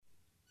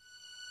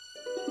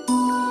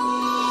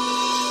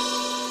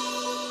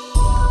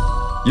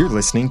You're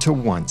listening to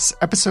Once,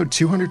 episode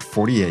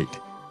 248,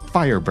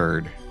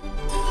 Firebird.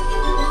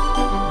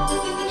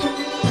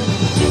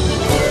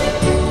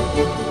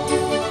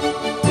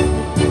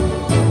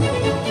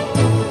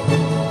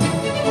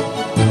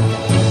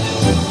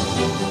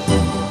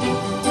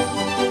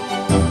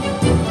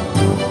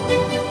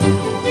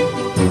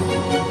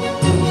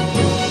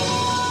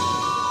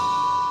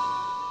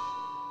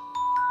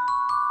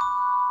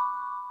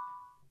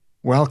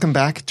 Welcome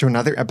back to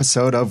another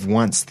episode of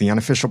Once, the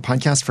unofficial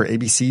podcast for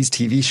ABC's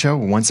TV show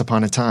Once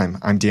Upon a Time.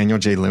 I'm Daniel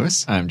J.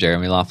 Lewis. I'm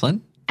Jeremy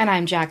Laughlin. And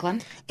I'm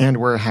Jacqueline. And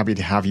we're happy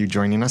to have you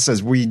joining us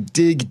as we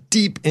dig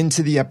deep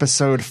into the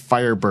episode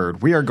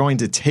Firebird. We are going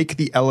to take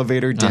the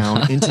elevator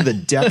down into the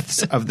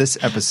depths of this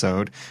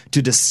episode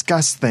to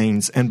discuss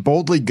things and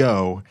boldly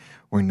go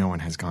where no one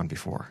has gone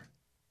before.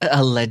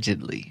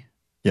 Allegedly.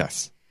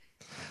 Yes.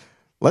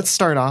 Let's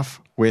start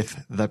off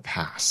with the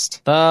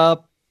past.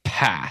 The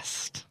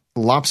past.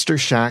 Lobster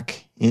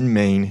Shack in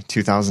Maine,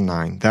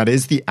 2009. That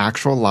is the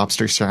actual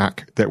Lobster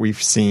Shack that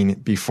we've seen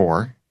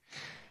before.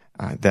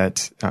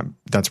 That's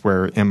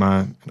where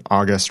Emma and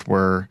August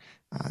were.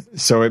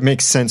 So it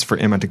makes sense for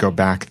Emma to go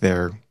back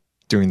there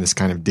doing this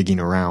kind of digging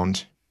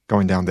around,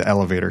 going down the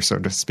elevator, so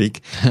to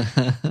speak,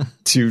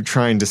 to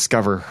try and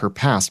discover her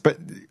past. But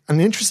an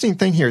interesting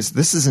thing here is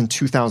this is in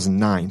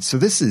 2009. So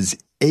this is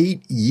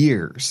 8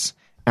 years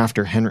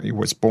after Henry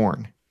was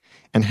born.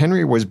 And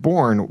Henry was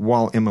born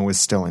while Emma was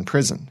still in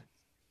prison.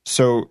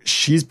 So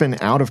she's been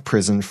out of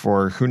prison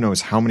for who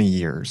knows how many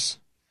years,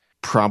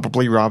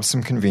 probably robbed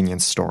some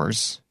convenience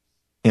stores.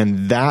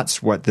 And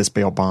that's what this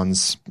bail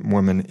bonds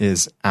woman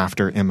is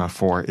after Emma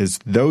for, is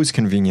those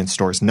convenience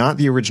stores, not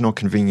the original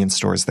convenience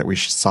stores that we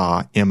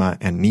saw Emma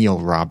and Neil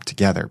rob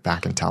together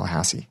back in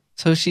Tallahassee.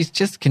 So she's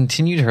just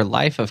continued her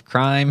life of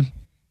crime.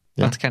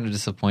 Yeah. That's kind of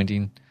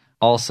disappointing.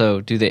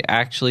 Also, do they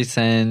actually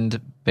send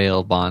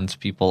bail bonds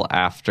people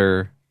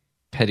after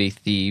petty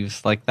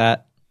thieves like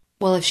that?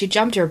 Well, if she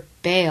jumped her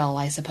bail,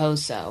 I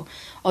suppose so.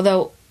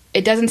 Although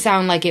it doesn't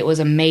sound like it was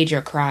a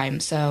major crime,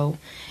 so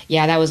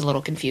yeah, that was a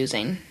little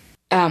confusing.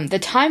 The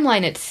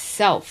timeline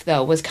itself,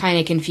 though, was kind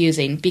of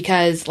confusing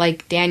because,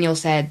 like Daniel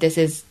said, this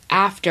is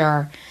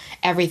after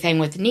everything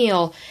with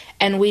Neil,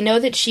 and we know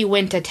that she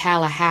went to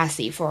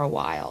Tallahassee for a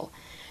while.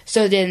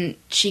 So then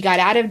she got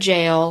out of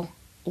jail,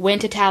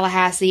 went to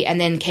Tallahassee, and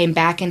then came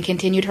back and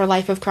continued her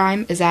life of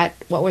crime? Is that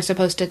what we're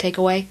supposed to take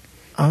away?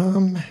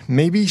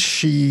 Maybe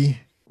she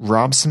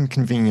robbed some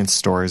convenience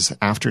stores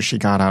after she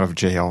got out of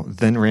jail,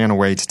 then ran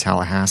away to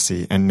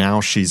Tallahassee, and now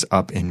she's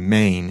up in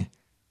Maine.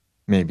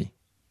 Maybe.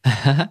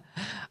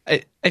 I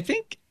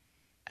think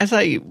as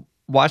I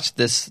watched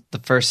this the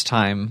first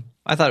time,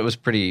 I thought it was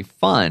pretty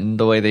fun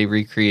the way they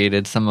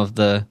recreated some of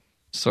the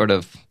sort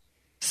of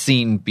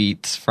scene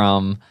beats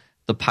from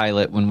the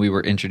pilot when we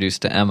were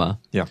introduced to Emma.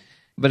 Yeah.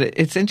 But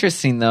it's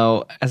interesting,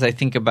 though, as I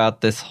think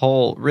about this the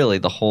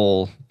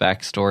whole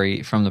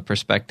backstory from the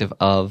perspective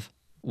of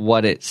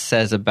what it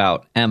says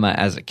about Emma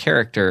as a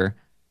character.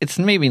 It's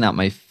maybe not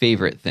my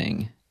favorite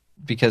thing,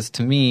 because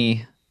to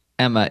me,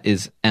 Emma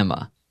is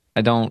Emma.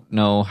 I don't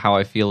know how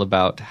I feel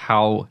about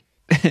how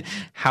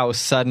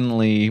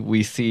suddenly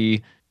we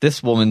see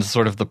this woman's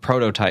sort of the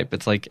prototype.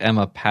 It's like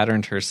Emma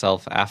patterned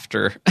herself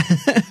after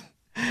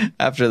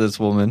this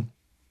woman.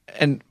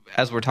 And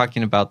as we're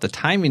talking about the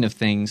timing of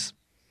things,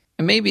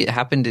 and maybe it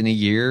happened in a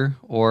year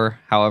or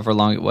however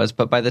long it was,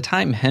 but by the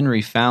time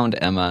Henry found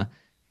Emma,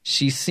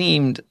 she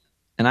seemed,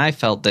 and I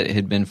felt that it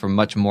had been for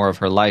much more of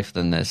her life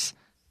than this,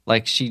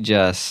 like she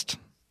just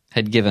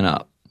had given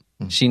up.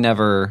 She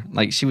never,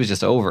 she was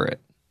just over it.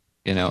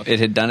 You know,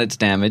 it had done its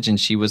damage, and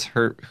she was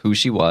who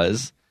she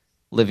was,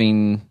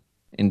 living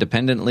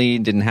independently,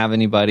 didn't have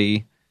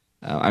anybody.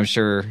 I'm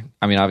sure,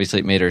 obviously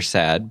it made her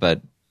sad,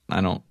 but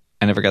I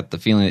never got the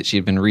feeling that she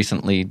had been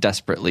recently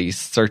desperately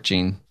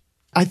searching.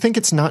 I think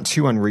it's not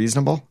too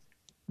unreasonable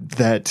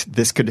that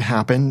this could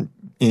happen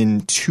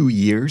in 2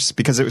 years,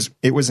 because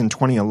it was in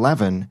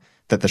 2011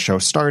 that the show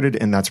started,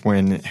 and that's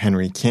when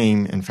Henry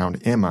came and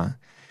found Emma.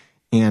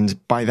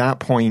 And by that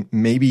point,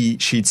 maybe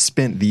she'd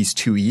spent these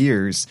 2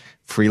 years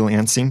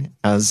freelancing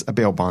as a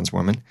bail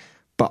bondswoman,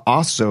 but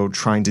also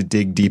trying to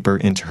dig deeper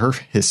into her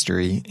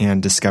history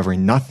and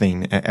discovering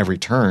nothing at every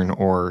turn,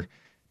 or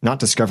not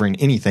discovering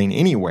anything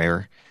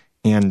anywhere.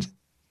 And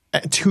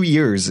 2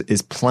 years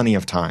is plenty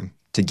of time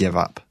to give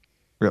up,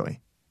 really.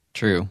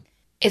 True.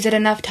 Is it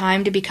enough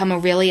time to become a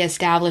really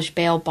established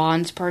bail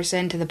bonds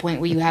person to the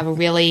point where you have a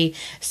really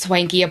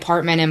swanky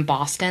apartment in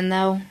Boston,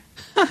 though?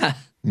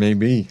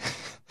 Maybe.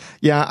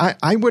 Yeah,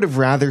 I would have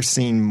rather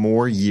seen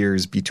more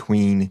years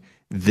between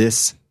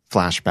this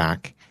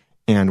flashback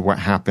and what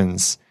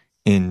happens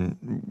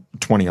in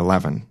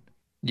 2011.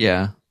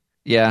 Yeah,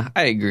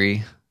 I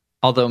agree.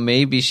 Although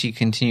maybe she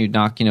continued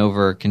knocking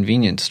over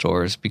convenience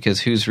stores, because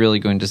who's really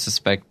going to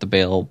suspect the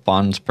bail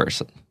bonds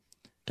person?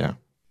 Yeah.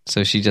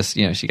 So she just,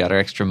 she got her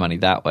extra money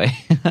that way.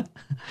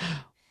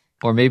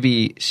 Or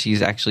maybe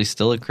she's actually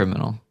still a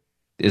criminal.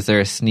 Is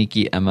there a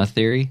sneaky Emma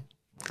theory?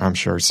 I'm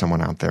sure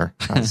someone out there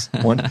has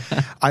one.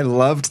 I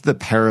loved the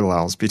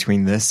parallels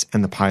between this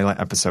and the pilot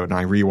episode, and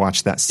I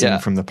rewatched that scene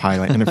from the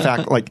pilot. And in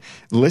fact, like,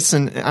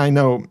 listen, I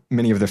know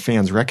many of the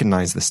fans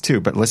recognize this too,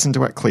 but listen to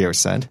what Cleo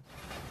said.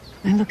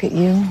 I look at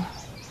you,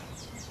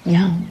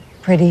 young,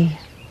 pretty.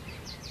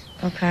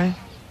 Okay.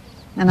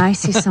 And I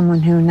see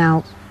someone who,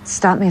 now,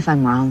 stop me if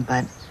I'm wrong,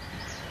 but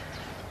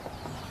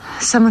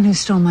someone who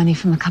stole money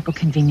from a couple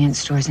convenience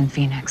stores in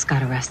Phoenix,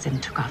 got arrested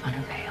and took off on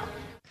her bail.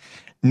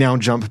 Now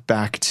jump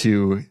back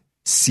to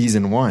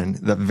season 1,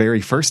 the very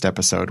first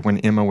episode, when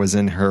Emma was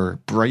in her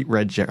bright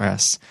red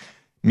dress,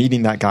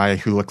 meeting that guy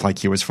who looked like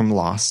he was from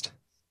Lost.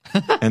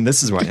 And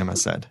this is what Emma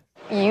said.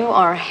 You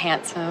are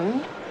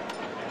handsome,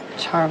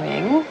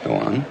 charming. Go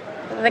on.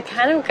 The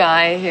kind of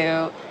guy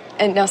who,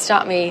 and now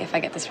stop me if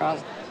I get this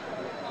wrong,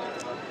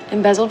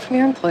 embezzled from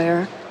your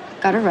employer,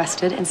 got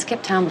arrested, and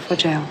skipped town before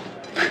jail.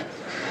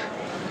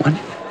 What?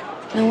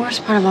 The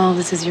worst part of all of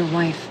this is your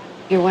wife.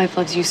 Your wife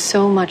loves you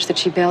so much that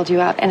she bailed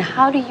you out. And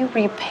how do you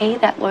repay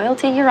that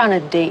loyalty? You're on a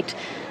date.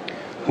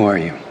 Who are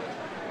you?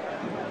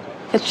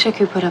 The chick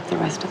who put up the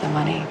rest of the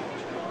money.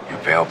 You're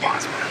a bail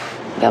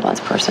bondsman. Bail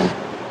bonds person.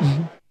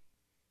 Mm-hmm.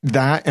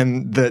 That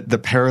and the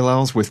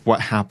parallels with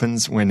what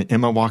happens when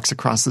Emma walks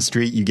across the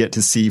street, you get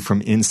to see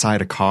from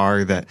inside a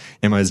car that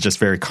Emma is just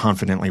very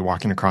confidently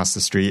walking across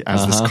the street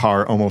as this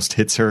car almost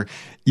hits her.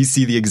 You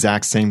see the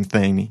exact same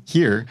thing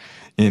here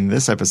in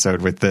this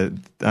episode with the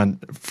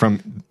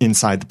from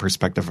inside the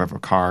perspective of a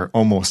car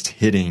almost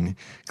hitting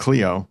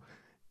Cleo.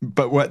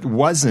 But what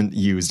wasn't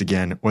used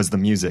again was the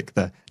music,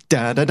 the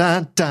da da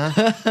da da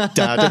da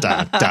da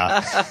da da.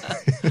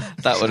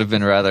 That would have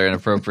been rather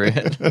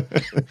inappropriate,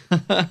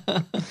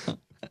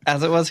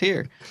 as it was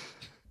here.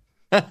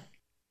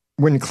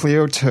 When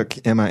Cleo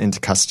took Emma into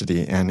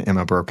custody and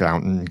Emma broke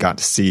out and got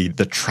to see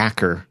the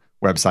Tracker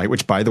website,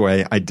 which, by the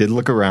way, I did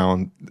look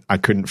around. I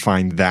couldn't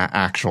find that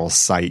actual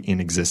site in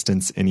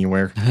existence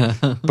anywhere,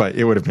 but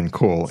it would have been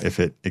cool if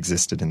it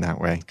existed in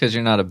that way. Because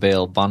you're not a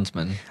bail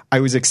bondsman. I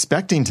was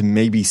expecting to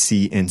maybe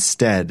see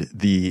instead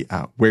the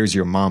Where's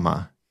Your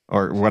Mama,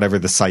 or whatever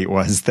the site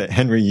was that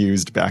Henry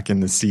used back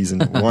in the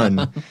season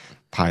 1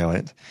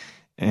 pilot.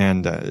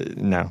 And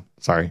no,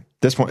 sorry.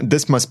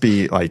 This must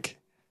be like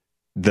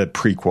the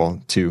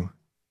prequel to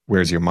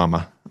Where's Your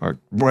Mama, or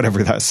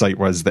whatever that site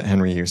was that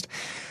Henry used.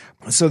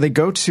 So they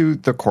go to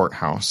the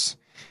courthouse,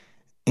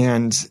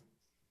 and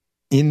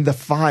in the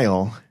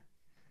file,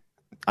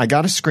 I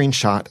got a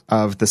screenshot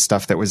of the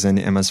stuff that was in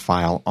Emma's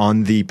file.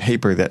 On the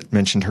paper that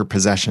mentioned her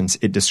possessions,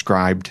 it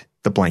described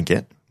the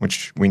blanket,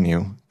 which we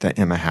knew that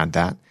Emma had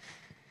that.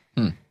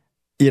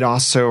 It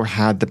also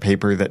had the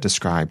paper that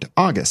described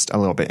August a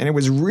little bit, and it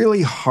was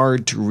really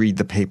hard to read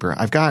the paper.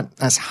 I've got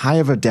as high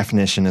of a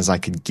definition as I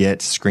could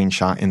get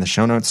screenshot in the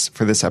show notes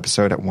for this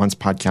episode at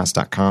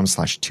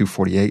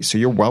oncepodcast.com/248, so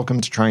you're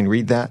welcome to try and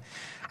read that.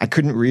 I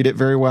couldn't read it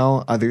very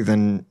well other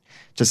than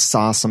just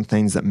saw some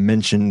things that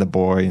mentioned the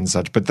boy and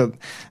such, but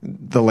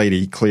the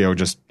lady, Cleo,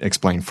 just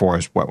explained for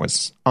us what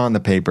was on the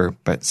paper,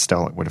 but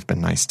still it would have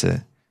been nice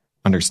to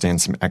understand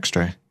some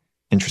extra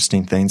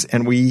interesting things.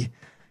 And we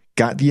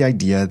got the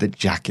idea that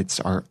jackets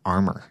are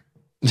armor.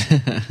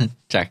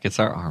 Jackets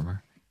are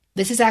armor.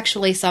 This is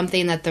actually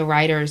something that the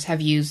writers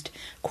have used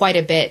quite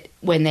a bit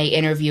when they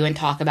interview and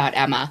talk about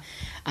Emma.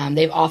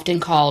 They've often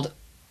called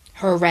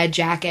her red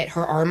jacket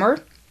her armor.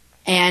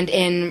 And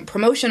in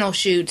promotional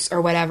shoots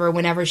or whatever,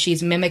 whenever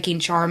she's mimicking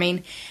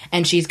Charming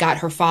and she's got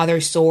her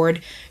father's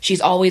sword,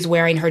 she's always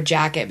wearing her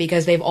jacket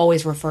because they've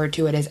always referred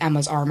to it as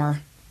Emma's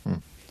armor.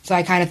 So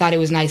I kind of thought it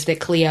was nice that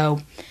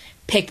Cleo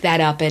picked that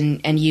up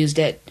and used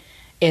it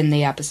in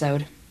the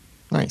episode.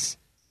 Nice.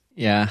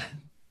 Yeah.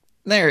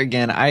 There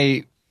again,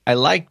 I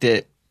liked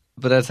it,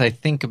 but as I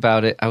think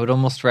about it, I would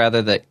almost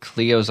rather that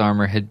Cleo's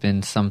armor had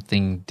been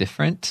something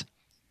different,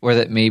 or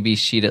that maybe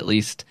she'd at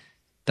least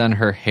done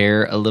her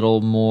hair a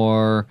little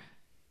more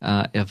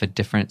of a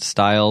different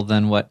style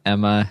than what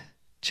Emma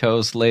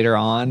chose later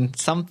on.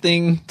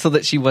 Something so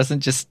that she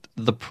wasn't just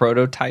the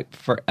prototype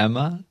for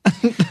Emma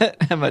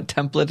that Emma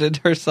templated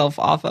herself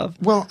off of.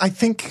 Well, I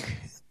think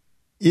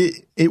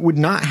it would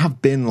not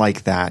have been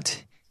like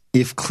that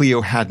if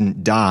Cleo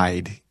hadn't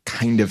died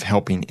kind of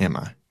helping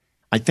Emma.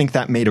 I think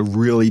that made a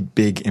really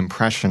big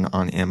impression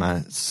on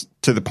Emma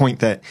to the point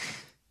that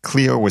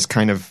Cleo was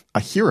kind of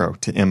a hero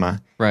to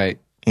Emma. Right.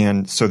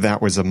 And so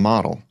that was a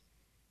model.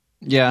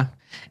 Yeah.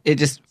 It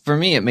just, for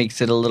me, it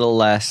makes it a little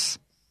less,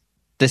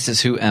 this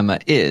is who Emma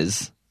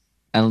is,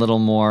 and a little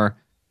more,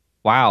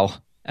 wow,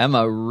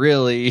 Emma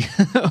really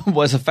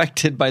was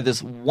affected by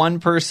this one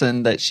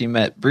person that she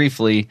met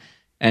briefly,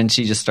 and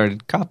she just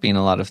started copying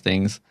a lot of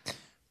things.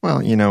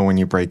 Well, you know, when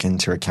you break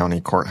into a county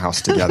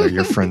courthouse together,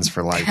 you're friends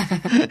for life,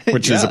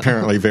 which is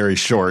apparently very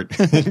short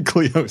in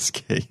Cleo's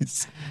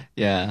case.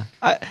 Yeah.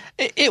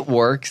 It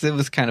works. It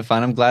was kind of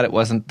fun. I'm glad it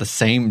wasn't the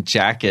same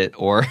jacket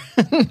or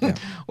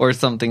or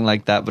something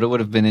like that, but it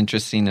would have been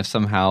interesting if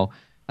somehow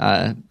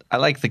I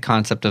like the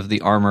concept of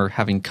the armor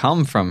having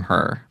come from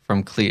her,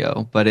 from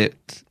Cleo, but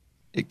it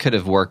could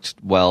have worked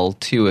well,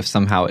 too, if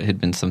somehow it had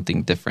been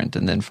something different,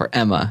 and then for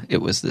Emma,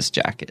 it was this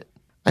jacket.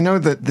 I know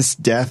that this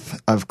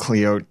death of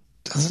Cleo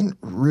doesn't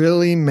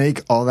really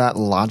make all that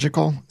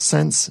logical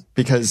sense,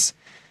 because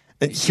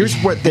here's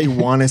what they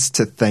want us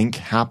to think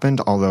happened,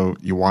 although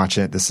you watch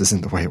it, this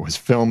isn't the way it was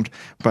filmed,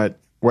 but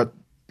what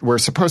we're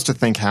supposed to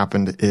think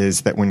happened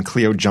is that when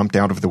Cleo jumped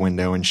out of the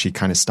window and she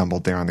kind of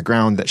stumbled there on the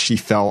ground, that she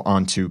fell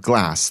onto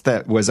glass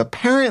that was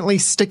apparently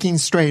sticking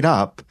straight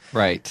up,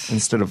 Right.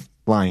 instead of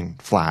lying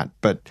flat.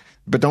 But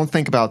don't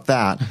think about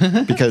that,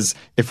 because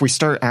if we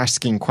start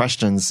asking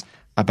questions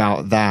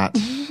about that,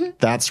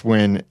 that's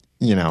when,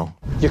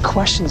 Your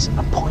questions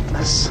are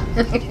pointless.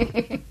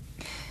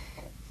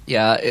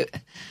 Yeah,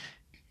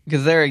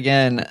 because there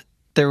again,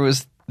 there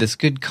was this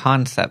good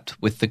concept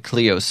with the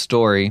Cleo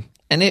story,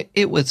 and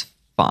it was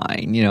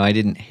fine. I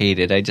didn't hate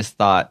it. I just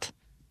thought,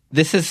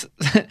 this is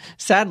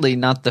sadly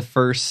not the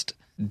first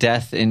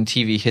death in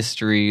TV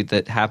history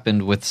that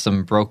happened with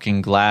some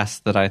broken glass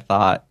that I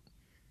thought,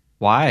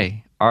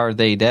 why are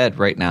they dead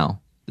right now?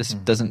 This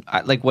doesn't,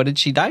 what did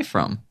she die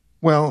from?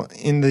 well,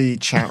 in the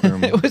chat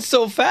room. It was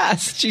so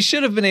fast. She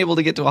should have been able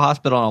to get to a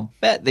hospital. I'll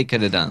bet they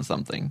could have done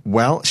something.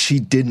 Well, she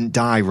didn't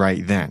die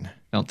right then.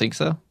 Don't think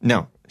so?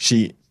 No,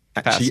 she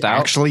Passed out?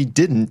 actually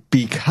didn't,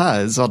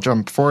 because I'll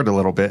jump forward a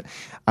little bit.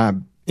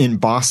 In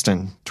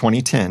Boston,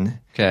 2010,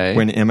 Okay.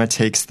 when Emma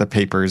takes the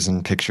papers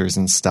and pictures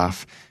and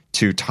stuff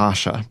to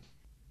Tasha,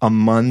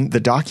 among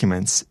the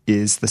documents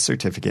is the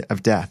certificate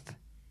of death,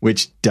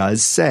 which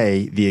does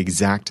say the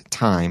exact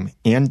time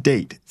and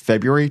date,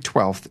 February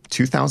 12th,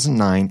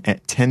 2009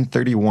 at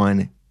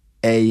 10:31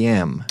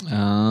 a.m.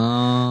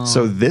 Oh,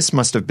 So this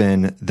must have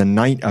been the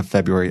night of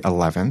February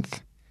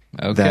 11th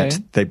okay. that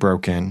they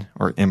broke in,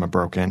 or Emma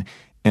broke in,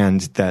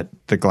 and that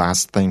the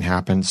glass thing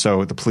happened.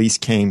 So the police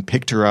came,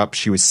 picked her up.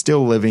 She was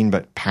still living,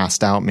 but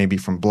passed out, maybe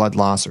from blood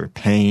loss or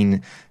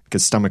pain,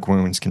 because stomach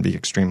wounds can be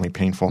extremely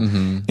painful.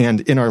 Mm-hmm.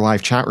 And in our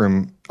live chat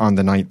room on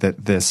the night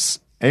that this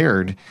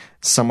aired,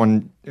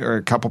 someone or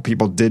a couple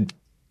people did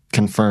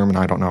confirm, and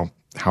I don't know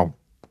how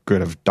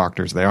good of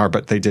doctors they are,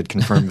 but they did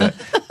confirm that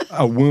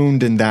a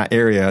wound in that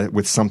area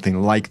with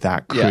something like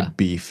that could Yeah.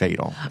 be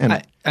fatal.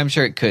 And I'm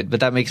sure it could, but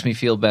that makes me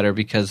feel better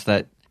because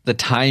the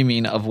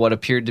timing of what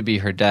appeared to be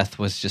her death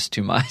was just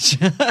too much.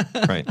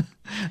 right.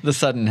 The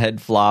sudden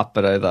head flop,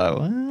 but I thought,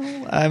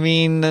 well, I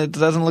mean, it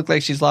doesn't look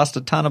like she's lost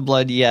a ton of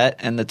blood yet,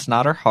 and it's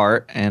not her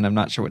heart, and I'm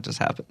not sure what just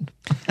happened.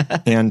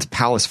 And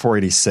Palace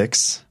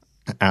 486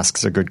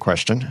 asks a good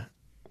question.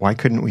 Why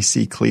couldn't we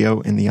see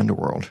Cleo in the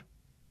underworld?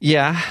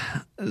 Yeah,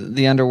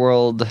 the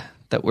underworld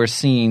that we're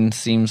seeing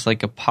seems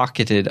like a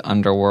pocketed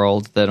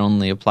underworld that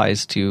only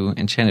applies to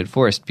Enchanted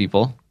Forest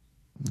people.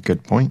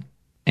 Good point.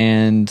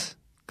 And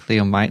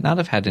Cleo might not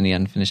have had any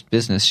unfinished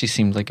business. She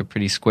seemed like a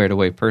pretty squared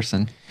away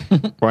person.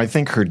 Well, I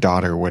think her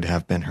daughter would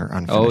have been her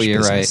unfinished Oh, you're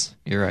business.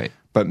 right. You're right.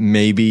 But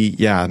maybe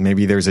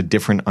there's a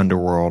different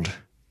underworld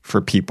for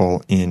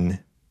people in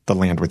the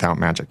land without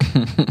magic.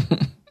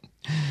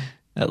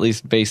 At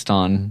least based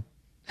on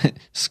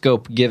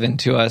scope given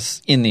to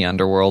us in the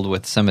underworld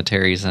with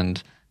cemeteries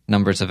and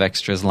numbers of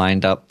extras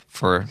lined up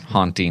for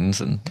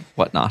hauntings and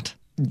whatnot.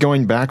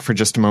 Going back for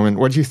just a moment,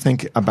 what do you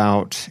think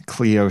about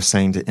Cleo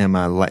saying to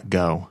Emma, let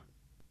go?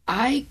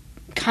 I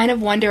kind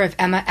of wonder if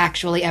Emma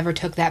actually ever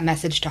took that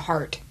message to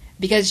heart,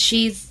 because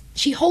she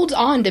holds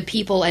on to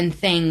people and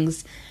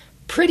things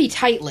pretty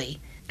tightly.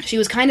 She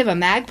was kind of a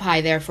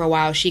magpie there for a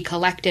while. She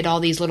collected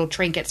all these little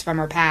trinkets from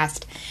her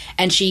past,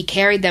 and she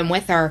carried them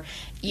with her,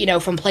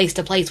 from place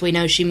to place. We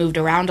know she moved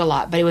around a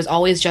lot, but it was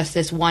always just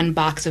this one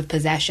box of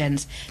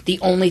possessions, the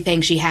only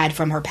thing she had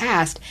from her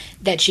past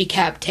that she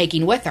kept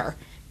taking with her.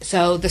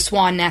 So the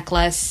swan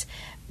necklace,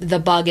 the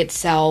bug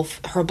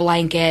itself, her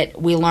blanket.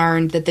 We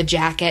learned that the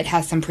jacket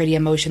has some pretty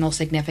emotional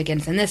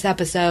significance in this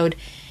episode.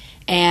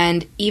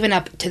 And even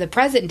up to the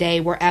present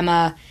day where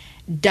Emma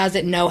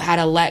doesn't know how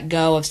to let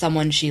go of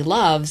someone she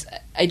loves,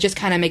 it just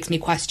kind of makes me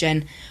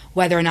question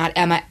whether or not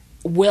Emma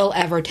will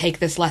ever take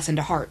this lesson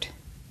to heart.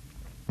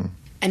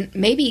 And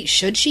maybe,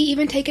 should she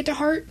even take it to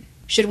heart?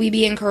 Should we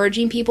be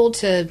encouraging people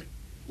to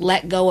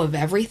let go of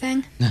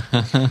everything?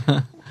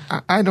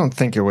 I don't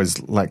think it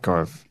was let go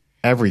of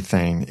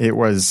everything. It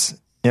was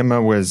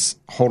Emma was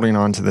holding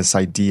on to this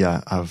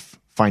idea of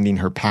finding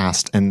her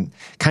past, and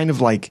kind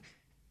of like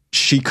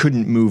she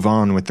couldn't move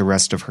on with the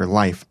rest of her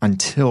life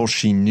until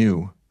she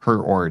knew her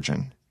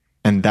origin.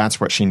 And that's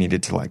what she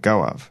needed to let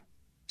go of.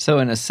 So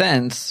in a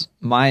sense,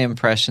 my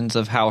impressions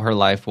of how her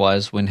life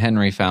was when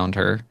Henry found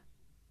her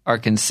are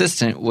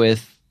consistent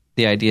with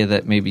the idea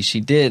that maybe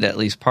she did at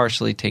least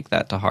partially take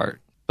that to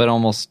heart, but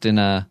almost in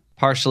a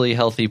partially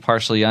healthy,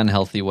 partially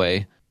unhealthy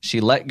way.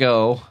 She let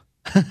go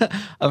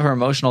of her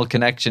emotional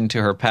connection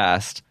to her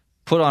past,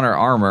 put on her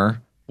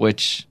armor,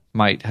 which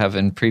might have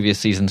in previous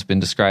seasons been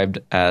described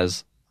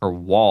as her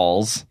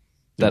walls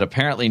that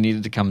apparently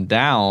needed to come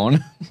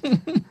down.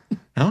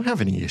 I don't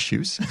have any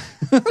issues.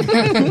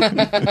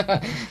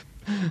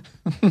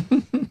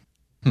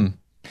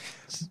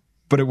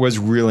 But it was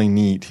really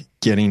neat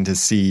getting to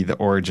see the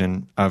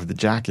origin of the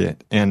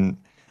jacket. And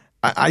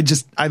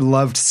I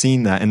loved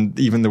seeing that, and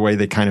even the way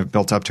they kind of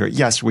built up to it.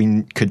 Yes,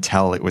 we could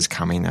tell it was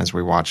coming as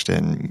we watched it,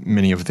 and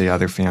many of the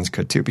other fans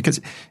could too,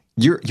 because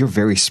you're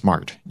very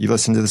smart. You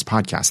listen to this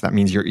podcast. That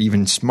means you're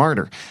even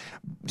smarter.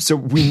 So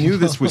we knew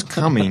this was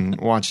coming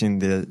watching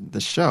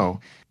the show,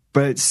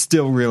 but it's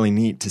still really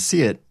neat to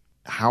see it.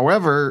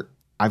 However,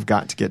 I've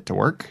got to get to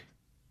work.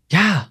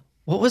 Yeah.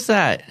 What was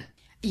that?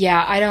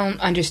 Yeah, I don't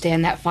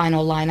understand that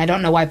final line. I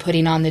don't know why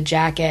putting on the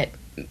jacket,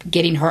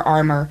 getting her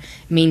armor,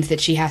 means that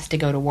she has to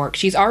go to work.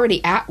 She's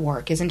already at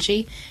work, isn't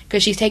she?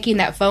 Because she's taking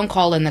that phone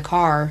call in the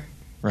car,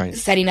 right,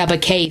 setting up a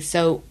case.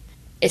 So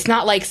it's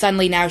not like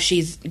suddenly now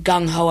she's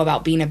gung-ho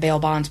about being a bail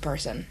bonds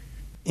person.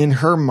 In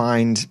her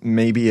mind,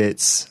 maybe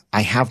it's,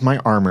 I have my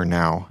armor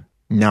now.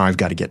 Now I've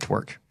got to get to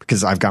work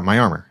because I've got my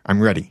armor.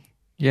 I'm ready.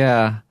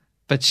 Yeah,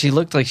 but she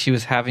looked like she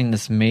was having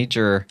this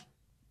major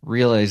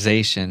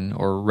realization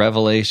or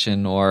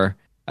revelation, or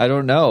I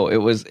don't know.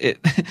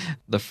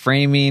 The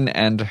framing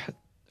and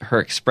her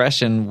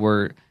expression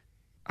were,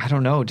 I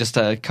don't know, just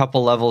a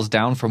couple levels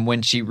down from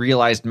when she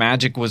realized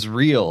magic was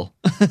real.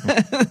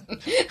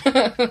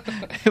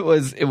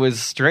 It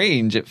was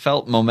strange. It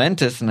felt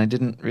momentous, and I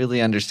didn't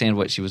really understand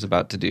what she was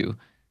about to do.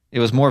 It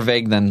was more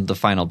vague than the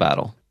final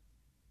battle.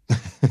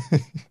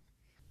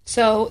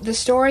 So the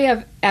story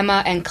of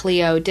Emma and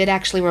Cleo did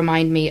actually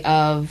remind me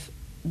of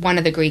one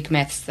of the Greek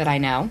myths that I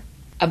know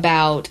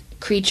about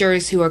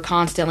creatures who are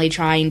constantly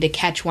trying to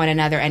catch one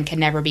another and can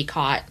never be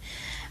caught.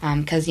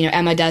 Because,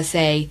 Emma does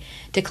say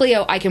to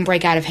Cleo, I can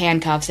break out of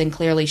handcuffs, and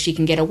clearly she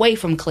can get away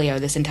from Cleo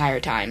this entire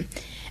time.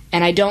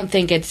 And I don't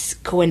think it's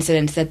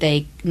coincidence that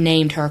they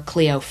named her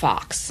Cleo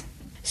Fox.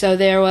 So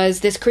there was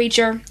this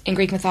creature in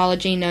Greek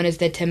mythology known as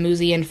the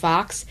Timusian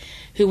fox,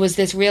 who was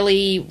this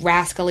really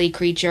rascally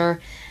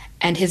creature,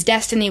 and his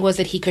destiny was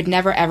that he could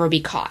never ever be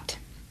caught.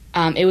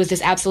 It was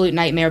this absolute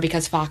nightmare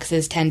because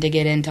foxes tend to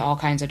get into all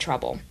kinds of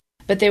trouble.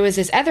 But there was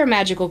this other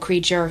magical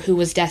creature who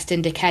was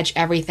destined to catch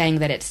everything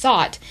that it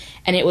sought,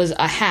 and it was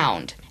a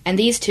hound. And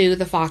these two,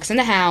 the fox and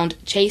the hound,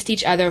 chased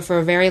each other for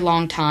a very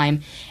long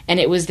time, and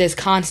it was this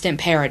constant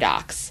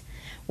paradox,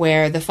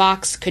 where the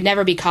fox could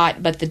never be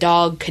caught, but the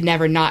dog could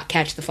never not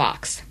catch the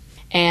fox.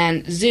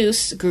 And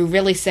Zeus grew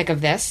really sick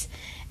of this,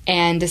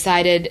 and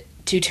decided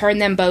to turn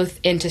them both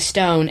into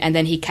stone, and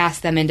then he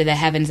cast them into the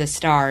heavens as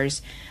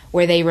stars,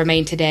 where they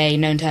remain today,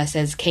 known to us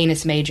as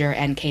Canis Major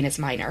and Canis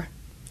Minor.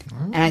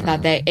 And I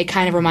thought that it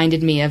kind of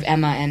reminded me of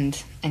Emma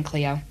and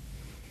Cleo.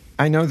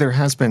 I know there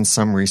has been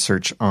some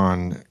research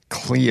on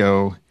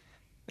Cleo,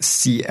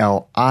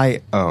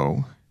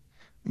 C-L-I-O,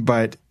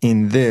 but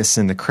in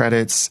the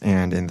credits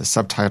and in the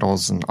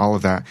subtitles and all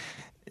of that,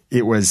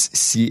 it was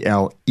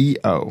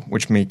C-L-E-O,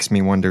 which makes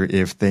me wonder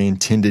if they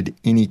intended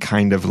any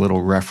kind of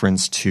little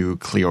reference to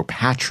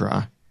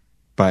Cleopatra,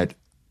 but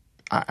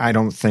I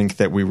don't think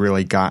that we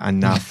really got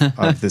enough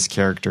of this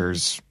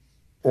character's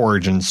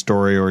origin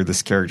story or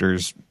this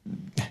character's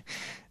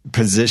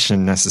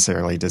position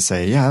necessarily to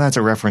say, yeah, that's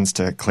a reference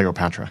to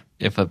Cleopatra.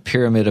 If a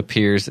pyramid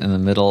appears in the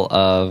middle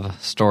of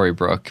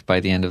Storybrooke by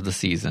the end of the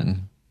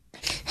season,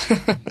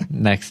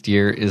 next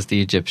year is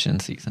the Egyptian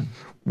season.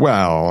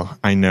 Well,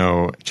 I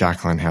know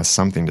Jacqueline has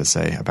something to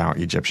say about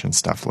Egyptian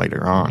stuff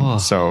later on. Oh.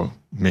 So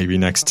maybe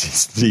next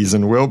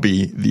season will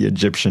be the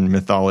Egyptian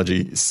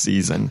mythology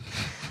season.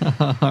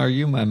 Are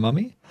you my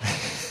mummy?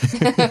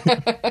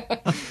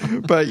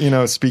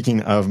 But,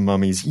 speaking of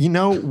mummies, you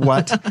know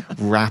what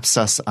wraps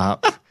us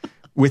up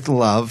with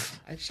love?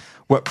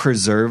 What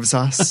preserves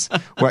us?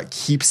 What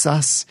keeps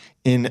us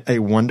in a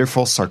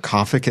wonderful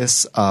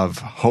sarcophagus of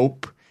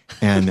hope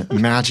and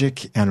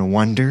magic and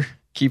wonder?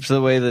 Keeps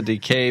away the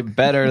decay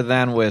better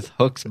than with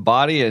Hook's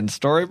body in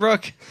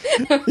Storybrooke?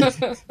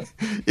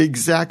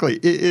 Exactly.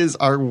 It is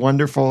our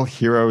wonderful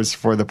heroes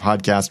for the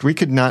podcast. We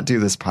could not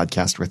do this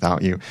podcast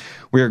without you.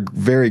 We are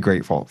very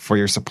grateful for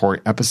your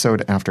support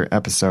episode after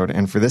episode.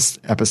 And for this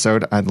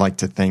episode, I'd like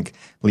to thank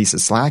Lisa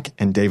Slack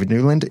and David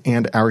Newland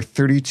and our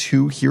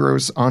 32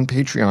 heroes on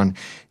Patreon.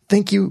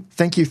 Thank you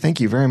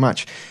very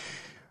much.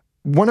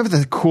 One of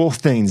the cool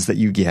things that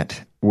you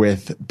get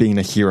with being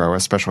a hero,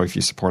 especially if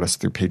you support us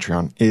through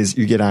Patreon, is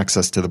you get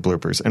access to the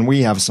bloopers. And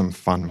we have some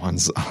fun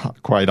ones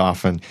quite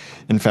often.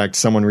 In fact,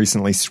 someone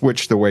recently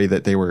switched the way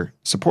that they were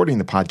supporting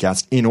the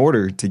podcast in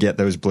order to get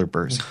those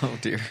bloopers. Oh,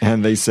 dear.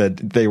 And they said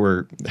they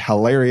were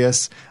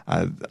hilarious.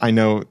 I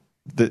know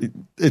that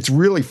it's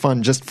really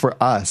fun just for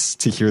us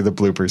to hear the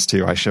bloopers,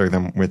 too. I share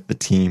them with the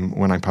team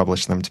when I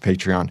publish them to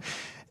Patreon.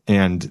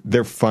 And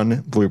they're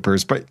fun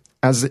bloopers, but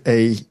as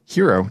a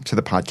hero to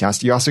the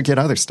podcast, you also get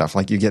other stuff,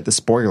 like you get the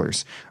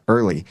spoilers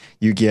early.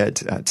 You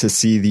get to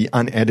see the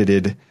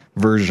unedited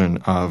version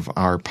of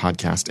our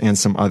podcast and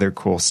some other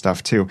cool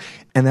stuff too.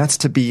 And that's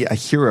to be a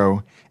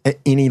hero at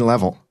any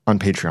level on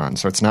Patreon.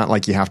 So it's not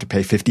like you have to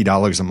pay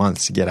 $50 a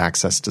month to get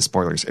access to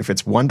spoilers. If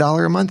it's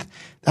 $1 a month,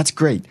 that's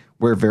great.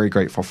 We're very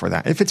grateful for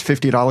that. If it's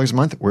 $50 a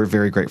month, we're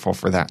very grateful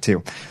for that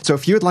too. So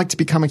if you would like to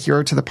become a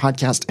hero to the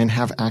podcast and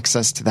have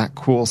access to that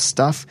cool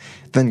stuff,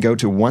 then go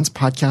to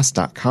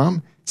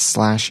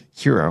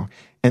oncepodcast.com/hero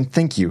and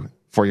thank you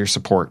for your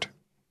support.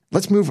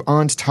 Let's move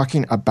on to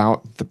talking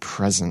about the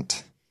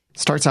present.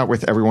 Starts out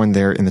with everyone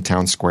there in the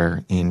town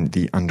square in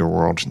the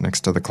underworld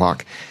next to the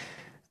clock.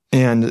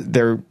 And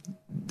they're,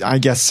 I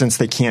guess since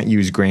they can't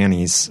use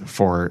grannies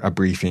for a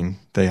briefing,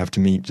 they have to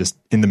meet just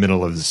in the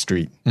middle of the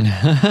street.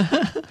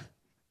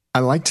 I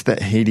liked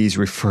that Hades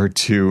referred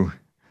to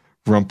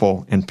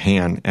Rumple and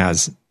Pan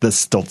as the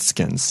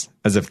Stiltskins,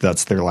 as if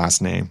that's their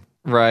last name.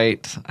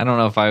 Right. I don't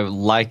know if I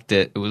liked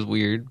it. It was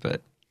weird,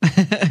 but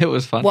it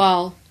was fun.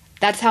 Well,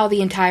 that's how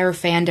the entire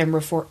fandom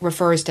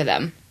refers to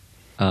them.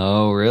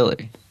 Oh,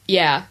 really?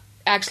 Yeah.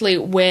 Actually,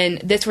 when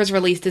this was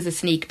released as a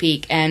sneak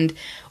peek, and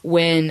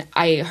when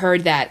I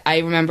heard that, I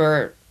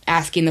remember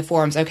asking the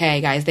forums,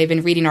 okay, guys, they've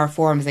been reading our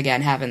forums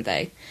again, haven't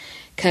they?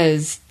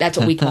 Because that's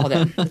what we call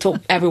them. That's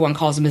what everyone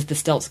calls them, is the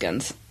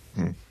Stiltskins.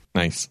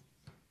 Nice.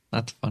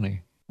 That's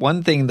funny.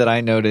 One thing that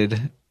I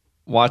noted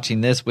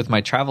watching this with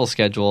my travel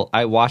schedule,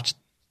 I watched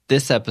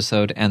this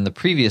episode and the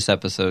previous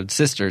episode,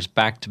 Sisters,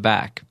 back to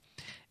back.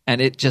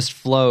 And it just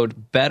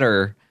flowed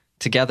better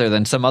together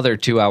than some other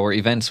 2-hour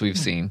events we've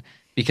seen.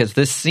 Because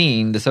this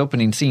scene, this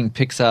opening scene,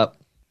 picks up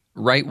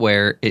right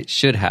where it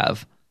should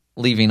have,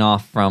 leaving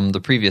off from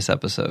the previous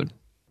episode.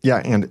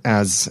 Yeah, and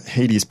as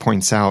Hades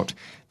points out,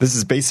 this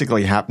is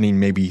basically happening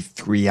maybe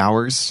 3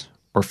 hours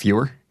or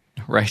fewer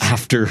right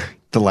after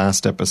the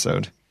last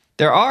episode.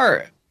 There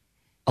are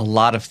a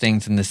lot of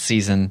things in this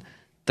season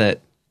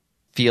that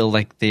feel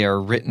like they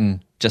are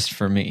written just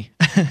for me.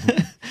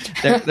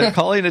 They're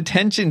calling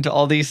attention to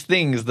all these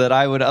things that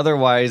I would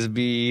otherwise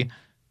be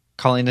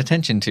calling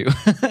attention to.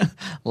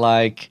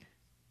 Like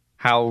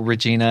how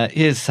Regina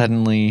is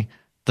suddenly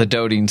the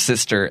doting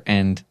sister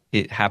and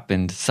it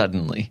happened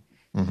suddenly.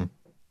 Mm-hmm.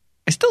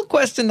 I still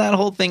question that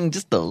whole thing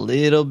just a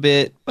little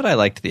bit, but I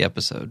liked the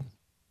episode.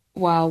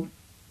 Well,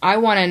 I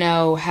want to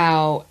know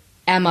how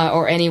Emma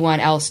or anyone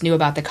else knew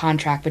about the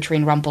contract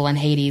between Rumple and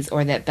Hades,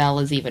 or that Belle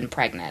is even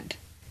pregnant.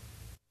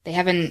 They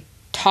haven't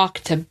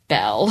talked to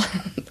Belle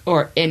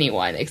or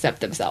anyone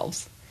except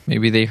themselves.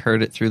 Maybe they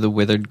heard it through the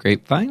withered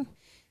grapevine?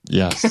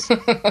 Yes.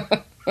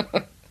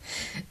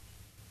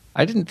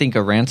 I didn't think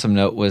a ransom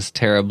note was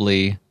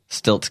terribly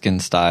Stiltskin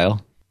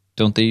style.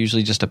 Don't they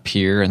usually just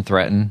appear and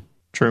threaten?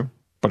 True.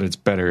 But it's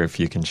better if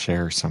you can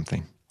share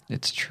something.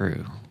 It's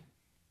true.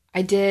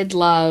 I did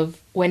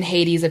love when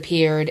Hades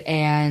appeared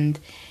and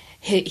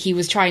he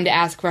was trying to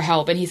ask for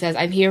help, and he says,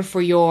 I'm here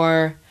for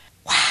your...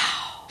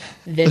 Wow,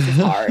 this is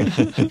hard.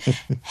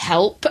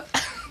 Help.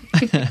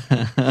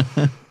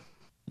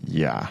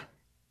 Yeah.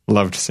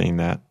 Loved seeing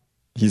that.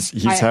 He's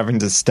having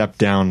to step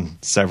down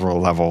several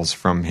levels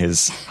from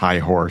his high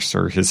horse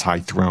or his high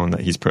throne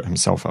that he's put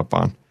himself up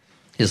on.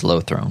 His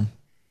low throne.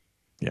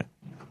 Yeah.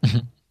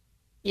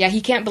 Yeah,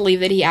 he can't believe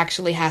that he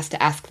actually has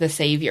to ask the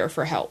Savior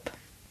for help,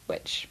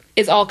 which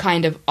is all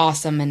kind of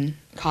awesome and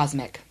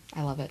cosmic.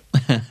 I love it.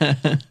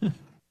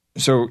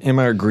 So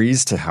Emma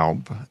agrees to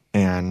help,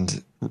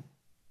 and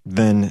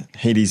then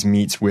Hades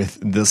meets with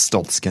the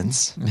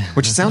Stiltskins,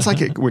 which sounds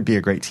like it would be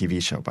a gret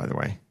TV show, by the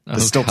way. The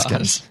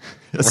Stiltskins.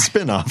 A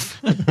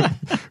spin-off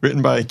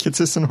written by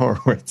Kitsis and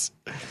Horowitz.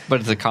 But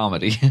it's a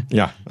comedy.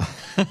 Yeah.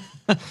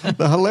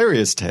 The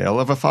hilarious tale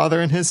of a father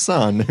and his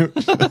son.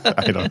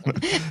 I don't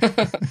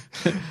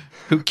know.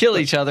 Who kill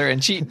each other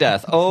and cheat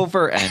death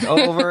over and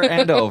over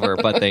and over,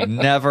 but they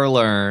never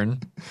learn.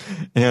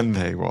 And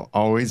they will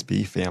always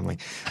be family.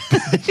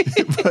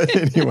 But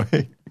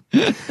anyway,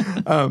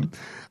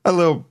 a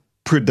little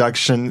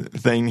production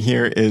thing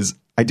here is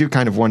I do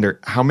kind of wonder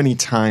how many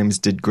times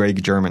did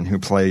Greg German, who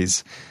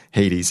plays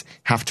Hades,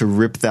 have to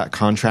rip that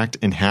contract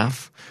in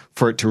half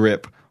for it to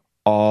rip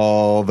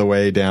all the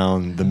way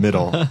down the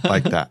middle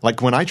like that.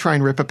 Like when I try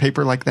and rip a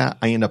paper like that,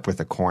 I end up with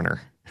a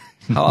corner.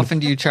 How often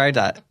do you try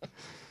that?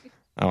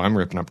 Oh, I'm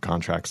ripping up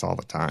contracts all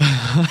the time.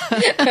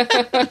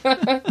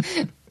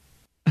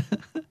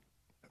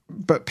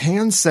 But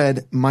Pan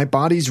said, my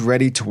body's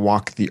ready to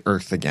walk the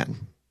earth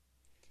again.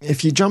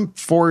 If you jump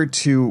forward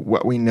to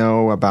what we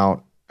know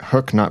about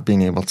Hook not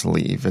being able to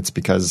leave, it's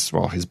because,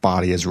 his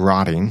body is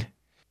rotting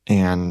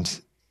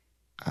and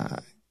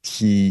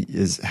he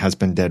has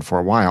been dead for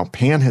a while.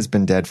 Pan has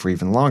been dead for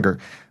even longer.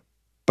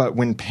 But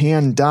when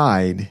Pan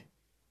died,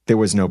 there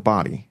was no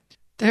body.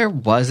 There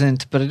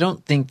wasn't, but I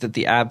don't think that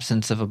the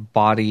absence of a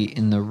body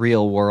in the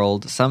real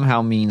world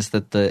somehow means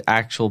that the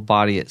actual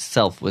body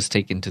itself was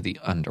taken to the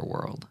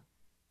underworld.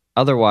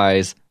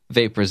 Otherwise,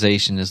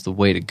 vaporization is the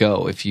way to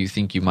go if you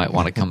think you might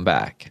want to come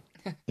back.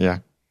 Yeah.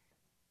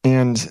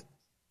 And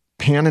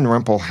Pan and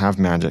Rumple have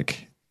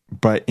magic,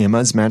 but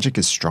Emma's magic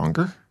is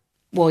stronger?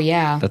 Well,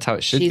 yeah. That's how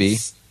it should be.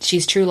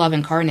 She's true love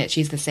incarnate.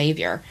 She's the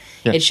savior.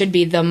 Yeah. It should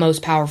be the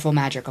most powerful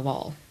magic of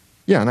all.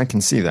 Yeah, and I can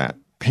see that.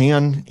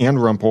 Pan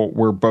and Rumple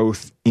were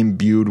both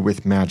imbued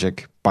with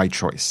magic by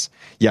choice.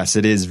 Yes,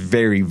 it is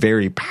very,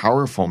 very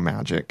powerful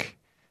magic,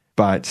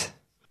 but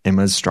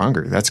Emma's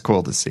stronger. That's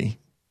cool to see.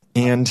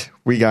 And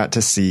we got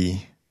to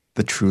see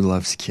the true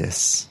love's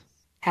kiss.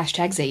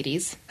 Hashtag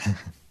Zadies.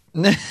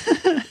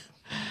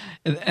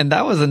 And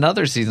that was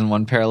another season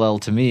 1 parallel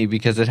to me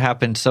because it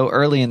happened so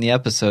early in the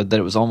episode that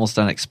it was almost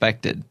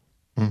unexpected.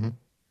 Mm-hmm.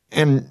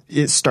 And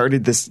it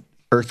started this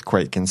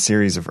earthquake and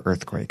series of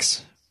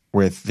earthquakes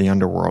with the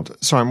underworld.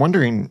 So I'm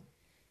wondering,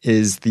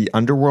 is the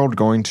underworld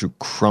going to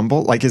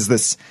crumble? Like, is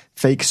this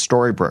fake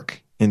Storybrooke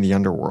in the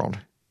underworld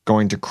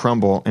going to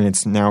crumble, and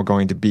it's now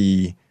going to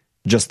be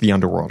just the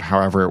underworld,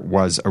 however it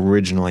was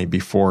originally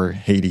before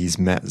Hades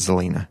met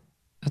Zelena?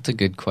 That's a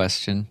good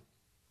question.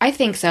 I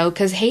think so,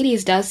 because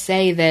Hades does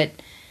say that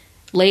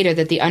later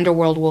that the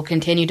underworld will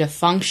continue to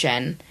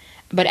function,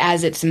 but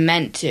as it's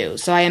meant to.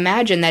 So I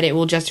imagine that it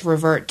will just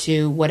revert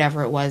to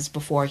whatever it was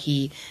before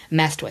he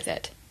messed with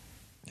it.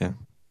 Yeah.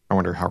 I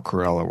wonder how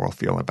Cruella will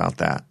feel about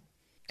that.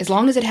 As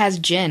long as it has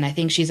Jin, I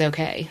think she's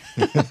okay.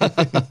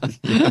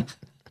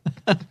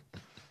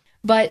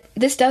 But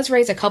this does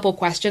raise a couple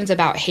questions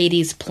about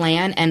Hades'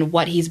 plan and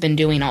what he's been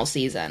doing all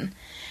season.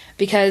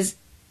 Because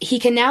he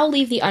can now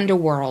leave the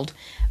underworld,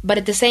 but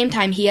at the same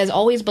time, he has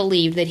always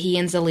believed that he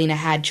and Zelena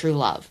had true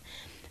love.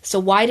 So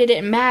why did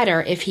it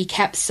matter if he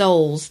kept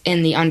souls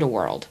in the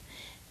underworld?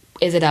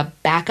 Is it a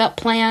backup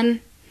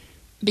plan?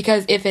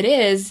 Because if it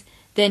is,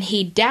 then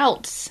he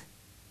doubts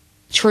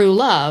true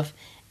love,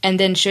 and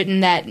then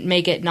shouldn't that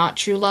make it not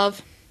true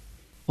love?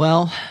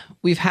 Well,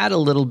 we've had a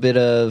little bit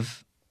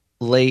of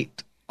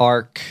late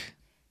arc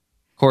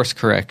course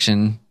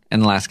correction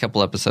in the last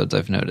couple episodes,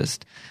 I've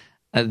noticed.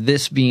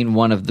 This being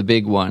one of the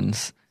big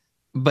ones.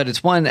 But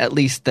it's one, at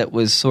least, that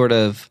was sort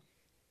of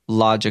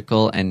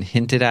logical and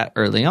hinted at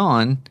early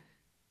on.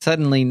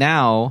 Suddenly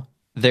now,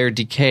 their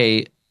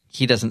decay,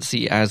 he doesn't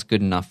see as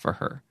good enough for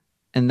her.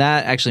 And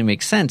that actually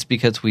makes sense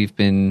because we've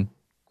been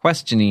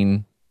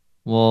questioning,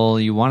 well,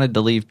 you wanted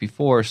to leave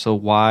before, so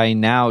why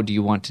now do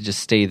you want to just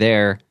stay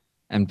there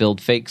and build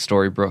fake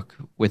Storybrooke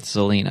with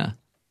Zelena?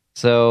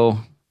 So,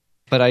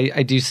 but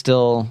I do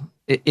still,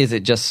 is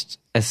it just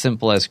as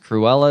simple as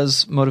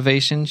Cruella's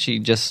motivation? She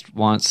just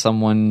wants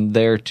someone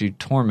there to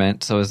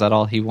torment, so is that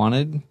all he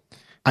wanted?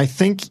 I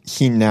think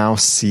he now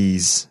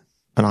sees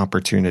an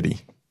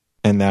opportunity,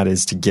 and that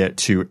is to get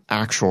to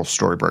actual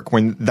Storybrooke.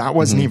 When that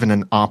wasn't even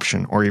an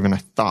option or even a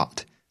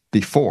thought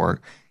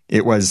before,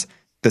 it was,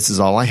 this is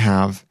all I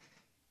have,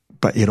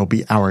 but it'll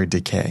be our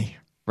decay.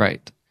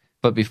 Right.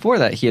 But before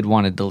that, he had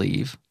wanted to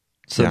leave.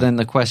 So then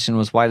the question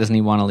was, why doesn't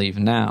he want to leave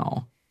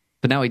now?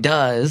 But now he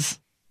does.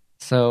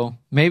 So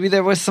maybe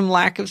there was some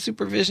lack of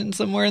supervision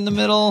somewhere in the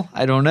middle.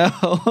 I don't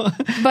know.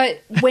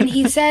 But when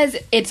he says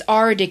it's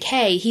our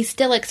decay, he's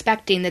still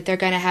expecting that they're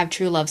going to have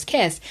true love's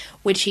kiss,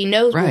 which he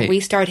knows will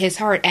restart his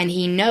heart, and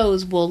he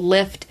knows will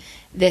lift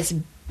this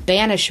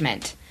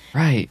banishment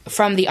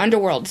from the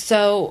underworld.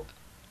 So,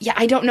 yeah,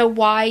 I don't know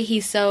why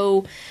he's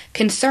so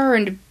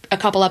concerned a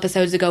couple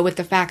episodes ago with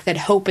the fact that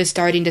hope is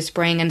starting to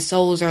spring and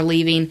souls are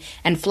leaving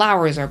and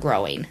flowers are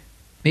growing.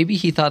 Maybe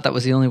he thought that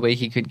was the only way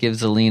he could give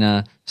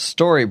Zelena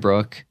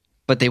Storybrooke,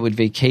 but they would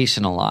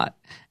vacation a lot.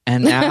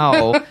 And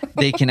now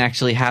they can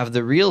actually have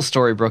the real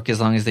Storybrooke as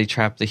long as they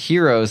trap the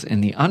heroes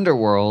in the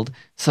underworld,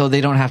 so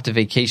they don't have to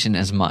vacation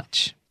as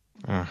much.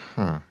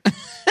 Well,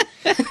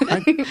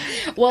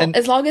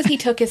 as long as he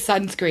took his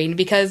sunscreen,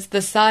 because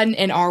the sun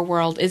in our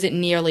world isn't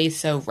nearly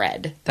so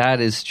red. That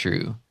is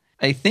true.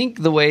 I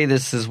think the way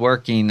this is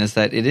working is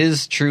that it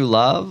is true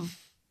love,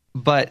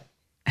 but,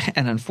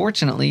 and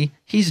unfortunately,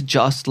 he's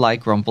just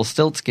like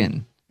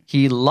Rumpelstiltskin.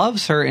 He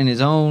loves her in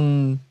his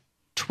own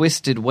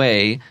twisted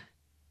way,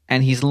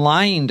 and he's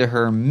lying to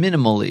her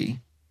minimally,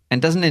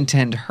 and doesn't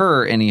intend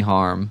her any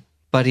harm,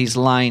 but he's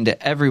lying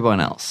to everyone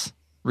else,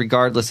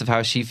 regardless of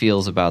how she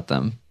feels about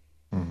them,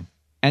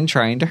 and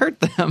trying to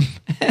hurt them.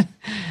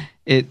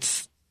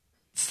 It's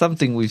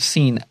something we've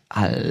seen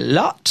a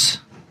lot.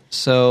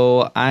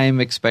 So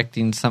I'm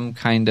expecting some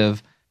kind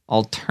of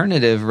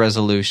alternative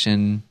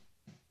resolution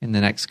in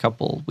the next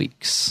couple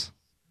weeks.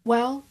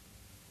 Well,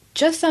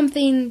 just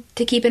something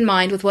to keep in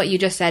mind with what you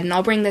just said, and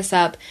I'll bring this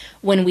up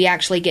when we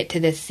actually get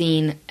to this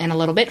scene in a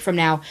little bit from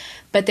now,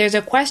 but there's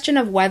a question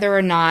of whether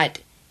or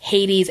not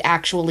Hades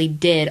actually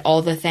did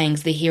all the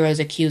things the heroes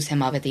accuse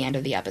him of at the end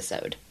of the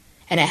episode.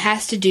 And it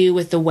has to do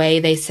with the way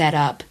they set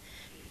up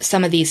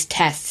some of these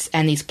tests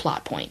and these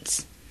plot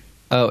points.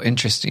 Oh,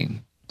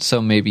 interesting. So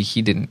maybe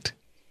he didn't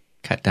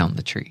cut down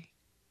the tree.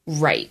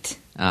 Right.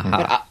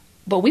 Uh-huh.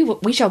 But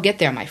we shall get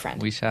there, my friend.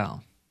 We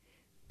shall.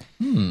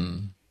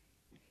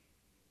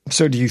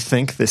 So do you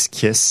think this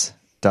kiss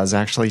does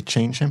actually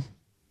change him?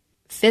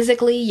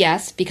 Physically,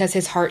 yes, because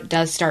his heart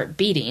does start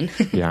beating.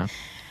 Yeah.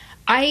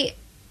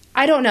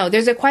 I don't know.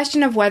 There's a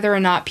question of whether or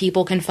not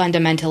people can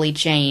fundamentally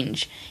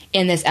change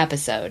in this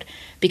episode.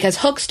 Because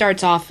Hook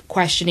starts off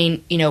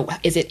questioning,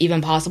 is it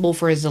even possible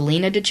for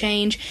Zelena to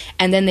change?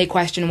 And then they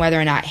question whether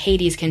or not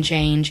Hades can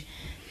change.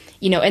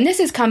 And this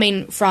is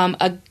coming from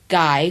a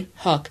guy,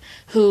 Hook,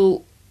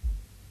 who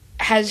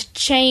has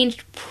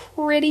changed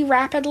pretty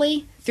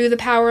rapidly through the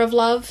power of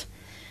love.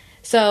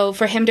 So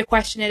for him to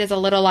question it is a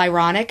little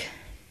ironic.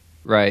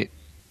 Right.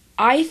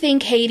 I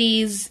think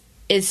Hades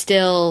is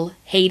still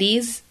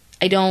Hades.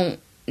 I don't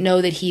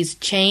know that he's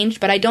changed,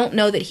 but I don't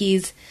know that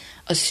he's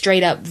a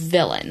straight-up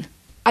villain.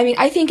 I mean,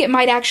 I think it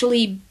might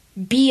actually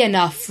be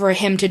enough for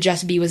him to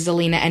just be with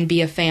Zelena and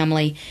be a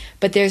family.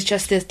 But there's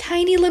just this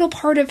tiny little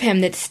part of him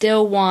that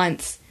still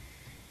wants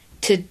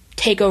to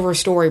take over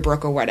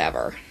Storybrooke or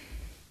whatever.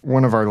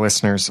 One of our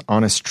listeners,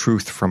 Honest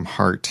Truth from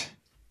Heart,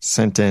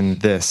 sent in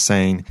this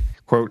saying,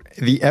 quote,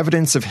 "The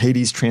evidence of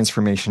Hades'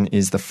 transformation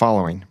is the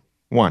following.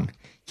 1.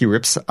 He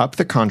rips up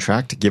the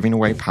contract, giving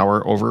away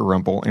power over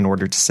Rumple in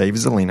order to save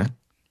Zelena.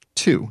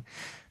 2.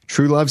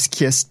 True love's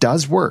kiss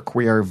does work.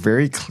 We are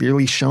very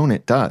clearly shown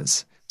it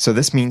does. So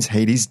this means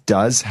Hades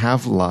does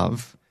have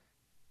love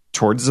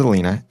towards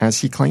Zelena as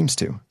he claims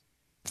to.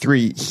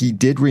 3, he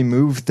did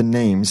remove the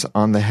names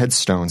on the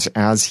headstones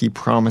as he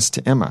promised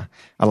to Emma,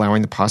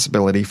 allowing the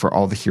possibility for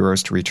all the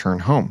heroes to return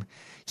home.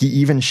 He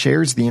even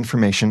shares the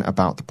information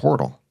about the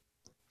portal.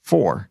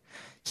 4,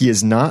 he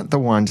is not the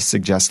one to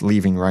suggest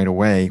leaving right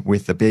away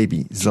with the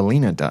baby.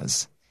 Zelena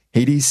does.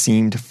 Hades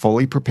seemed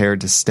fully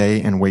prepared to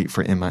stay and wait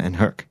for Emma and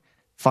Hook.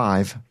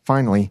 5,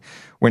 finally,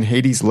 when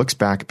Hades looks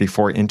back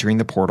before entering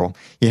the portal,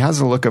 he has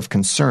a look of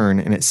concern,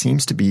 and it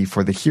seems to be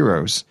for the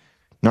heroes,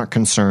 not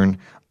concern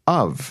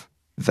of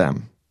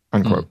them,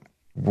 unquote.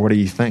 What do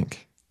you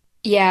think?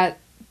 Yeah,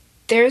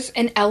 there's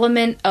an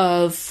element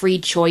of free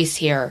choice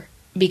here,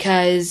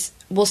 because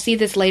we'll see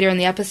this later in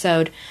the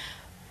episode.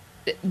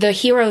 The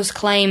heroes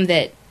claim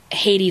that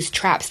Hades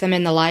traps them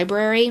in the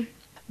library,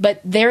 but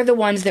they're the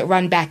ones that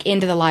run back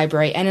into the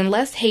library, and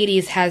unless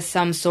Hades has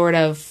some sort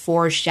of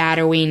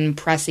foreshadowing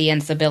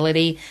prescience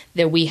ability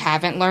that we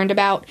haven't learned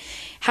about,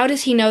 how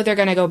does he know they're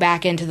going to go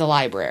back into the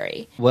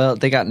library? Well,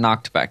 they got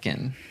knocked back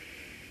in.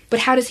 But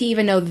how does he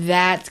even know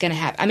that's going to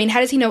happen? I mean, how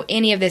does he know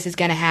any of this is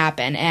going to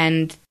happen?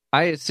 And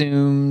I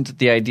assumed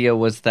the idea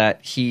was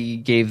that he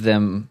gave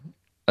them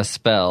a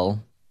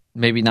spell,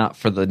 maybe not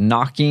for the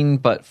knocking,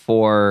 but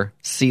for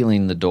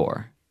sealing the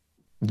door.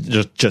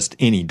 Just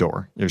any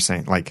door, you're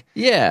saying? Like,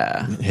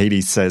 yeah.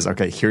 Hades says,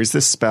 okay, here's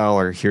this spell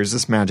or here's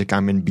this magic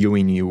I'm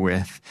imbuing you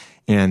with,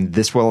 and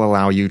this will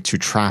allow you to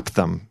trap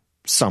them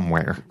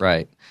somewhere.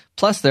 Right.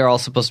 Plus, they're all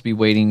supposed to be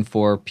waiting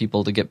for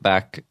people to get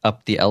back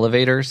up the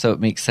elevator, so it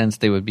makes sense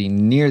they would be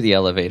near the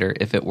elevator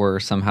if it were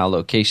somehow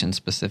location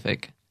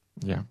specific.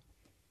 Yeah.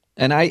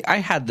 And I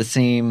had the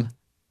same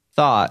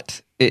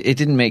thought. It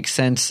didn't make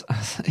sense.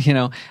 You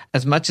know,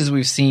 as much as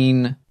we've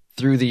seen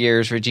through the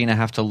years Regina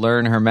have to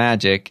learn her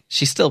magic,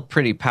 she's still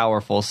pretty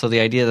powerful. So the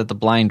idea that the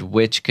blind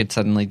witch could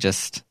suddenly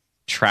just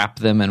trap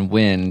them and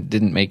win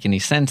didn't make any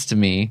sense to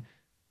me.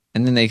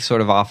 And then they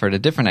sort of offered a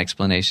different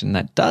explanation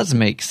that does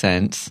make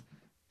sense,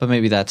 but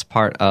maybe that's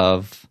part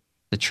of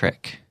the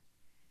trick.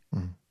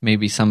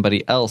 Maybe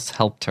somebody else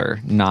helped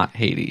her, not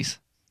Hades.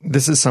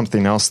 This is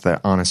something else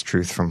that Honest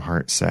Truth from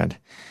Heart said.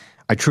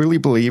 I truly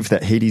believe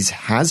that Hades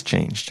has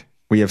changed.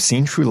 We have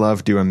seen true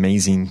love do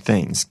amazing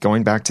things.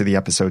 Going back to the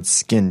episode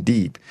Skin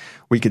Deep,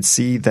 we could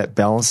see that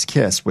Belle's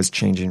kiss was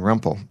changing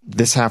Rumple.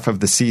 This half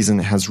of the season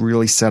has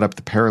really set up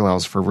the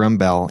parallels for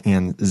Rumbelle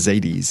and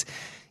Zades.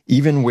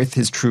 Even with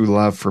his true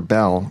love for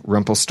Belle,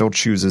 Rumple still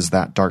chooses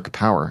that dark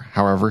power.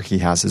 However, he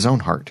has his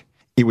own heart.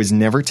 It was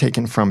never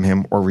taken from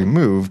him or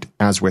removed,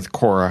 as with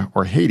Cora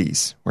or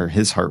Hades, where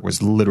his heart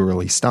was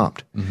literally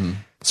stopped. Mm-hmm.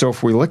 So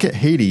if we look at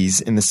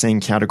Hades in the same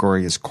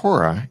category as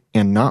Cora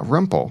and not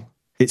Rumple,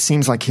 it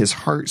seems like his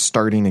heart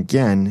starting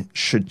again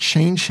should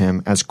change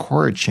him as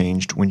Cora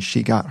changed when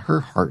she got her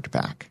heart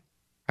back.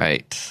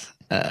 Right.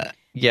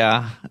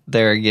 Yeah,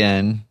 there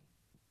again.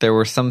 There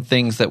were some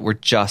things that were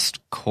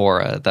just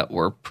Cora that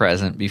were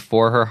present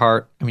before her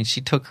heart. I mean,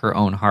 she took her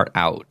own heart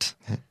out.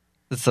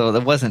 So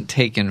that wasn't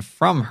taken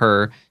from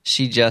her.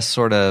 She just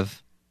sort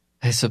of,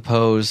 I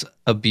suppose,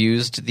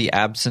 abused the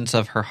absence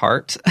of her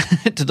heart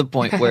to the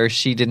point where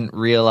she didn't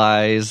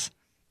realize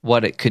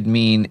what it could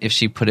mean if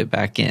she put it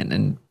back in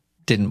and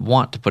didn't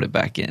want to put it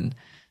back in.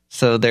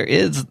 So there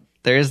is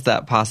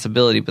that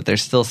possibility, but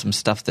there's still some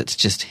stuff that's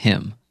just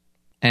him.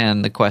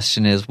 And the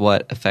question is,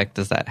 what effect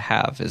does that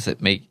have?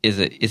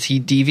 Is he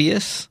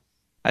devious?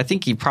 I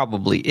think he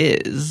probably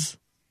is.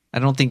 I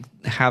don't think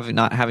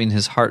not having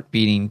his heart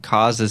beating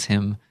causes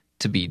him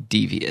to be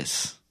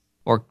devious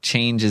or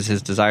changes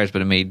his desires,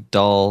 but it may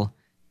dull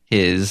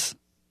his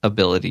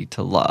ability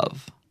to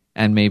love.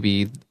 And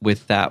maybe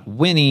with that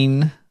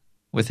winning,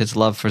 with his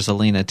love for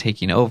Zelena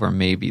taking over,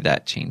 maybe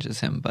that changes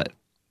him. But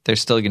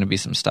there's still going to be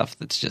some stuff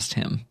that's just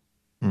him.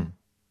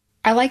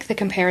 I like the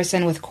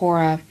comparison with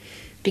Cora,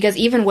 because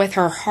even with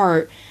her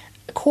heart,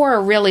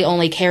 Cora really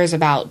only cares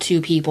about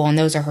two people, and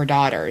those are her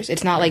daughters.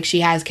 It's not like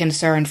she has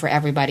concern for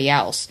everybody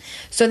else.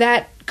 So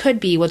that could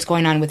be what's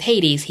going on with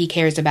Hades. He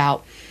cares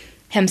about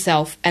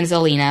himself and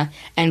Zelena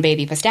and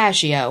baby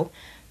Pistachio.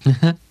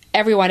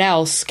 Everyone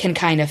else can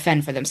kind of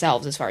fend for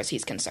themselves as far as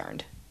he's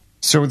concerned.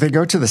 So they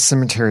go to the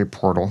cemetery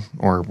portal,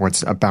 or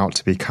what's about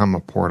to become a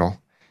portal.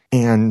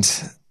 And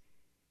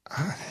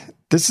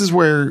this is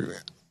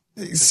where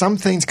some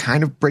things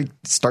kind of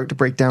start to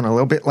break down a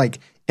little bit. Like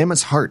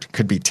Emma's heart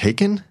could be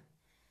taken.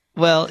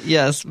 Well,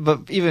 yes,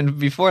 but even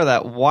before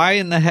that, why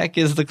in the heck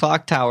is the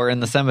clock tower in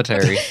the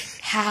cemetery?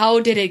 How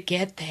did it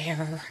get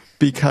there?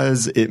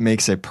 Because it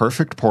makes a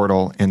perfect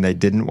portal, and they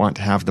didn't want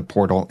to have the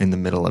portal in the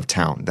middle of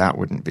town. That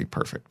wouldn't be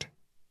perfect.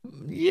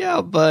 Yeah,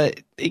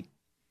 but it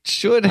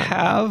should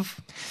have.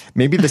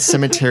 Maybe the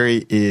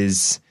cemetery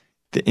is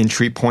the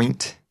entry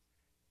point,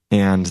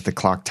 and the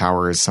clock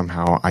tower is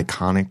somehow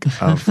iconic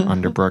of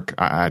Underbrook.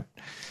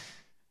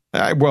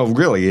 Well,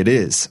 really, it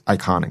is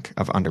iconic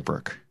of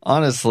Underbrook.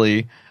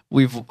 Honestly,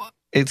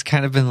 it's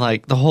kind of been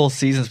like the whole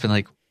season's been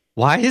like,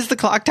 why is the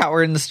clock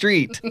tower in the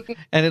street?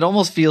 And it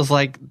almost feels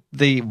like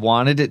they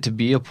wanted it to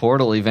be a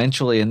portal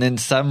eventually, and then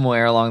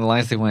somewhere along the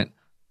lines they went,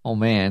 oh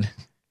man,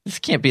 this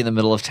can't be in the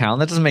middle of town.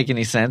 That doesn't make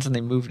any sense, and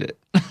they moved it.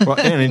 Well,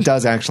 and it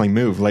does actually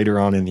move later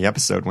on in the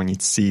episode when you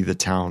see the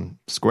town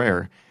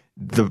square.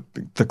 The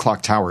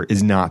clock tower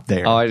is not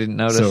there. Oh, I didn't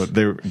notice. So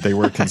they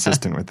were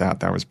consistent with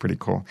that. That was pretty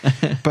cool.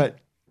 But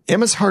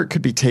Emma's heart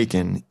could be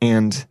taken,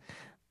 and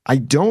I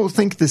don't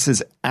think this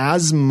is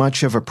as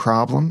much of a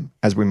problem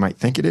as we might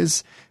think it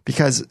is,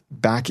 because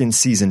back in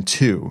season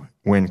 2,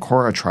 when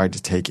Cora tried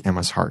to take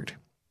Emma's heart,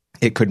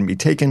 it couldn't be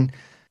taken.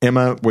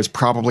 Emma was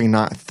probably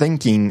not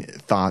thinking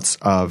thoughts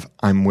of,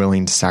 I'm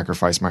willing to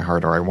sacrifice my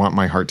heart, or I want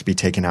my heart to be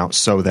taken out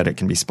so that it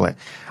can be split.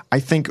 I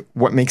think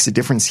what makes a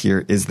difference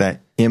here is that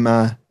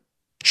Emma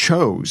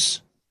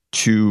chose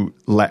to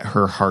let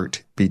her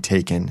heart be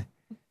taken.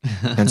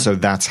 And so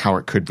that's how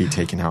it could be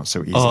taken out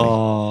so easily.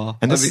 Oh,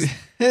 and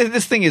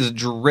this thing is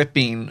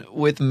dripping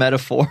with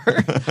metaphor.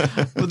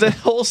 The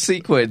whole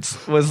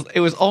sequence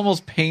was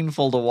almost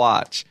painful to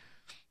watch.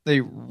 They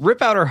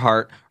rip out her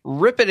heart,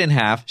 rip it in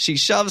half. She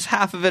shoves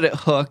half of it at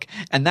Hook,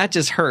 and that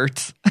just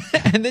hurts.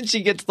 And then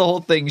she gets the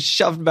whole thing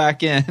shoved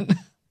back in,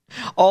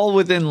 all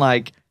within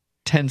like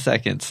 10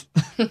 seconds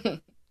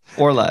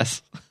or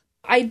less.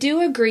 I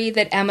do agree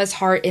that Emma's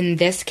heart in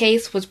this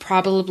case was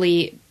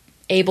probably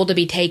able to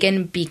be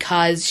taken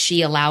because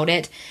she allowed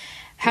it.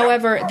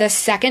 However, the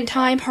second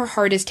time her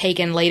heart is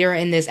taken later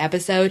in this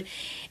episode,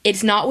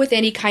 it's not with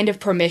any kind of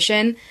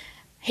permission.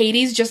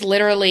 Hades just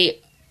literally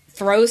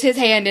throws his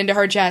hand into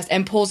her chest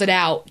and pulls it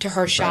out to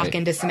her shock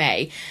and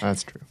dismay.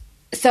 That's true.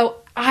 So,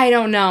 I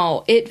don't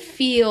know. It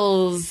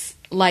feels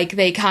like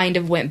they kind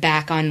of went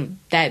back on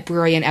that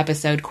brilliant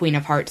episode, Queen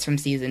of Hearts, from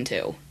season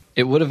 2.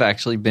 It would have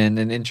actually been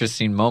an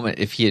interesting moment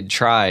if he had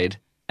tried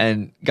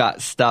and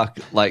got stuck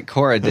like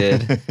Cora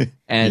did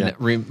and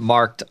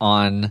remarked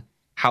on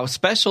how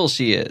special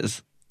she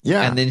is.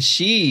 Yeah. And then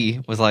she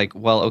was like,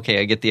 well,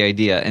 okay, I get the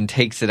idea, and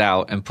takes it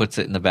out and puts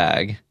it in the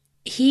bag.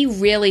 He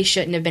really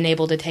shouldn't have been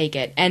able to take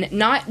it. And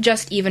not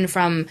just even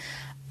from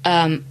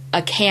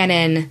a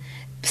canon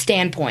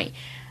standpoint.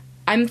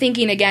 I'm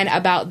thinking again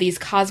about these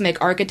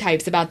cosmic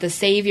archetypes, about the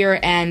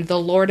Savior and the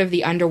Lord of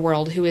the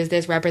Underworld, who is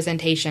this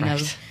representation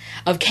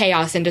of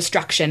chaos and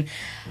destruction.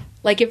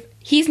 Like, if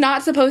he's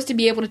not supposed to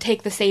be able to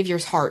take the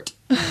Savior's heart.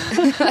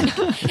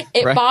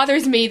 It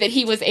bothers me that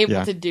he was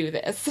able to do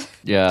this.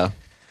 Yeah.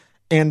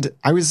 And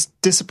I was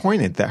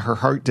disappointed that her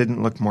heart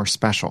didn't look more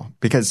special,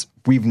 because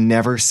we've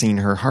never seen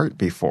her heart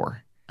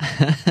before.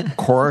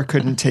 Cora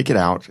couldn't take it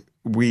out.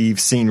 We've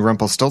seen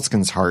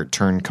Rumpelstiltskin's heart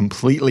turn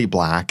completely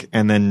black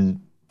and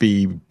then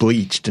be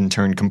bleached and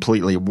turn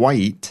completely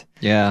white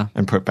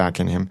and put back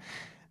in him.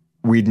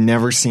 We'd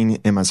never seen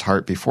Emma's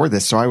heart before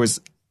this, so I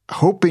was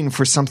hoping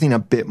for something a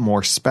bit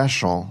more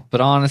special. But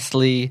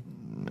honestly,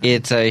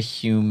 it's a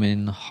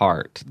human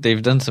heart.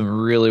 They've done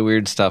some really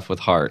weird stuff with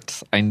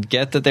hearts. I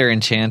get that they're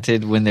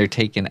enchanted when they're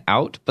taken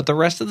out, but the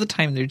rest of the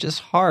time they're just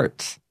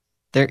hearts.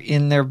 They're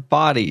in their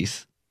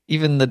bodies.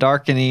 Even the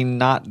darkening,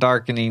 not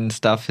darkening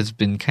stuff has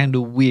been kind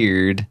of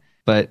weird,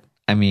 but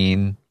I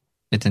mean,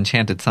 it's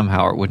enchanted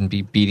somehow, or it wouldn't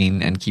be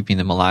beating and keeping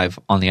them alive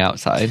on the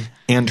outside.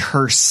 And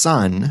her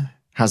son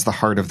has the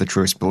heart of the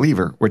truest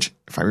believer, which,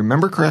 if I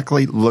remember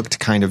correctly, looked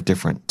kind of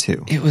different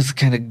too. It was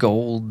kind of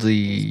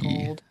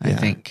goldy, I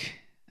think.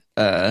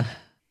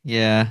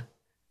 Yeah.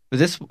 But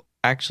this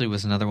actually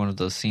was another one of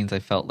those scenes I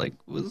felt like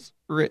was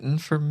written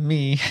for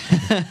me.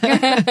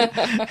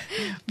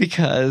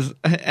 Because,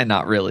 and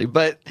not really,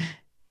 but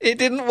it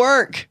didn't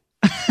work.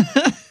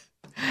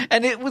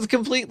 And it was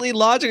completely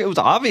logical. It was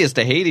obvious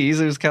to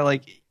Hades. It was kind of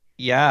like,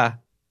 yeah,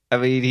 I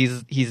mean,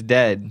 he's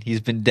dead.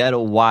 He's been dead a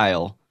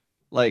while.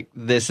 Like,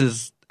 this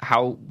is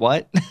how,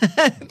 what?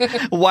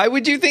 Why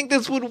would you think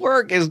this would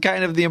work is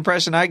kind of the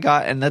impression I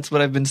got. And that's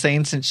what I've been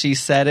saying since she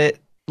said it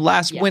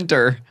last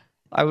winter.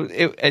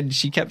 And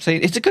she kept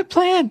saying, it's a good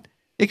plan.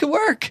 It could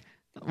work.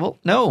 Well,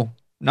 no,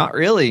 not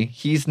really.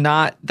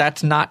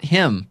 That's not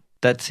him.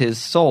 That's his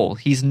soul.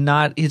 His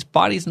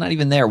body's not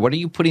even there. What are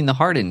you putting the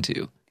heart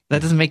into?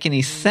 That doesn't make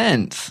any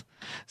sense.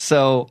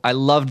 So I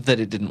loved that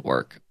it didn't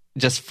work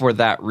just for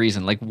that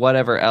reason. Like,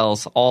 whatever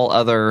else, all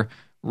other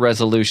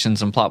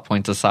resolutions and plot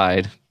points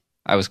aside,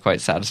 I was quite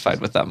satisfied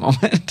with that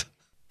moment.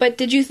 But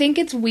did you think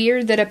it's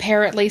weird that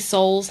apparently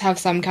souls have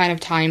some kind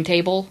of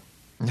timetable?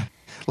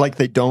 Like,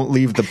 they don't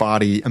leave the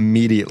body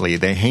immediately.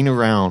 They hang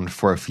around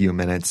for a few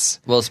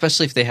minutes. Well,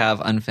 especially if they have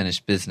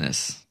unfinished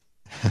business.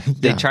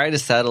 They try to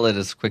settle it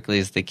as quickly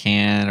as they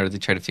can, or they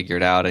try to figure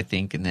it out, I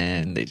think, and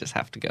then they just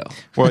have to go.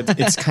 Well,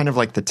 it's kind of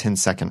like the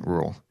 10-second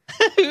rule.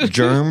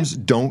 Germs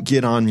don't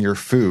get on your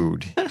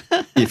food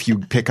if you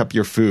pick up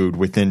your food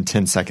within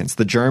 10 seconds.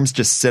 The germs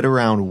just sit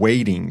around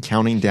waiting,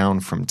 counting down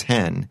from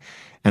 10.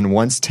 And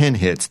once 10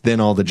 hits, then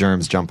all the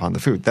germs jump on the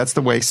food. That's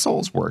the way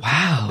souls work.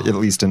 Wow. At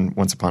least in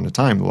Once Upon a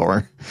Time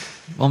lore.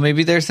 Well,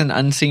 maybe there's an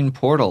unseen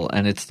portal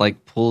and it's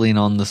like pulling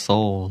on the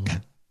soul.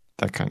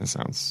 That kind of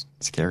sounds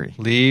scary.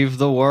 Leave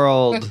the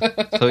world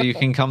so you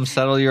can come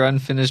settle your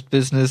unfinished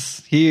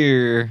business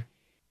here.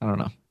 I don't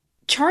know.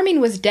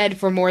 Charming was dead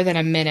for more than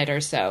a minute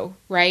or so,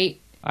 right?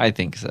 I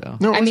think so.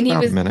 No, it was he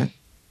about was- a minute.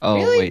 Oh,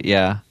 Really? wait,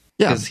 yeah.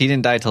 Yeah. Because he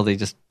didn't die till they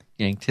just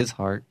yanked his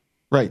heart.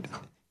 Right.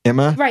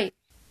 Emma Right.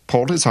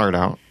 pulled his heart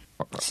out.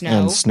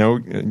 Snow. And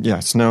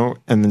Snow.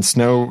 And then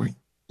Snow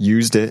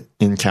used it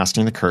in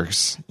casting the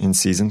curse in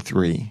season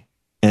 3.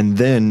 And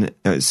then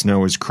Snow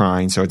was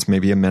crying, so it's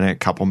maybe a minute,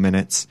 couple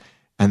minutes.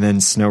 And then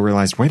Snow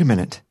realized, wait a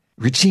minute,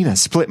 Regina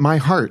split my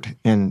heart.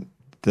 And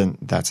then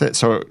that's it.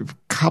 So a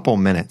couple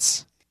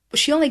minutes.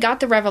 She only got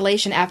the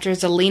revelation after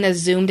Zelena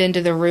zoomed into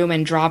the room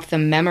and dropped the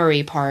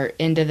memory part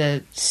into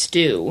the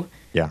stew.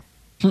 Yeah.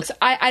 So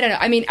I don't know.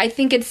 I mean, I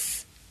think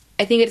it's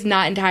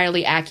not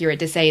entirely accurate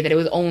to say that it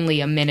was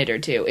only a minute or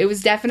two. It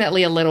was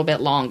definitely a little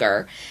bit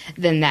longer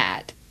than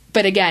that.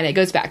 But again, it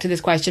goes back to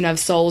this question of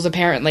souls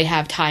apparently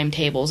have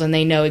timetables and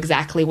they know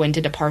exactly when to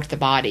depart the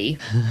body.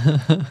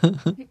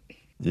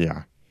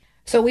 Yeah.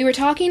 So we were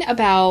talking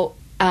about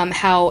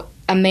how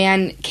a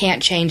man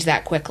can't change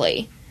that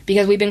quickly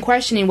because we've been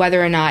questioning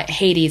whether or not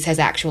Hades has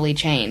actually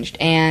changed.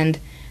 And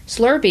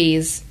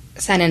Slurpees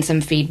sent in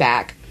some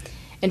feedback.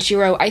 And she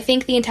wrote, I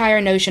think the entire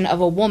notion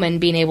of a woman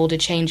being able to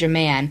change a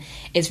man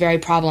is very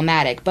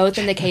problematic, both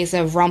in the case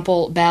of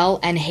Rumpel Bell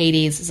and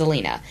Hades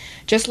Zelena.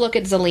 Just look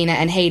at Zelena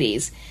and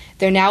Hades.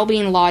 They're now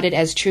being lauded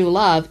as true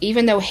love,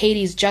 even though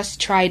Hades just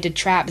tried to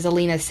trap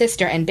Zelena's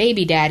sister and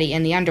baby daddy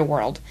in the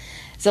underworld.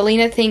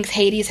 Zelena thinks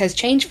Hades has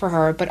changed for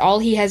her, but all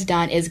he has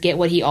done is get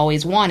what he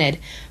always wanted,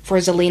 for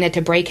Zelena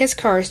to break his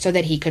curse so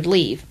that he could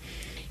leave.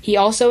 He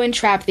also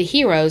entrapped the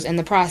heroes in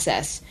the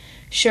process.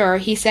 Sure,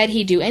 he said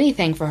he'd do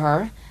anything for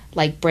her,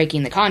 like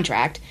breaking the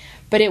contract,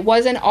 but it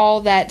wasn't all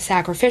that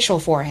sacrificial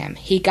for him.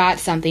 He got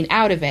something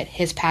out of it,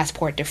 his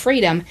passport to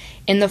freedom,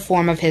 in the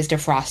form of his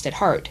defrosted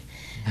heart.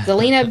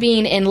 Zelena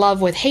being in love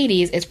with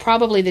Hades is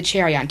probably the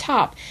cherry on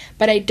top,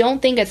 but I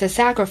don't think it's a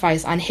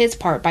sacrifice on his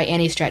part by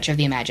any stretch of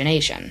the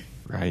imagination.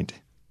 Right.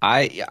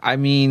 I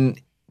mean,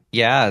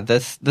 yeah,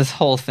 this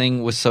whole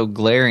thing was so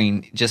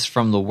glaring just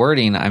from the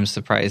wording. I'm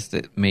surprised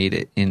it made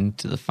it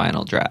into the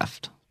final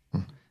draft.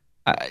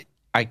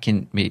 I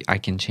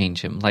can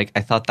change him. Like,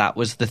 I thought that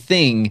was the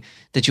thing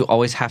that you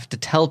always have to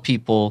tell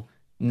people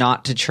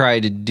not to try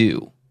to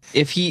do.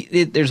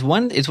 It's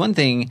one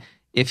thing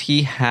if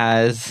he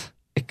has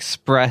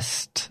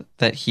expressed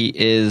that he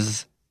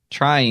is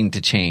trying to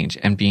change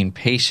and being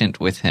patient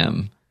with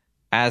him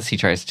as he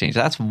tries to change.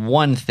 That's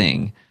one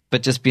thing.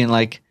 But just being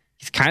like,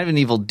 he's kind of an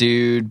evil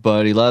dude,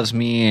 but he loves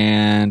me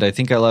and I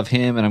think I love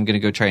him and I'm going to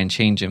go try and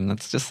change him.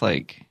 That's just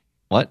like,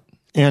 what?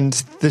 And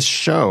this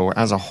show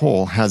as a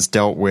whole has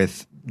dealt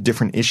with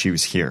different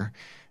issues here,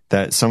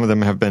 that some of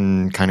them have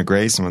been kind of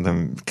gray, some of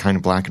them kind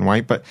of black and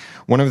white. But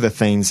one of the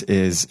things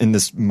is, in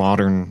this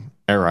modern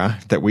era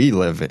that we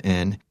live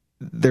in,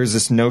 there's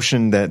this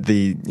notion that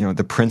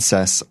the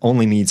princess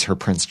only needs her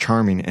Prince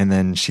Charming and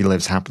then she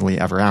lives happily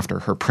ever after.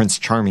 Her Prince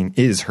Charming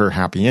is her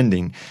happy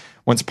ending.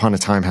 Once Upon a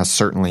Time has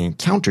certainly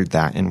countered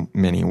that in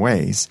many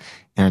ways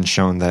and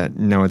shown that,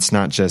 no, it's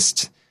not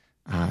just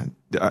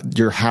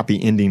your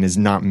happy ending is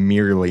not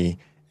merely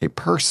a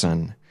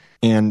person.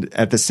 And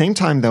at the same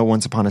time, though,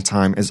 Once Upon a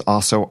Time is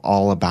also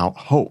all about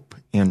hope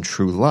and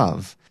true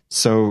love.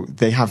 So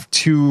they have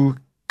two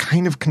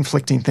kind of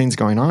conflicting things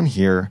going on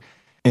here.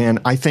 And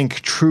I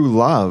think true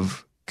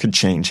love could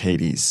change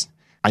Hades.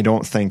 I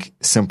don't think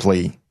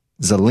simply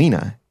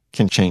Zelena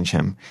can change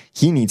him.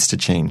 He needs to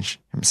change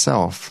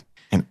himself.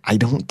 And I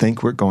don't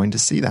think we're going to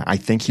see that. I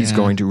think he's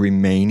going to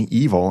remain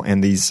evil.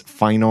 And these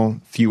final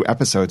few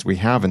episodes we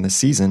have in the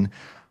season,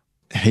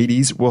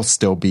 Hades will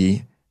still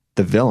be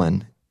the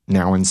villain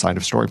now inside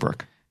of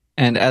Storybrooke.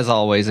 And as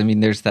always, I mean,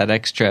 there's that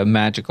extra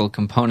magical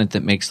component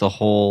that makes the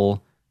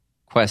whole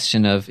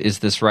question of, is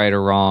this right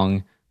or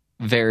wrong,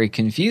 very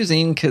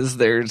confusing, because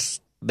there's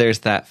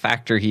that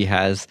factor he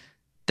has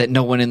that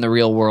no one in the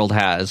real world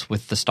has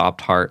with the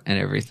stopped heart and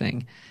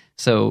everything.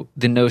 So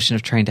the notion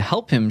of trying to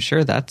help him,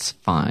 sure, that's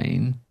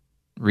fine.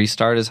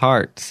 Restart his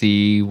heart,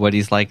 see what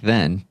he's like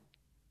then.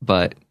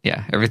 But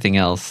yeah, everything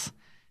else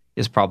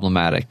is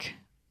problematic.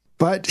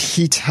 But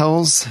he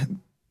tells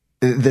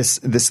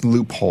this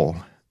loophole.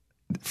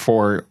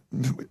 For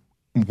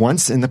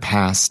once in the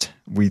past,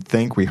 we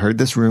heard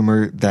this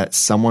rumor that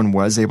someone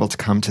was able to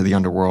come to the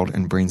underworld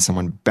and bring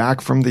someone back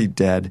from the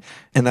dead.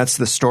 And that's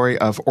the story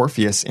of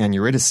Orpheus and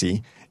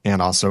Eurydice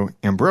and also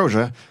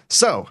Ambrosia.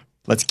 So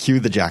let's cue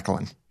the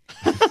Jacqueline.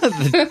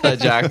 the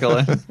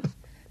Jacqueline.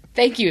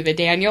 Thank you, the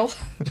Daniel.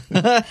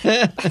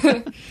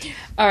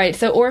 All right,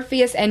 so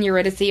Orpheus and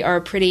Eurydice are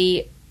a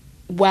pretty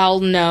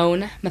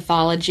well-known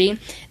mythology.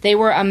 They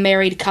were a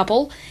married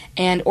couple,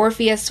 and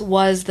Orpheus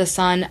was the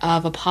son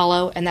of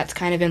Apollo, and that's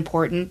kind of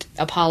important.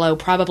 Apollo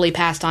probably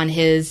passed on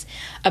his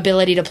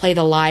ability to play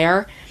the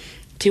lyre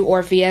to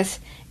Orpheus,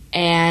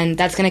 and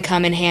that's going to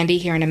come in handy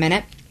here in a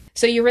minute.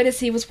 So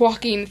Eurydice was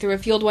walking through a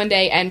field one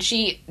day, and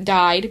she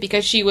died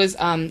because she was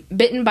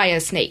bitten by a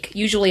snake,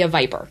 usually a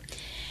viper.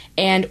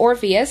 And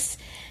Orpheus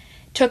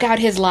took out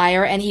his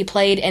lyre, and he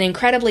played an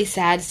incredibly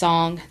sad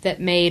song that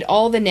made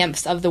all the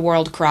nymphs of the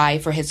world cry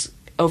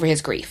over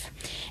his grief.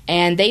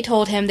 And they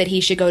told him that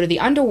he should go to the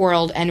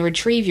underworld and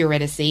retrieve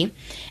Eurydice,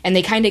 and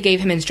they kind of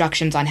gave him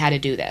instructions on how to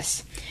do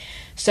this.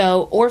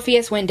 So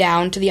Orpheus went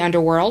down to the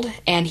underworld,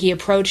 and he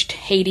approached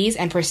Hades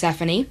and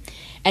Persephone,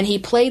 and he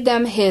played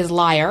them his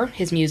lyre,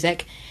 his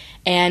music,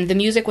 and the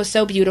music was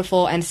so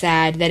beautiful and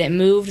sad that it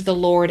moved the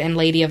Lord and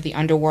Lady of the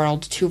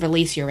underworld to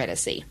release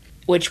Eurydice,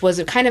 which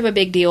was kind of a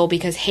big deal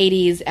because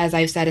Hades, as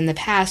I've said in the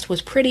past,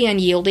 was pretty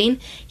unyielding.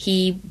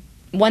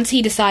 Once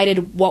he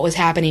decided what was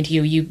happening to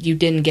you, you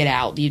didn't get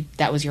out.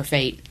 That was your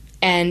fate.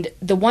 And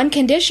the one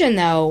condition,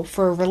 though,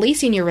 for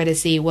releasing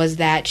Eurydice was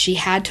that she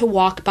had to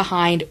walk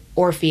behind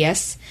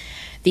Orpheus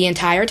the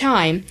entire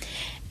time,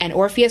 and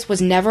Orpheus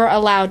was never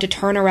allowed to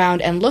turn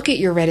around and look at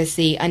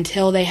Eurydice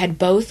until they had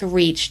both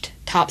reached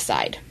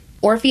topside.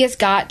 Orpheus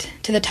got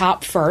to the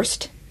top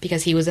first,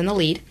 because he was in the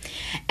lead,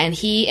 and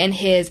he, in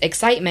his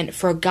excitement,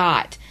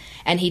 forgot,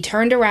 and he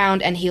turned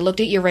around and he looked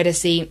at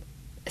Eurydice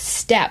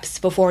steps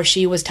before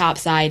she was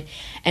topside,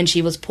 and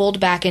she was pulled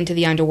back into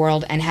the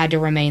underworld and had to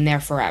remain there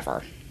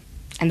forever.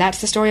 And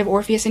that's the story of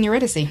Orpheus and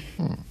Eurydice.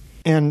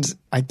 And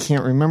I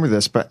can't remember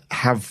this, but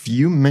have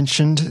you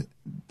mentioned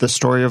the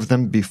story of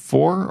them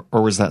before,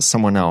 or was that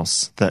someone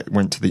else that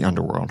went to the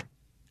underworld?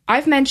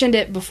 I've mentioned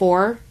it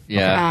before.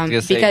 Yeah,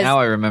 because now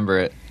I remember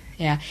it.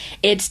 Yeah,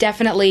 it's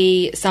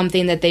definitely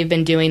something that they've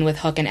been doing with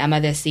Hook and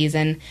Emma this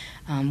season.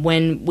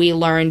 When we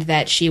learned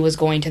that she was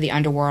going to the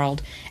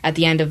underworld at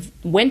the end of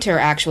winter,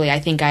 actually, I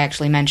think I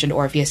actually mentioned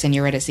Orpheus and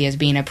Eurydice as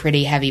being a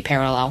pretty heavy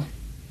parallel.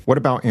 What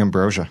about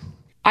Ambrosia?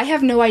 I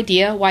have no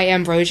idea why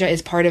Ambrosia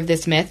is part of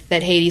this myth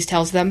that Hades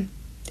tells them.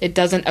 It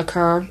doesn't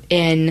occur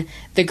in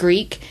the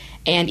Greek,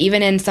 and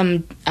even in some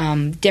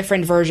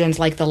different versions,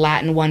 like the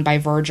Latin one by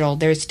Virgil,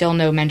 there's still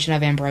no mention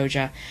of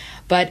Ambrosia.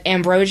 But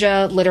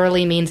ambrosia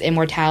literally means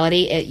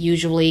immortality. It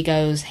usually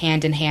goes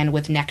hand in hand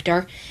with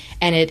nectar,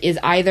 and it is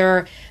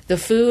either the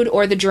food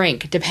or the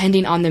drink,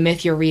 depending on the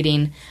myth you're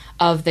reading,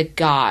 of the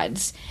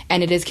gods,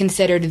 and it is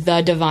considered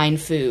the divine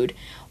food.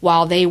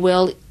 While they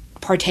will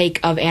partake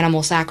of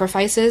animal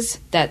sacrifices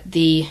that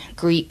the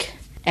Greek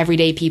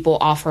everyday people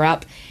offer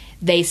up,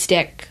 they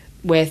stick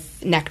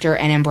with nectar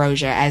and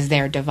ambrosia as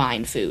their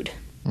divine food.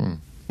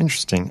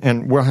 Interesting.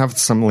 And we'll have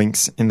some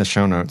links in the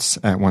show notes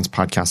at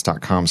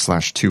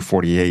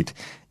oncepodcast.com/248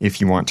 if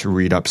you want to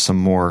read up some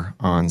more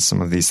on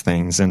some of these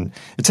things. And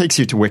it takes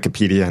you to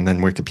Wikipedia, and then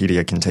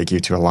Wikipedia can take you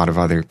to a lot of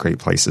other great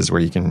places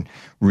where you can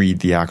read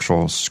the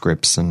actual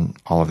scripts and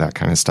all of that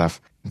kind of stuff.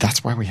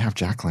 That's why we have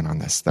Jacqueline on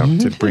this, though,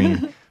 to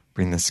bring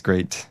this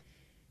great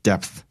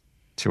depth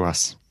to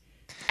us.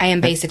 I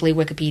am basically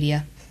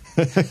Wikipedia.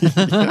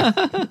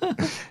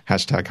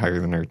 Hashtag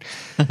hire the nerd.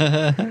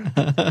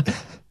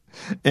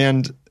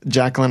 And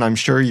Jacqueline, I'm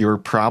sure you were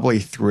probably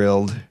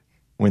thrilled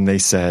when they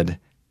said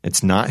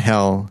it's not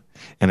hell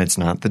and it's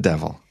not the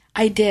devil.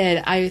 I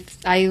did. I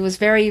was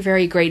very,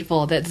 very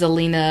grateful that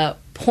Zelena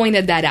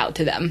pointed that out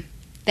to them.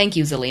 Thank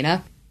you,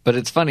 Zelena. But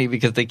it's funny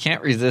because they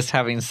can't resist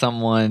having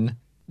someone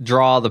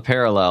draw the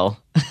parallel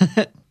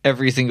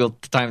every single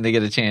time they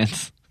get a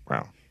chance.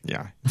 Well,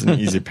 yeah, it's an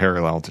easy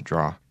parallel to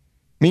draw.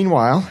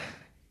 Meanwhile,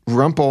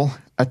 Rumple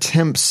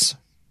attempts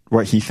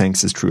what he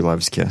thinks is true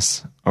love's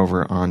kiss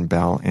over on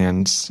Belle,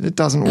 and it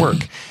doesn't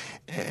work.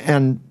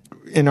 And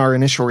in our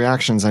initial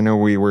reactions, I know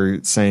we were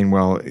saying,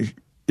 well,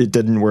 it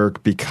didn't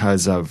work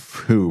because of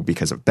who?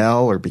 Because of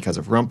Belle or because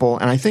of Rumple?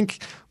 And I think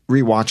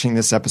rewatching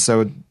this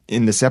episode,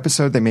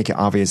 they make it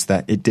obvious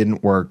that it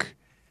didn't work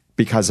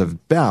because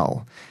of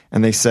Belle.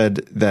 And they said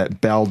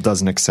that Belle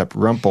doesn't accept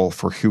Rumple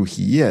for who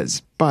he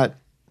is. But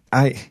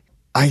I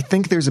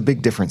think there's a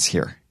big difference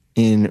here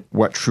in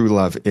what true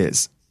love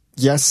is.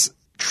 Yes,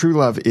 true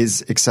love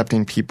is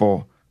accepting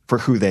people for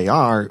who they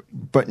are,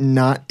 but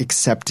not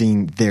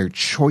accepting their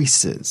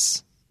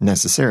choices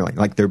necessarily,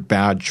 like their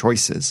bad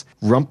choices.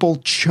 Rumple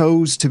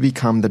chose to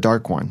become the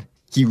Dark One.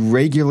 He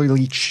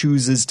regularly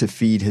chooses to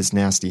feed his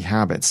nasty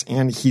habits,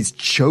 and he's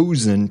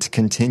chosen to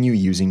continue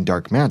using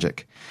dark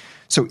magic.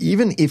 So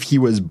even if he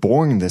was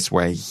born this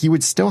way, he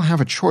would still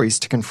have a choice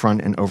to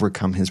confront and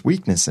overcome his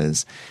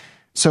weaknesses.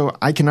 So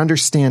I can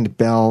understand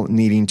Belle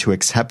needing to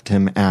accept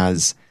him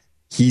as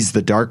he's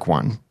the Dark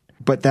One,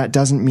 but that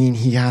doesn't mean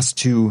he has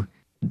to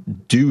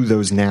do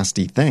those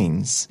nasty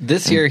things.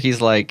 Year,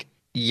 he's like,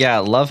 yeah,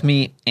 love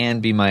me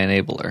and be my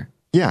enabler.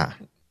 Yeah.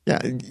 Yeah.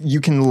 You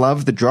can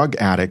love the drug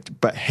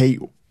addict, but hate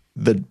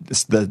the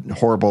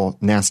horrible,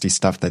 nasty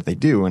stuff that they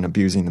do and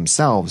abusing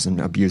themselves and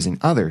abusing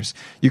others.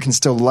 You can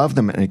still love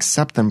them and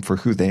accept them for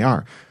who they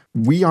are.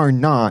 We are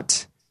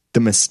not the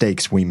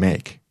mistakes we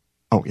make.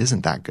 Oh,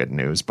 isn't that good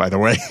news, by the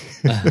way?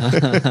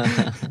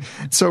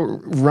 So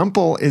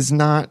Rumple is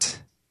not,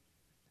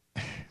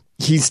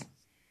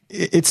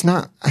 it's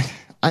not,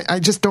 I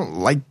just don't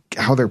like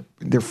how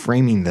they're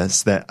framing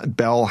this, that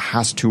Belle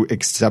has to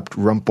accept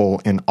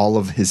Rumple and all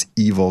of his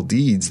evil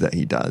deeds that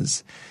he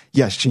does.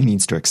 Yes, she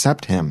needs to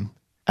accept him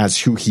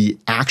as who he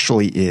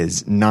actually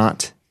is,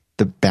 not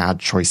the bad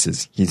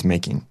choices he's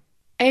making.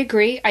 I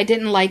agree. I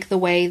didn't like the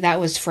way that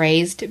was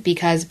phrased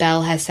because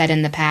Belle has said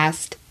in the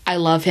past, I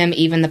love him,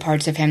 even the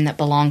parts of him that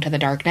belong to the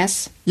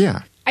darkness.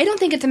 Yeah. I don't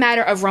think it's a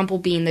matter of Rumple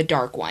being the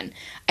Dark One.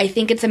 I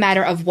think it's a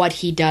matter of what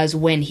he does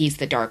when he's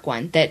the Dark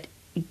One that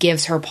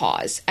gives her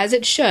pause, as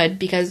it should,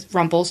 because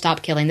Rumple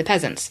stopped killing the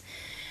peasants.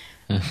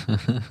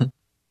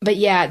 But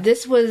yeah,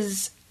 this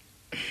was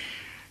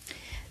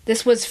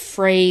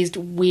phrased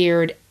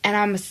weird, and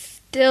I'm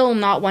still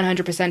not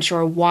 100%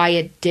 sure why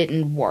it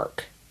didn't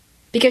work.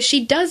 Because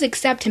she does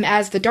accept him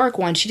as the Dark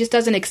One, she just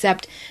doesn't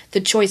accept the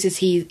choices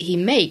he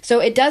makes. So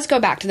it does go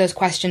back to those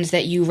questions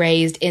that you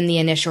raised in the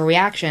initial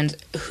reactions.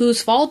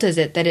 Whose fault is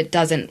it that it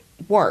doesn't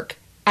work?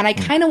 And I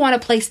kind of want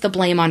to place the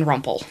blame on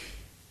Rumple.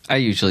 I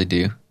usually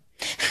do.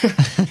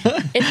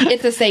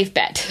 It's a safe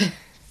bet.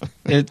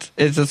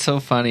 It's so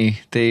funny.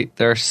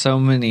 There are so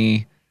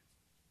many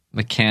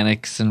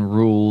mechanics and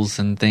rules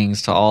and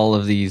things to all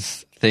of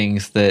these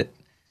things that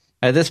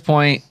at this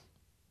point,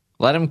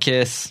 let them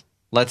kiss.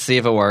 Let's see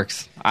if it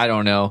works. I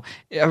don't know.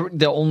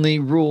 The only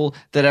rule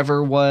that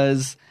ever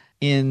was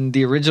in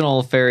the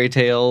original fairy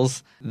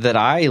tales that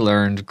I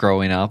learned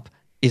growing up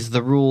is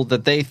the rule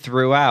that they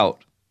threw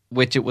out,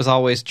 which it was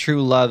always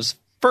true love's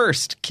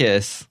first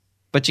kiss,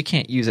 but you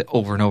can't use it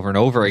over and over and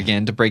over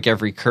again to break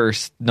every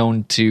curse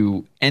known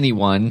to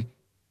anyone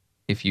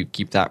if you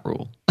keep that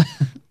rule.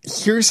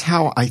 Here's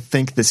how I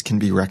think this can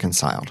be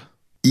reconciled.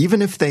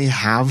 Even if they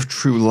have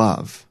true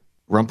love,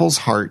 Rumple's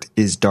heart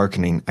is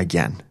darkening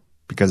again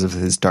because of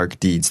his dark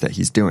deeds that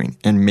he's doing.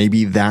 And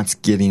maybe that's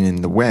getting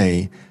in the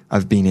way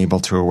of being able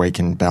to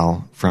awaken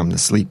Belle from the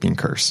sleeping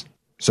curse.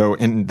 So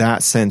in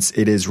that sense,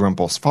 it is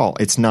Rumple's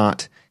fault. It's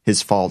not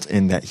his fault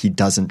in that he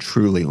doesn't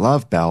truly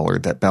love Belle or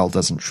that Belle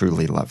doesn't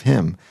truly love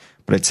him,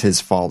 but it's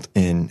his fault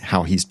in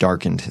how he's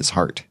darkened his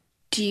heart.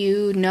 Do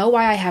you know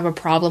why I have a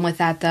problem with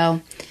that, though?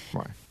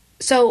 Why?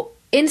 So,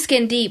 in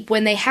Skin Deep,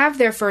 when they have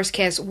their first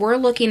kiss, we're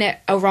looking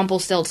at a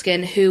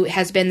Rumpelstiltskin who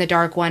has been the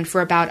Dark One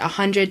for about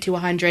 100 to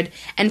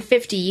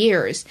 150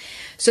 years.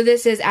 So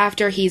this is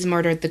after he's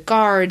murdered the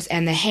guards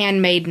and the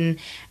handmaiden,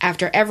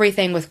 after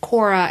everything with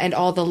Cora and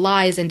all the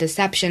lies and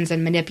deceptions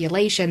and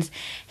manipulations.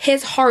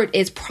 His heart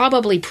is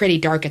probably pretty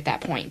dark at that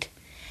point.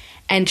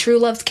 And True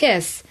Love's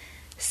kiss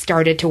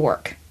started to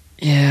work.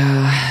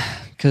 Yeah,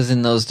 because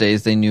in those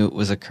days they knew it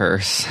was a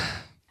curse.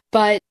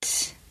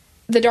 But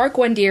the Dark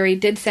One Dearie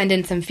did send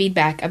in some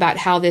feedback about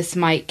how this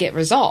might get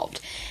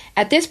resolved.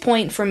 At this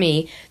point, for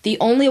me, the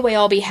only way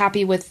I'll be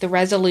happy with the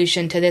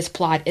resolution to this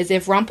plot is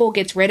if Rumple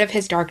gets rid of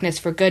his darkness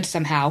for good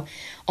somehow,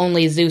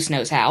 only Zeus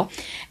knows how,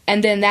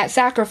 and then that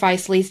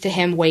sacrifice leads to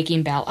him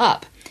waking Belle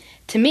up.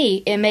 To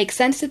me, it makes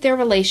sense that their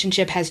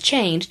relationship has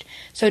changed,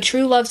 so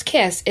True Love's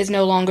kiss is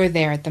no longer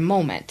there at the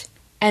moment.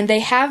 And they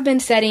have been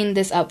setting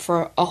this up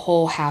for a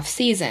whole half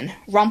season.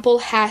 Rumple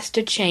has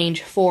to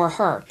change for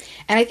her.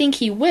 And I think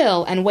he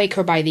will and wake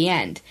her by the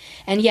end.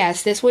 And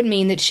yes, this would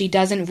mean that she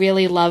doesn't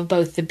really love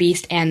both the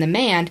beast and the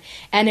man,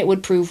 and it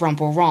would prove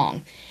Rumple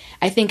wrong.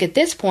 I think at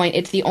this point,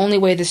 it's the only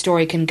way the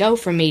story can go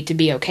for me to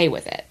be okay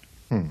with it.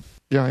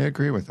 Yeah, I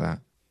agree with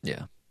that.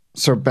 Yeah.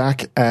 So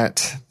back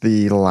at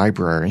the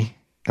library,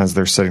 as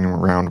they're sitting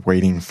around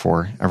waiting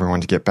for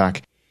everyone to get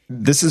back,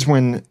 this is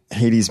when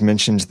Hades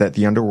mentions that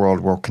the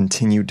underworld will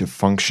continue to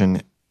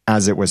function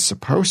as it was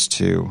supposed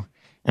to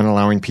and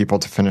allowing people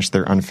to finish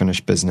their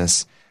unfinished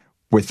business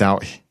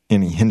without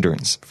any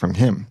hindrance from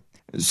him.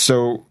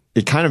 So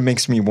it kind of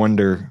makes me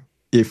wonder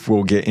if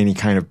we'll get any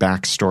kind of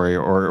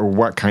backstory or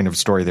what kind of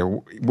story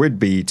there would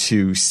be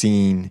to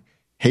seeing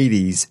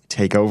Hades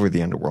take over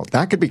the underworld.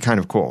 That could be kind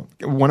of cool.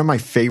 One of my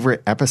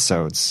favorite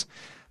episodes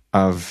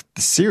of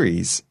the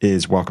series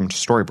is Welcome to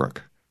Storybrooke,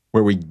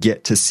 where we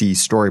get to see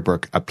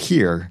Storybrooke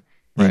appear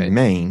in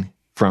Maine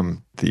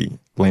from the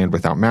Land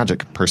Without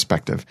Magic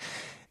perspective.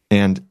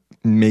 And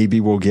maybe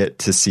we'll get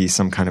to see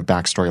some kind of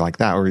backstory like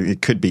that, or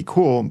it could be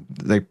cool.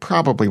 They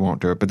probably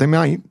won't do it, but they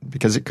might,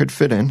 because it could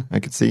fit in, I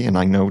could see. And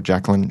I know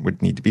Jacqueline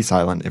would need to be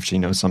silent if she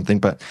knows something,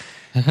 but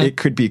it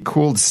could be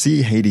cool to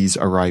see Hades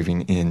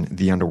arriving in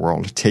the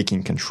underworld,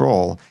 taking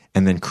control,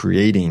 and then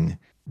creating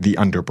the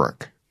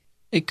Underbrook.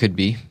 It could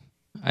be.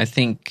 I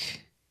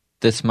think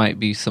this might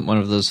be one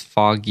of those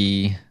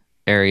foggy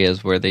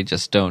areas where they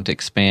just don't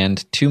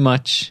expand too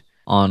much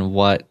on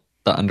what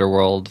the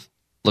underworld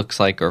looks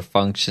like or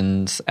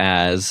functions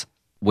as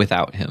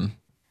without him.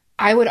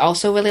 I would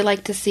also really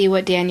like to see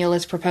what Daniel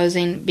is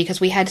proposing, because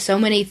we had so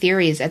many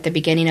theories at the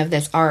beginning of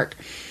this arc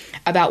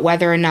about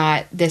whether or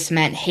not this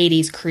meant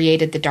Hades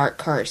created the Dark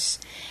Curse.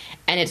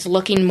 And it's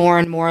looking more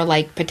and more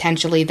like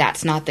potentially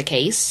that's not the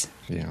case.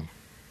 Yeah.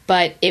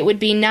 But it would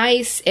be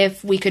nice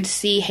if we could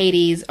see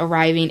Hades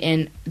arriving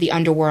in the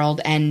underworld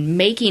and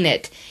making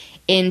it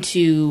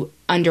into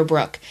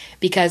Underbrook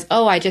because,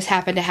 I just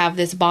happen to have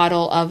this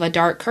bottle of a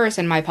dark curse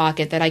in my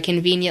pocket that I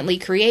conveniently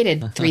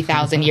created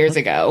 3,000 years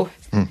ago.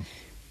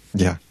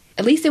 Yeah.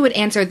 At least it would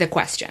answer the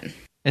question.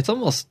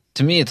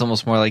 To me, it's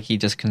almost more like he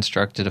just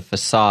constructed a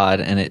facade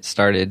and it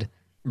started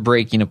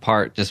breaking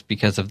apart just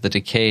because of the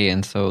decay.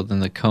 And so then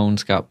the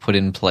cones got put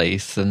in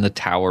place and the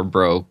tower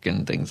broke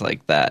and things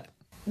like that.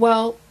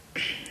 Well,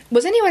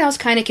 was anyone else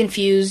kind of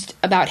confused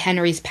about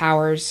Henry's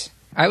powers?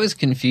 I was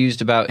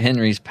confused about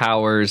Henry's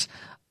powers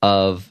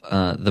of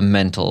the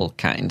mental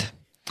kind.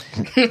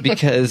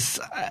 Because,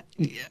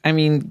 I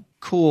mean,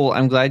 cool,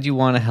 I'm glad you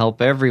want to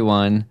help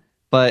everyone,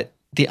 but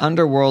the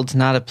underworld's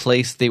not a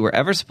place they were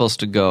ever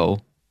supposed to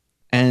go.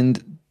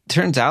 And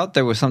turns out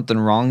there was something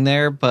wrong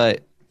there,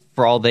 but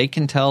for all they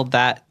can tell,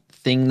 that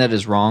thing that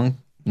is wrong,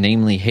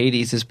 namely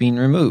Hades, is being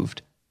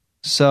removed.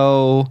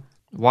 So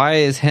why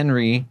is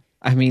Henry...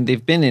 I mean,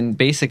 they've been in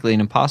basically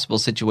an impossible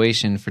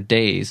situation for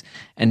days,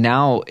 and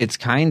now it's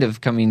kind of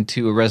coming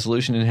to a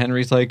resolution, and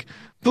Henry's like,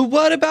 but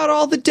what about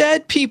all the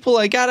dead people?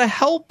 I gotta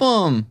help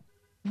them.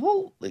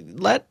 Well,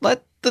 let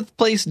the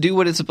place do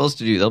what it's supposed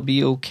to do. They'll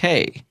be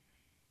okay.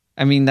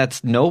 I mean,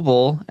 that's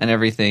noble and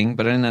everything,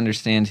 but I didn't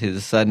understand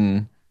his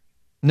sudden,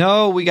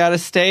 no, we gotta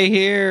stay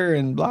here,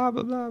 and blah,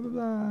 blah, blah, blah,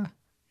 blah.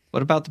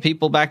 What about the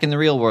people back in the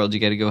real world? You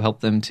gotta go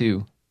help them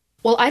too.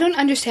 Well, I don't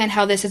understand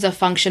how this is a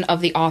function of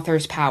the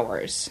author's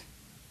powers.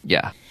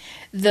 Yeah.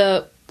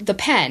 The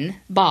pen,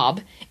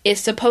 Bob, is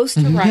supposed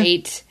to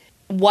write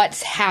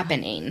what's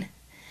happening.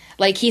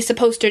 Like, it's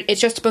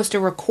just supposed to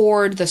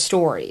record the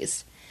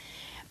stories.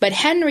 But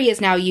Henry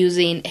is now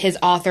using his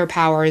author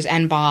powers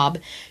and Bob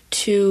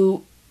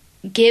to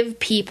give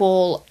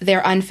people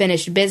their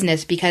unfinished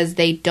business because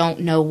they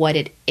don't know what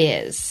it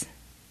is.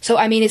 So,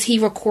 I mean, is he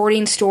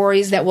recording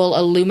stories that will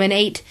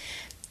illuminate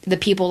the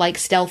people like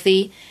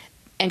Stealthy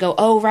and go,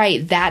 oh,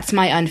 right, that's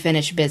my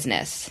unfinished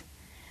business?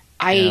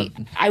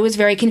 I was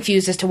very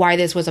confused as to why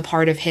this was a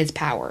part of his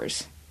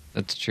powers.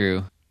 That's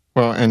true.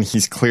 Well, and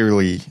he's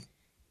clearly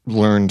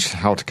learned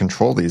how to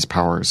control these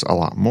powers a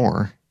lot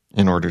more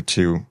in order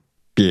to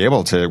be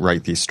able to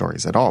write these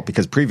stories at all.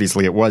 Because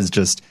previously it was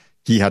just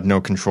he had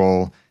no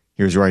control.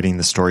 He was writing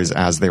the stories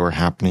as they were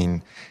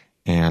happening,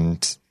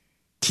 and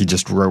he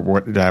just wrote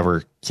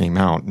whatever came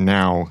out.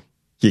 Now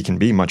he can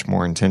be much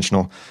more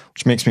intentional,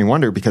 which makes me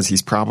wonder, because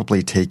he's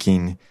probably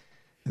taking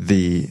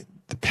the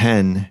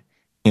pen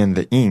and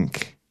the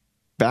ink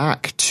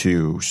back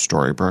to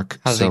Storybrooke.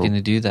 How's he going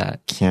to do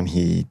that? Can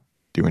he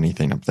do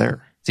anything up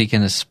there? Is he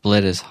going to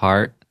split his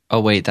heart?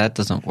 Oh, wait, that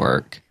doesn't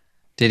work.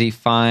 Did he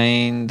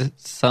find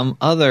some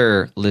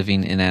other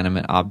living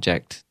inanimate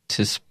object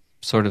to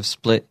sort of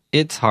split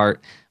its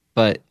heart?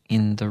 But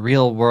in the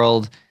real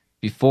world,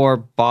 before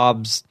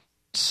Bob's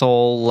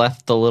soul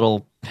left the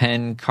little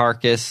pen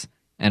carcass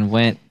and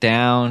went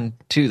down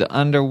to the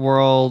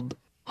underworld?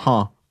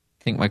 I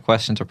think my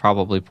questions are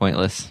probably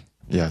pointless.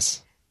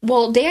 Yes.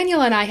 Well,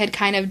 Daniel and I had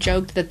kind of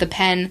joked that the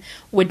pen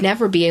would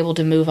never be able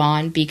to move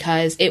on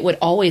because it would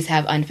always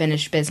have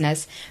unfinished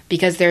business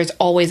because there's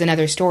always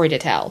another story to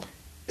tell.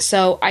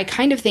 So I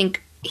kind of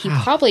think he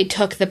probably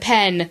took the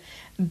pen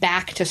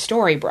back to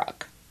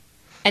Storybrooke.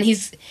 And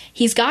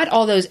he's got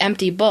all those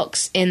empty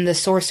books in the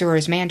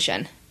Sorcerer's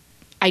Mansion.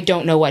 I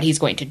don't know what he's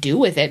going to do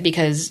with it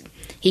because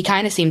he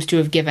kind of seems to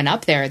have given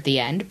up there at the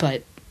end,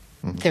 but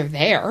they're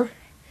there.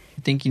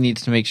 I think he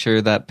needs to make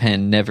sure that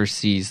pen never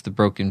sees the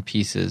broken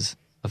pieces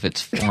of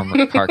its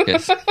former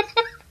carcass.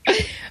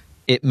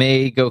 It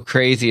may go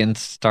crazy and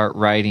start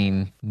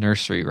writing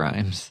nursery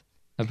rhymes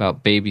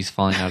about babies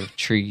falling out of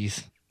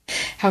trees.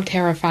 How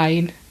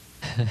terrifying.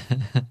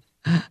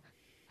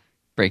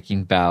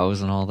 Breaking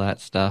boughs and all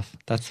that stuff.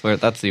 That's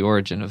the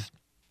origin of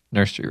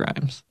nursery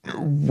rhymes.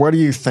 What do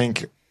you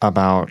think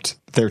about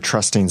their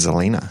trusting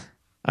Zelena?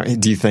 I mean,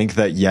 do you think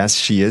that, yes,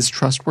 she is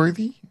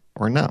trustworthy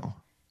or no?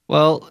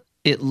 Well,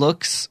 it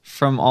looks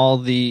from all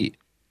the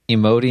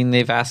emoting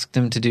they've asked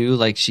him to do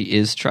like she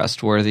is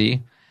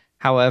trustworthy.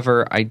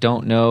 However, I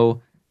don't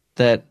know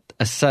that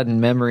a sudden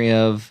memory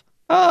of,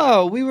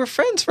 oh, we were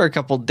friends for a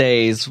couple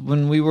days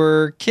when we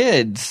were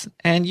kids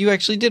and you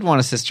actually did want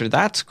a sister.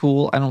 That's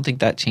cool. I don't think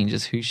that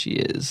changes who she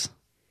is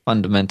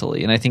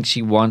fundamentally. And I think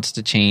she wants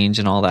to change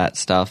and all that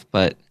stuff.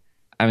 But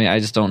I mean, I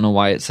just don't know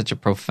why it's such a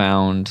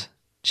profound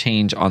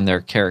change on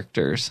their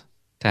characters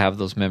to have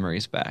those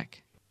memories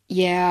back.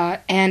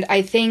 Yeah, and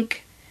I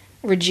think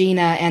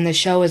Regina and the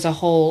show as a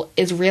whole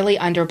is really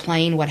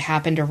underplaying what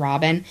happened to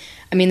Robin.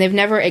 I mean, they've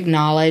never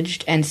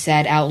acknowledged and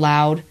said out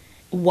loud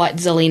what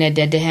Zelena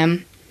did to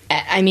him.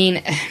 I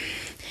mean,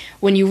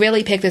 when you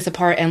really pick this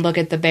apart and look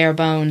at the bare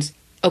bones,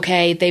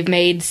 okay, they've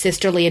made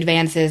sisterly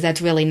advances,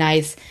 that's really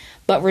nice,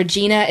 but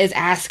Regina is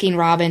asking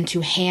Robin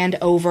to hand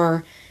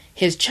over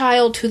his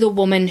child to the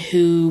woman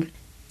who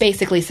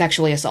basically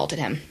sexually assaulted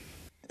him.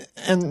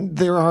 And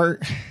there are...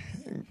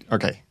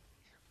 Okay.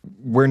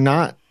 We're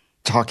not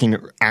talking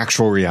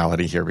actual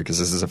reality here because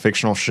this is a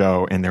fictional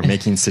show and they're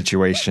making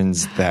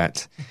situations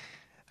that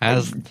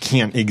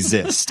can't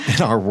exist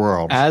in our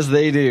world. As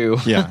they do.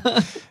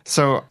 Yeah.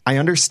 So I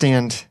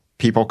understand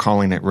people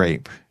calling it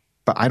rape,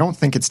 but I don't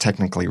think it's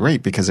technically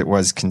rape because it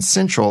was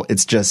consensual.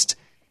 It's just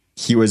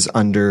he was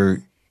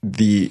under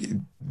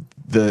the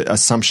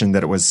assumption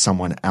that it was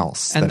someone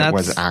else, and that it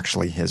was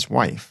actually his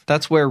wife.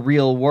 That's where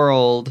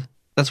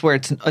that's where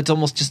it's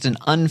almost just an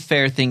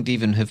unfair thing to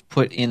even have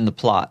put in the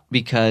plot,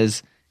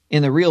 because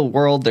in the real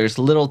world, there's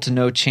little to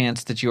no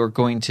chance that you're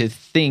going to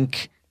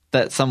think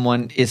that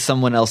someone is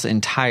someone else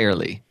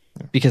entirely,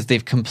 because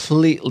they've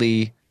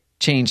completely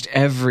changed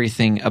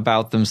everything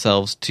about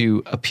themselves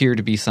to appear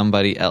to be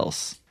somebody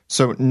else.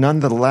 So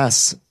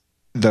nonetheless,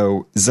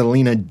 though,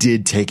 Zelina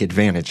did take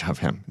advantage of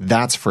him.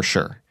 That's for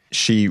sure.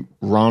 She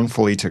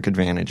wrongfully took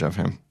advantage of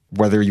him.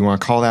 Whether you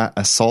want to call that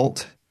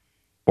assault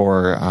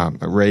or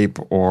rape,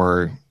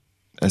 or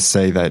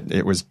say that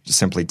it was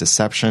simply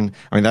deception,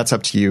 I mean, that's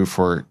up to you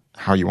for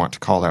how you want to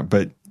call that.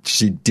 But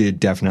she did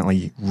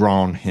definitely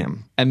wrong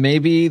him. And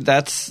maybe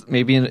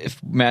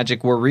if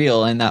magic were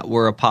real and that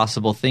were a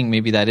possible thing,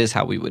 maybe that is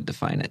how we would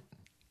define it.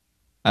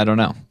 I don't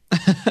know.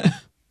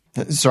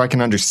 So I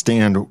can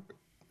understand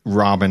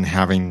Robin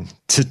having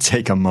to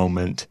take a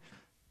moment,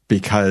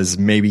 because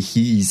maybe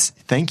he's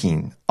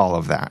thinking all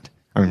of that.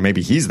 I mean,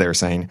 maybe he's there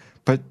saying,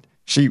 but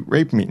she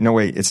raped me. No,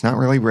 wait, it's not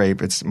really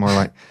rape. It's more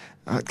like,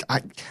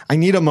 I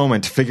need a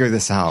moment to figure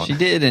this out. She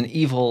did an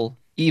evil,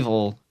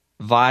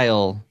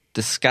 vile,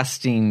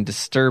 disgusting,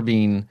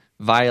 disturbing,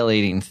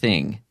 violating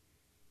thing.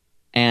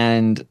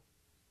 And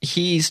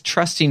he's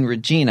trusting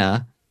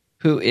Regina,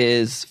 who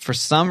is for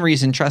some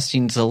reason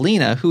trusting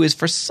Zelina, who is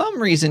for some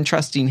reason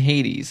trusting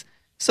Hades.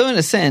 So in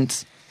a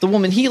sense, the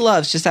woman he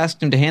loves just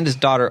asked him to hand his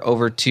daughter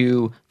over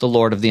to the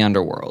Lord of the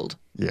Underworld.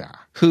 Yeah.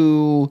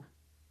 Who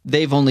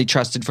they've only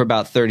trusted for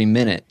about 30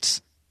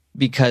 minutes,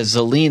 because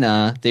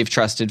Zelina they've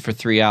trusted for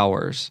 3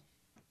 hours.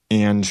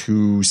 And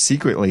who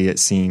secretly, it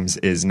seems,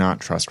 is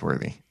not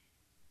trustworthy.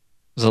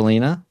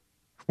 Zelina?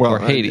 Well, or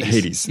Hades.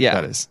 Hades, yeah.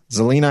 That is.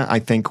 Zelina, I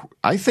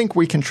think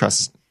we can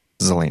trust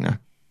Zelina.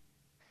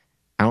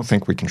 I don't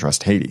think we can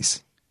trust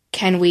Hades.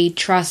 Can we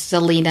trust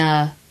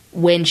Zelina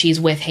when she's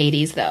with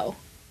Hades, though?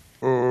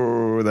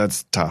 Oh,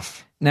 that's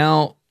tough.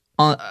 Now,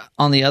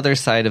 on the other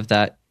side of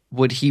that,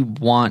 would he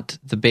want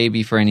the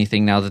baby for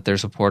anything now that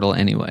there's a portal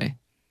anyway?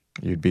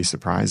 You'd be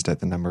surprised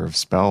at the number of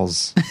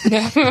spells.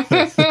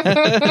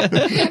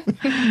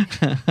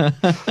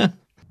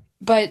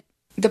 But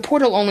the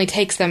portal only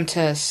takes them to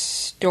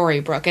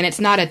Storybrooke, and it's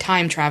not a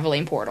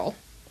time-traveling portal.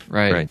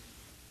 Right.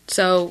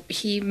 So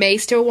he may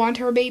still want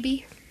her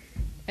baby?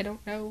 I don't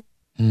know.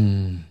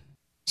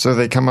 So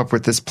they come up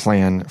with this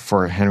plan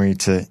for Henry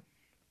to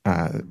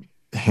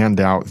hand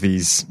out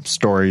these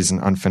stories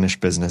and unfinished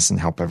business and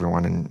help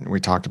everyone. And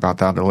we talked about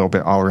that a little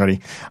bit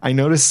already. I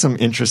noticed some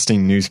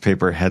interesting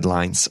newspaper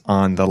headlines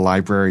on the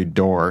library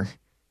door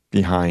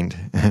behind.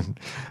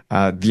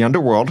 The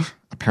Underworld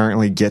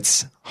apparently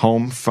gets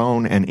home,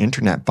 phone, and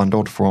internet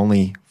bundled for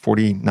only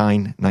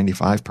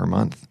 $49.95 per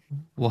month.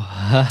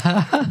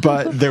 What?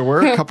 But there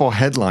were a couple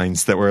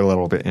headlines that were a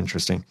little bit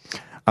interesting.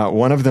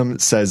 One of them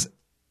says,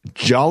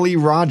 Jolly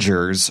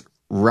Rogers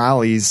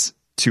rallies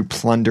to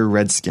plunder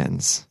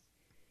Redskins.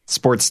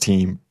 Sports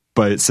team,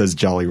 but it says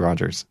Jolly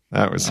Rogers.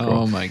 That was cool.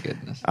 Oh, my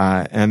goodness.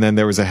 And then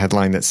there was a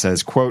headline that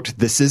says, quote,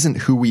 "This isn't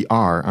who we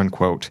are,"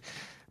 unquote.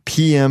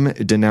 PM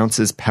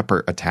denounces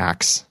pepper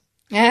attacks.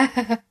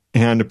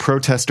 And a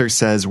protester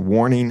says,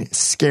 "Warning,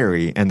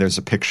 scary." And there's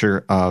a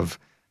picture of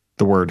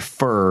the word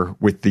fur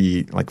with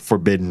the like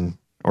forbidden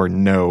or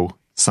no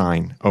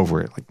sign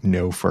over it. Like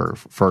no fur.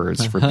 Fur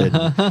is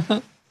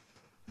forbidden.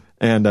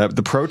 And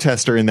the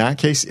protester in that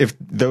case, if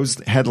those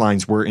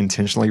headlines were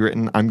intentionally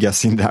written, I'm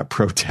guessing that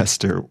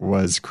protester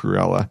was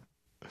Cruella.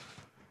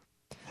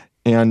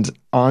 And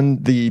on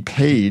the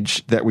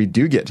page that we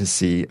do get to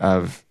see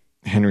of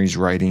Henry's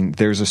writing,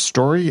 there's a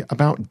story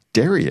about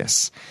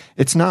Darius.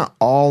 It's not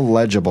all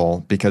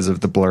legible because of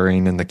the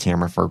blurring and the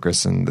camera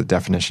focus and the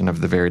definition of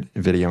the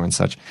video and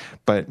such,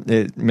 but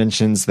it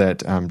mentions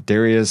that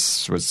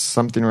Darius was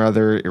something or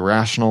other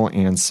irrational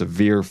and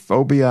severe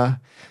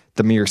phobia.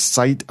 The mere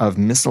sight of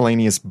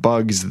miscellaneous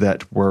bugs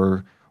that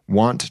were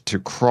wont to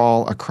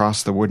crawl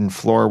across the wooden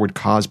floor would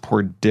cause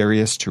poor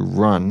Darius to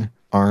run,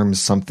 arms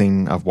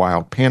something of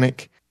wild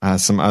panic,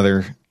 some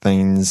other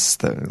things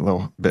that are a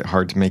little bit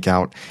hard to make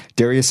out.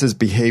 Darius's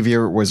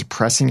behavior was a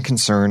pressing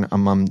concern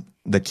among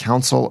the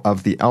Council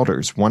of the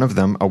Elders. One of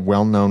them, a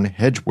well-known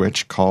hedge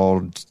witch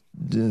called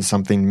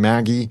something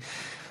Maggie,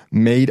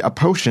 made a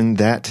potion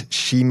that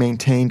she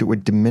maintained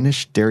would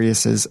diminish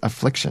Darius's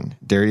affliction.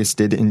 Darius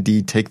did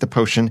indeed take the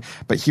potion,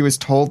 but he was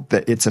told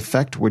that its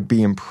effect would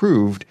be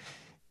improved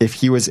if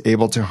he was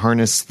able to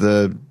harness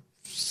the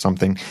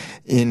something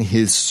in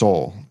his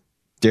soul.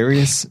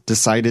 Darius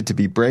decided to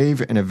be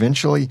brave, and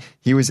eventually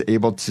he was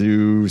able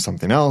to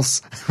something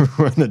else,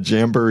 run a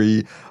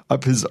jamboree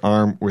up his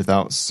arm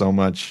without so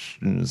much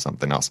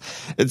something else.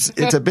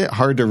 It's a bit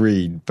hard to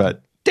read,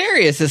 but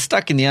Darius is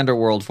stuck in the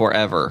underworld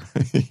forever.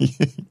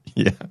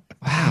 Yeah.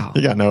 Wow.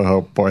 You got no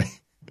hope, boy.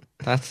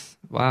 That's,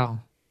 wow.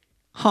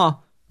 Huh.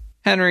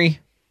 Henry,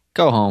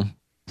 go home.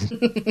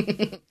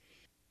 I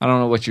don't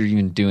know what you're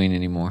even doing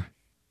anymore.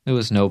 It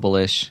was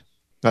noble-ish.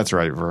 That's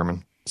right,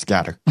 Vermin.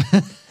 Scatter.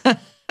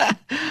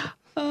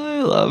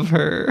 I love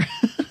her.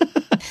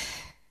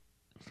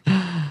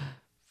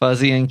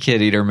 Fuzzy and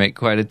Kid Eater make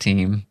quite a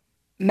team.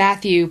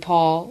 Matthew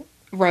Paul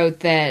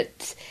wrote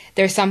that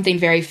there's something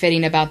very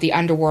fitting about the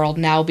underworld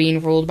now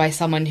being ruled by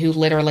someone who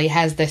literally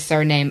has the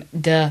surname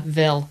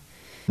DeVille.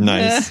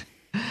 Nice.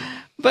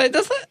 But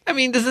does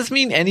this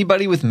mean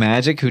anybody with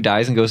magic who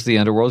dies and goes to the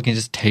underworld can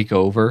just take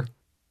over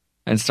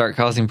and start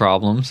causing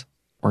problems?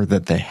 Or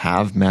that they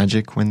have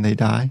magic when they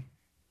die?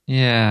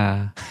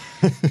 Yeah.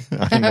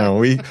 I know.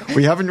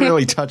 We haven't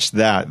really touched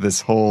that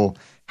this whole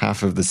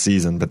half of the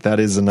season, but that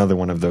is another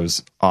one of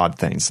those odd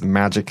things. The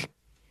magic. In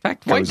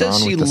fact, why goes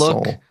does on she with the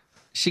look? soul.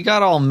 She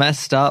got all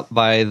messed up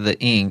by the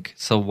ink,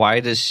 so why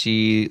does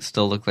she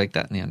still look like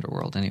that in the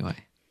underworld anyway?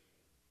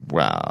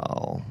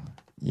 Well,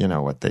 you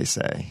know what they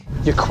say.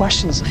 Your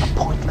questions are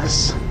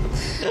pointless.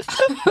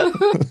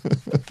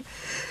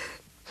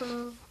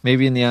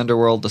 Maybe in the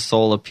underworld the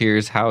soul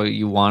appears how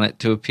you want it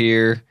to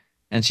appear,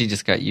 and she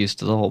just got used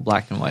to the whole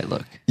black and white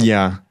look.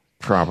 Yeah,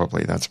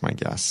 probably. That's my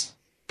guess.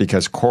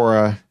 Because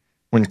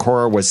when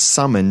Cora was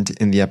summoned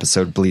in the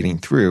episode Bleeding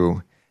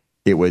Through,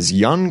 it was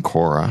young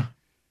Cora,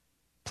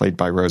 played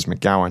by Rose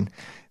McGowan.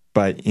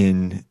 But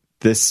in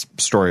this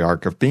story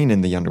arc of being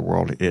in the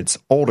underworld, it's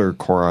older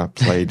Cora,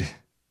 played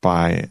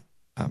by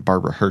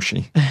Barbara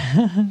Hershey.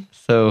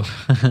 So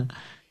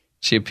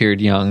she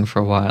appeared young for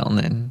a while, and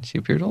then she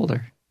appeared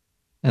older.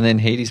 And then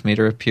Hades made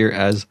her appear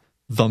as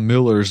the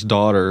miller's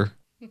daughter,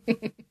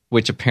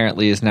 which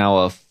apparently is now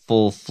a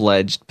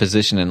full-fledged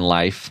position in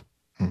life,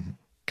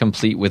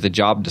 complete with a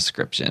job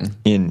description.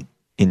 In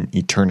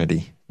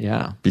eternity.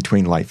 Yeah.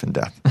 Between life and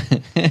death.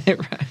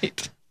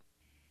 Right.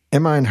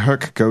 Emma and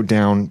Hook go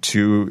down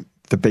to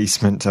the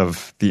basement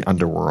of the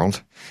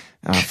underworld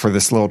for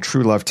this little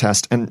true love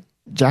test. And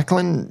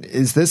Jacqueline,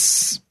 is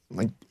this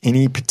like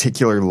any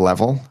particular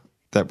level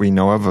that we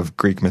know of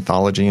Greek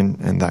mythology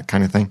and that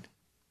kind of thing?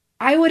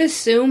 I would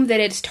assume that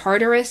it's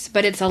Tartarus,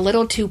 but it's a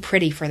little too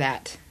pretty for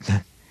that.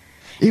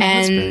 It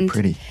was very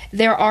pretty.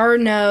 There are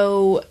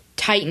no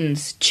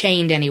titans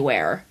chained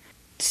anywhere.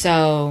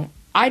 So,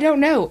 I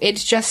don't know.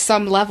 It's just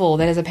some level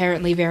that is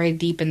apparently very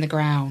deep in the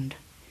ground.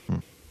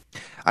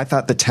 I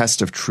thought the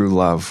test of true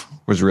love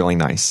was really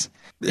nice.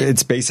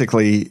 It's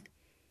basically,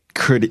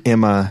 could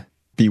Emma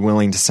be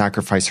willing to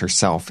sacrifice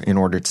herself in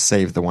order to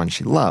save the one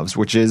she loves,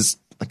 which is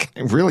like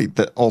really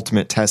the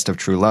ultimate test of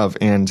true love.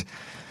 And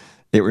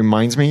it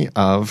reminds me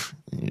of,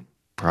 you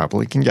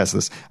probably can guess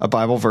this, a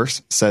Bible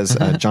verse says,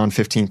 John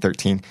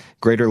 15:13,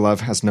 greater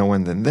love has no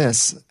one than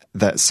this,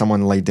 that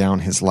someone lay down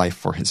his life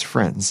for his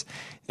friends.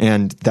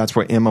 And that's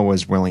what Emma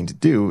was willing to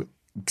do,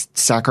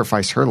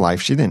 sacrifice her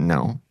life. She didn't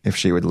know if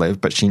she would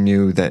live, but she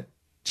knew that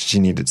she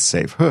needed to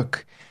save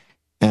Hook.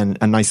 And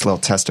a nice little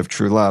test of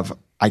true love.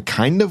 I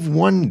kind of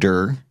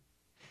wonder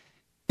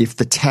if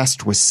the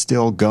test was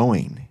still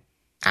going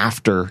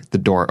after the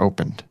door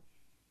opened.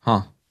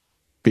 Huh.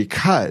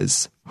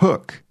 Because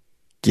Hook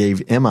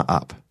gave Emma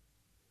up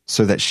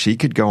so that she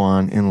could go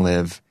on and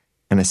live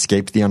and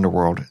escape the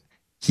underworld.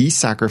 He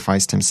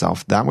sacrificed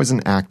himself. That was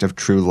an act of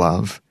true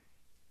love.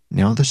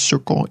 Now the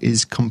circle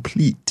is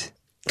complete.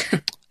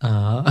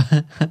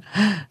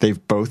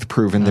 They've both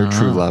proven their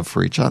true love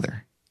for each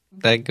other.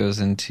 That goes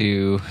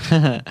into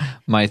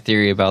my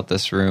theory about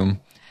this room.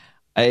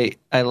 I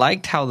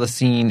liked how the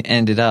scene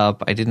ended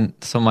up. I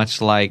didn't so much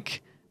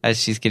like,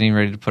 as she's getting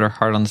ready to put her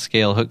heart on the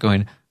scale, Hook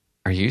going,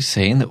 are you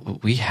saying that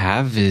what we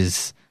have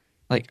is,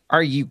 like,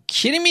 are you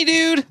kidding me,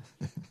 dude?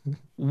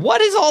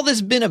 What has all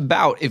this been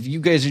about if you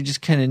guys are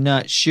just kind of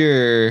not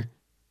sure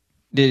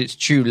that it's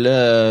true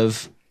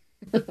love?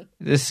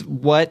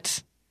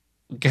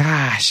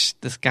 Gosh,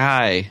 this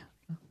guy.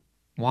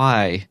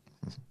 Why?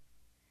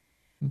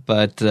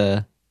 But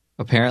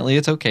apparently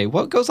it's okay.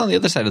 What goes on the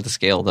other side of the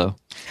scale, though?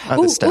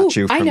 The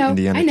statue from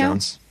Indiana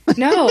Jones.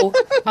 No.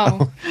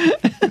 Oh.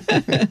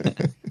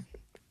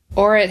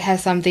 Or it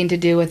has something to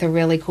do with a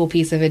really cool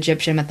piece of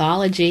Egyptian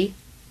mythology.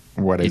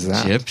 What is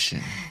that?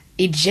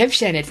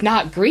 Egyptian. It's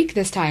not Greek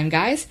this time,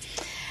 guys.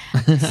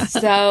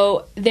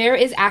 So there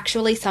is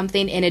actually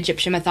something in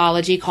Egyptian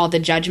mythology called the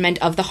Judgment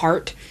of the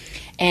Heart.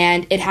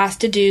 And it has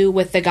to do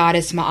with the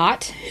goddess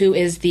Ma'at, who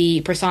is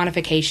the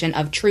personification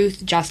of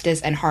truth,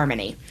 justice, and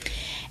harmony.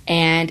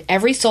 And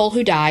every soul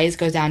who dies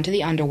goes down to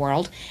the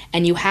underworld,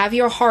 and you have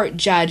your heart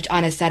judged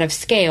on a set of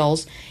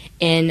scales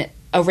in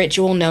a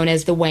ritual known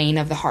as the weighing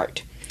of the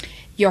heart.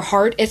 Your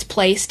heart is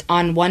placed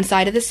on one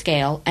side of the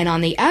scale, and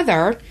on the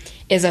other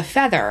is a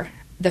feather,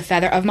 the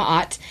feather of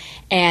Ma'at.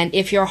 And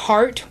if your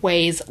heart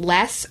weighs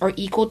less or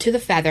equal to the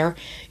feather,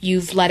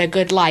 you've led a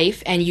good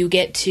life and you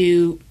get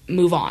to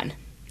move on.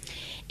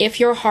 If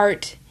your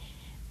heart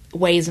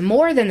weighs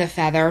more than the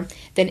feather,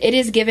 then it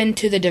is given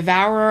to the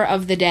devourer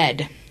of the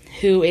dead,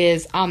 who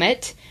is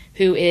Ammit,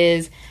 who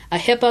is a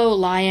hippo,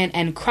 lion,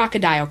 and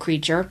crocodile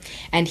creature,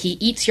 and he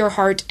eats your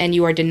heart and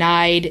you are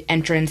denied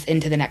entrance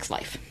into the next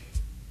life.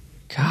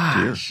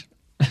 Gosh.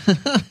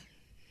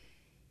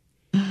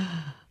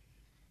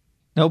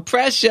 No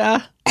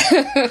pressure.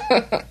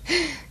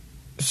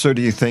 So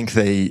do you think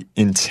they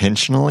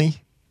intentionally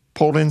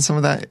pulled in some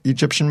of that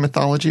Egyptian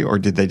mythology, or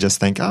did they just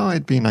think, oh,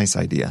 it'd be a nice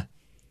idea?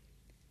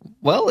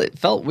 Well, it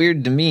felt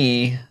weird to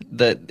me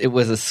that it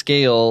was a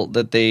scale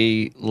that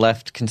they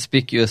left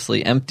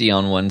conspicuously empty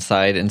on one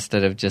side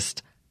instead of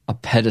just a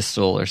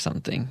pedestal or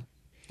something.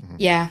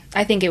 Yeah,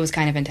 I think it was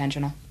kind of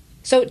intentional.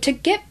 So to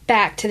get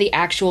back to the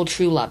actual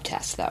true love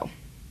test, though,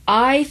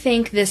 I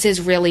think this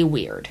is really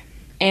weird.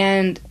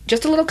 And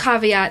just a little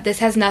caveat, this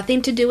has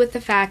nothing to do with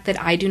the fact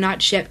that I do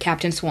not ship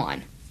Captain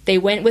Swan. They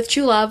went with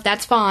true love,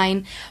 that's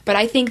fine, but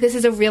I think this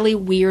is a really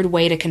weird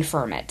way to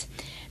confirm it.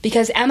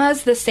 Because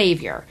Emma's the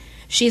savior.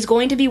 She's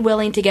going to be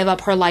willing to give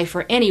up her life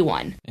for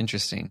anyone.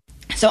 Interesting.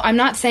 So I'm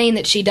not saying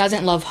that she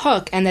doesn't love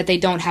Hook and that they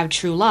don't have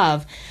true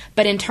love,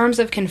 but in terms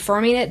of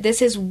confirming it,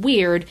 this is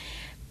weird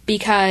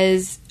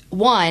because,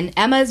 one,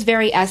 Emma's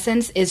very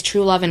essence is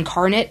true love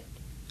incarnate.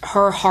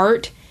 Her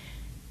heart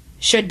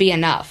should be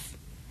enough.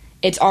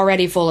 It's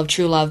already full of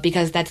true love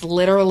because that's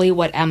literally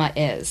what Emma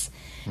is.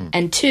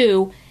 And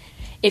two,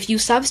 if you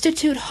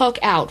substitute Hook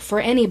out for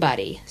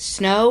anybody,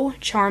 Snow,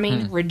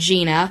 Charming,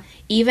 Regina,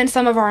 even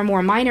some of our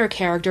more minor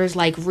characters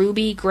like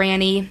Ruby,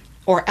 Granny,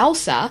 or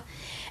Elsa,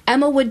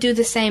 Emma would do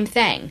the same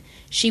thing.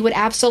 She would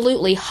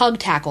absolutely hug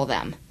tackle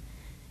them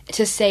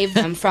to save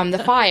them from the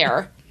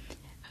fire.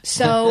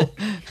 So...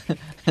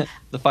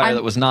 The fire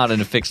that was not in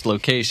a fixed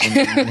location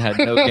and had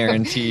no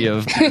guarantee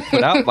of being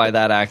put out by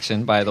that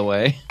action, by the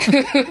way.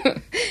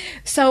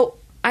 So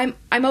I'm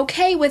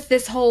okay with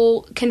this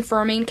whole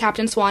confirming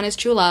Captain Swan is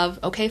true love.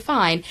 Okay,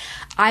 fine.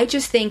 I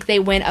just think they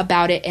went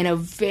about it in a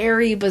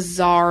very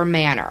bizarre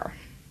manner.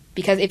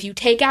 Because if you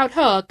take out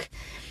Hook,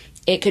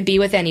 it could be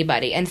with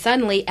anybody. And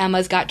suddenly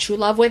Emma's got true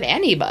love with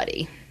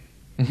anybody.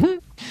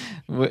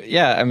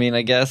 Yeah, I mean,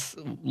 I guess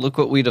look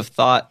what we'd have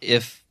thought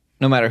if,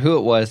 no matter who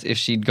it was, if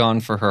she'd gone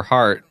for her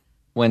heart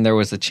when there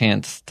was a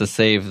chance to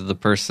save the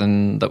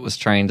person that was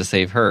trying to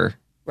save her.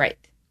 Right.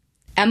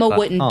 Emma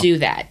wouldn't do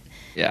that.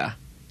 Yeah.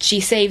 She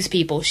saves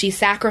people. She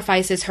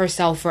sacrifices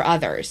herself for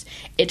others.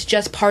 It's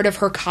just part of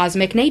her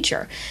cosmic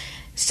nature.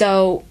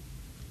 So,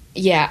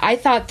 yeah, I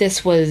thought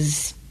this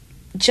was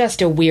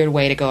just a weird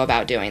way to go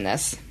about doing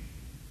this.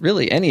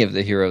 Really, any of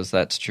the heroes,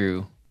 that's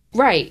true.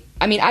 Right.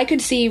 I mean, I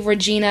could see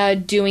Regina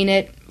doing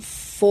it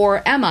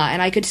for Emma,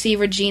 and I could see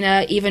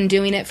Regina even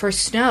doing it for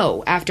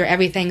Snow after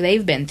everything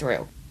they've been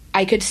through.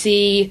 I could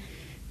see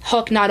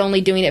Hook not only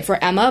doing it for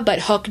Emma, but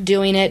Hook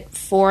doing it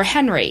for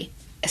Henry.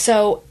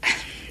 So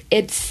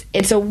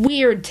it's a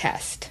weird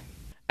test.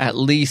 At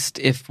least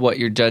if what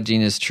you're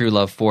judging is true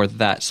love for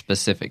that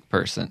specific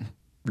person.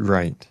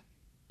 Right.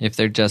 If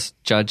they're just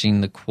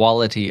judging the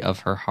quality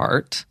of her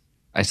heart,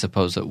 I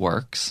suppose it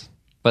works.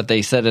 But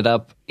they set it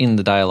up in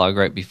the dialogue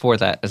right before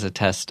that as a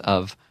test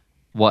of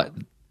what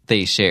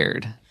they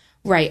shared.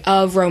 Right,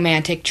 of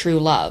romantic true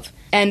love.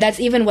 And that's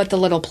even what the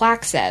little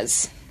plaque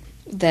says,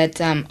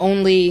 that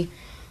only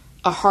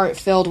a heart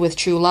filled with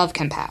true love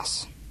can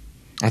pass.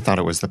 I thought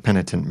it was the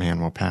penitent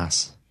man will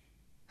pass.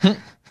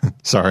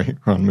 Sorry,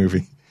 wrong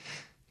movie.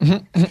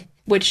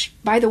 Which,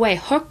 by the way,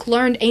 Hook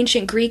learned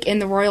ancient Greek in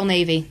the Royal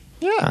Navy.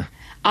 Yeah.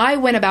 I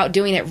went about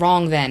doing it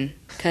wrong then,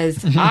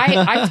 because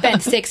I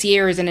spent 6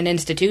 years in an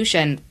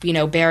institution,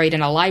 buried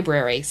in a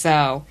library,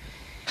 so...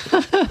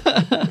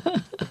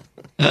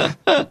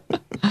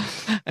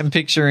 I'm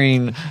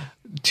picturing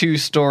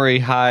 2-story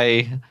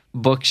high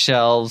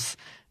bookshelves,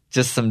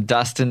 just some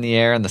dust in the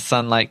air and the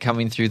sunlight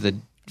coming through the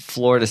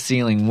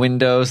floor-to-ceiling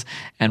windows,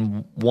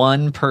 and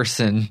one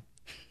person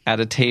at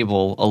a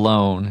table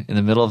alone in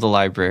the middle of the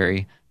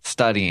library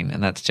studying,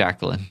 and that's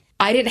Jacqueline.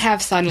 I didn't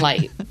have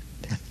sunlight.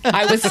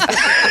 I was...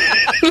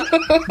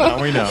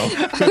 Now we know.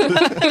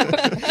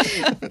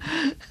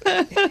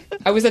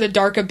 I was at a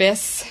dark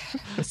abyss,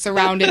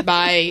 surrounded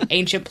by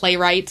ancient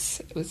playwrights.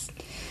 It was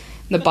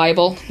the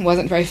Bible. It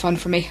wasn't very fun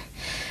for me.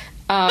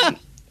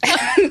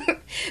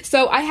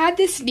 So I had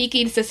this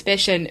sneaking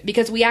suspicion,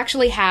 because we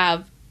actually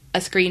have a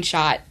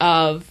screenshot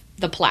of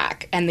the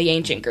plaque and the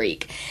ancient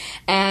Greek.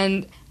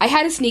 And I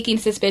had a sneaking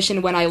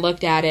suspicion when I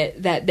looked at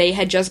it that they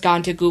had just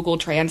gone to Google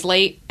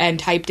Translate and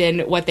typed in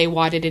what they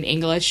wanted in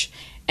English.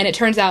 And it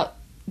turns out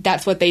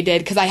that's what they did,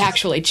 because I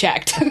actually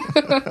checked.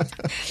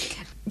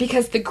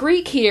 Because the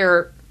Greek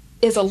here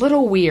is a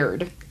little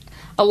weird.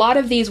 A lot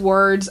of these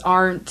words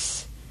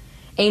aren't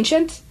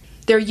ancient.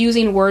 They're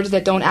using words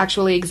that don't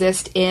actually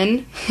exist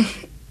in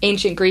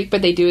ancient Greek,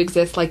 but they do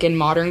exist like in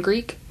modern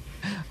Greek.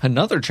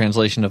 Another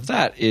translation of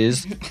that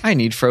is, I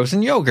need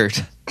frozen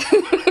yogurt.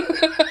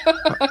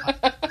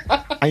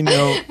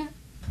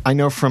 I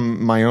know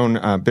from my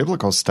own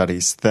biblical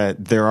studies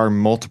that there are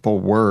multiple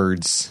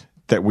words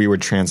that we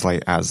would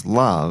translate as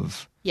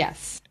love.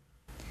 Yes.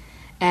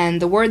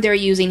 And the word they're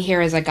using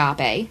here is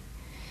agape,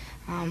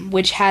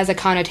 which has a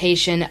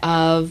connotation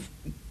of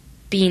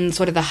being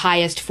sort of the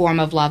highest form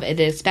of love,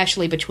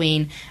 especially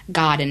between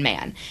God and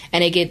man.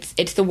 And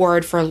it's the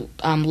word for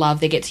love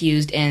that gets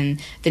used in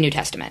the New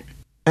Testament.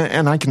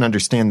 And I can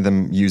understand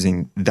them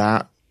using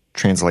that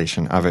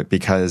translation of it,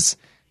 because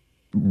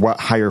what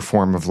higher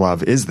form of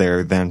love is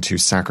there than to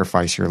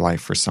sacrifice your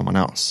life for someone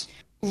else?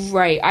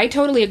 Right. I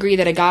totally agree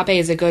that agape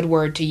is a good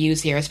word to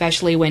use here,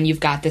 especially when you've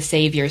got the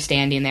savior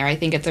standing there. I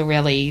think it's a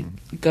really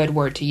good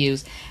word to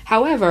use.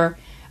 However,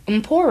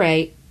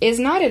 mpore is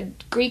not a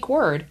Greek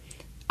word.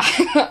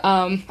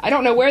 I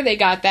don't know where they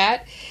got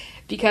that,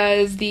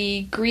 because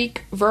the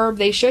Greek verb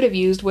they should have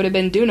used would have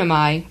been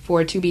dunamai,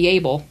 for to be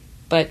able.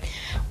 But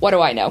what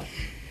do I know?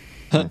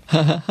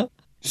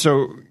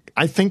 So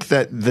I think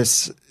that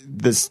this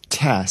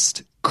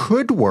test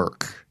could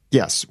work,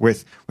 yes,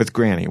 with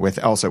Granny, with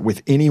Elsa,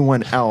 with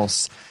anyone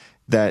else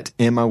that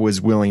Emma was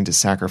willing to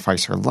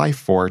sacrifice her life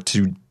for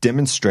to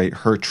demonstrate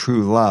her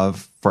true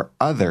love for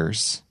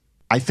others.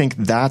 I think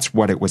that's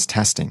what it was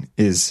testing,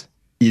 is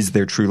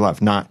there true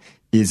love? Not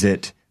is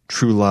it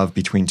true love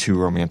between two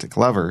romantic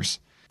lovers,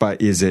 but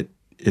is it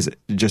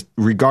just,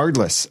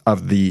 regardless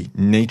of the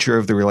nature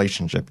of the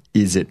relationship,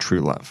 is it true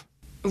love?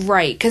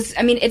 Right, because,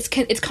 I mean,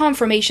 it's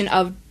confirmation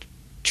of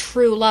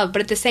true love,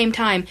 but at the same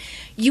time,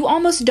 you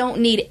almost don't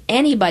need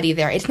anybody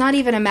there. It's not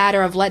even a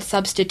matter of let's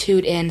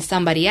substitute in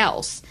somebody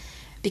else,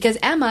 because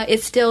Emma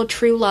is still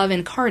true love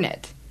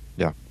incarnate.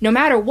 Yeah. No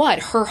matter what,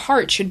 her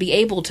heart should be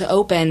able to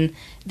open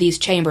these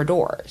chamber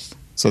doors.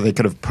 So they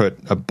could have put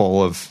a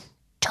bowl of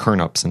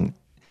turnips and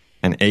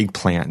an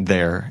eggplant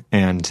there,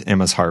 and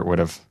Emma's heart would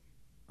have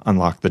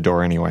unlocked the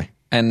door anyway.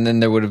 And then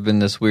there would have been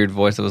this weird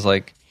voice that was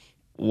like,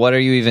 what are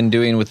you even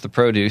doing with the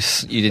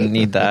produce? You didn't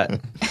need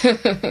that.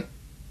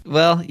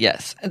 Well,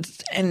 yes.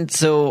 And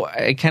so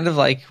I kind of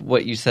like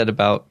what you said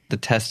about the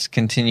test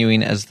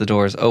continuing as the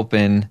doors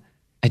open.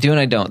 I do and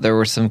I don't. There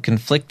were some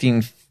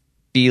conflicting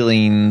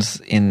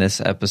feelings in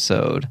this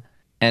episode.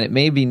 And it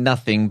may be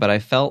nothing, but I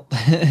felt,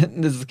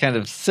 this is kind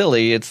of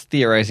silly, it's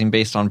theorizing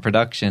based on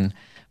production,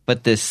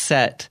 but this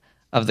set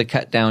of the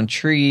cut down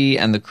tree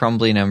and the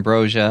crumbling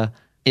ambrosia,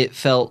 it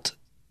felt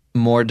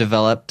more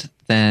developed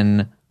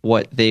than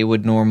what they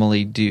would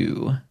normally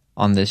do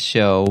on this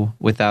show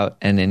without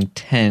an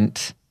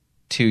intent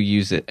to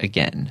use it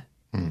again.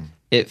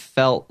 It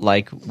felt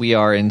like we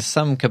are in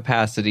some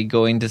capacity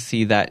going to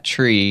see that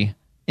tree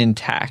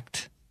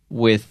intact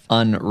with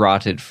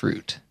unrotted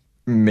fruit.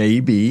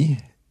 Maybe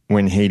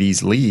when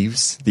Hades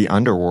leaves the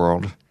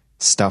underworld,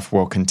 stuff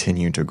will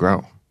continue to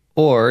grow.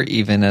 Or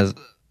even as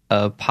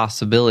a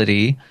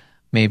possibility,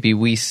 maybe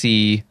we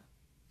see,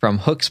 from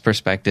Hook's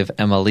perspective,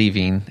 Emma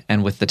leaving,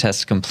 and with the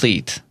test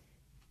complete,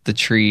 the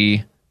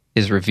tree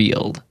is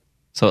revealed.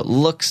 So it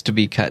looks to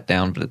be cut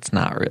down, but it's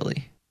not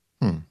really.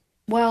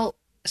 Well,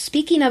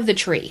 speaking of the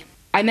tree,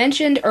 I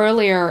mentioned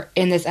earlier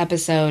in this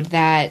episode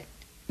that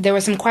there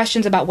were some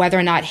questions about whether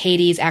or not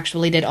Hades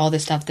actually did all the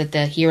stuff that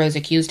the heroes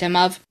accused him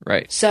of.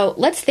 Right. So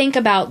let's think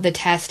about the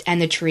test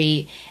and the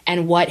tree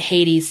and what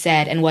Hades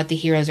said and what the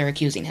heroes are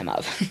accusing him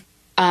of.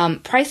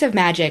 Price of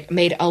Magic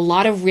made a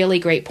lot of really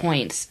great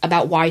points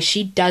about why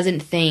she doesn't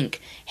think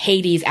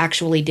Hades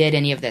actually did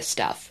any of this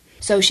stuff.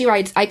 So she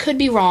writes, I could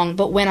be wrong,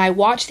 but when I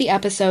watched the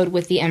episode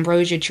with the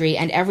ambrosia tree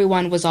and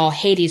everyone was all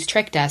Hades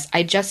tricked us,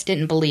 I just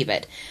didn't believe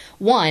it.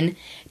 1,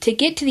 to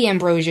get to the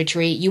ambrosia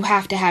tree, you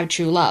have to have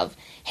true love.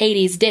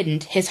 Hades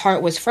didn't. His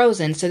heart was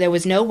frozen, so there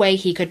was no way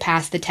he could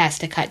pass the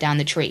test to cut down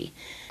the tree.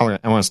 Okay,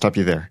 I want to stop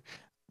you there.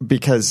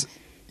 Because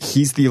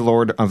he's the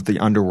Lord of the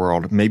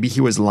Underworld. Maybe he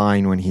was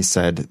lying when he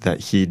said that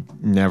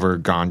he'd never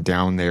gone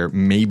down there.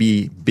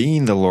 Maybe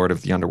being the Lord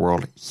of the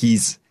Underworld,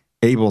 he's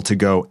able to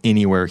go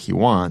anywhere he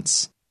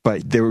wants.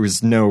 But there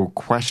was no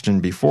question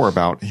before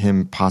about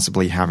him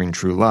possibly having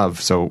true love.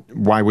 So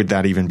why would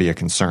that even be a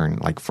concern?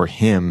 Like, for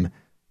him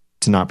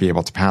to not be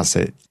able to pass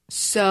it.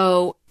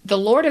 So the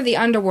Lord of the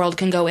Underworld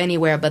can go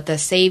anywhere, but the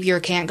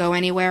Savior can't go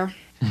anywhere?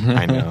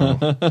 I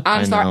know.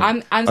 I'm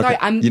sorry. I'm sorry.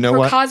 Okay. You know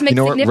what? Cosmic You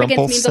know what significance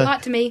Rumpel means said? a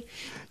lot to me.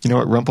 You know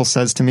what Rumpel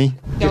says to me?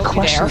 Your Don't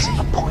you dare. questions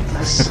are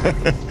pointless.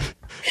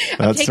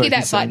 I'm taking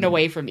that button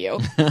away from you.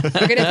 You're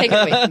going to take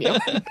it away from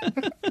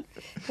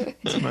you.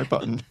 It's my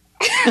button.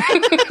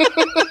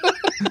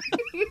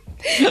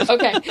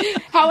 Okay.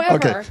 However,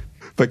 Okay.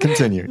 But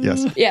continue.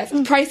 Yes. yes,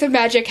 Price of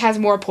Magic has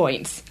more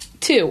points.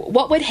 2,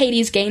 what would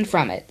Hades gain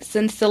from it?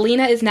 Since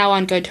Selena is now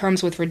on good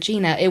terms with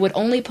Regina, it would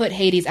only put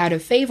Hades out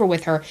of favor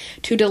with her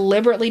to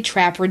deliberately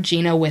trap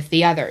Regina with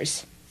the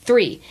others.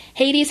 3,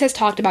 Hades has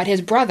talked about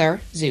his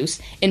brother,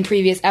 Zeus, in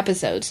previous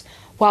episodes.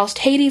 Whilst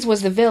Hades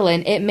was the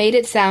villain, it made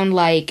it sound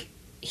like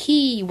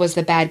he was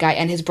the bad guy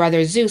and his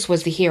brother Zeus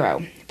was the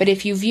hero. But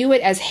if you view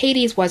it as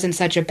Hades wasn't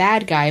such a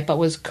bad guy but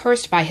was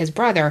cursed by his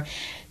brother,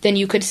 then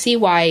you could see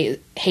why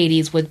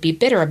Hades would be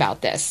bitter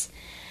about this.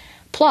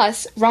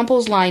 Plus,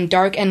 Rumpel's line,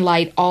 dark and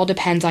light all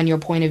depends on your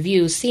point of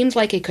view, seems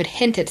like it could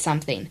hint at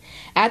something.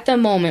 At the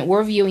moment,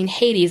 we're viewing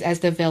Hades as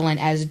the villain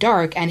as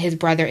dark and his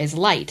brother is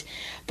light.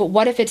 But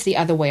what if it's the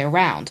other way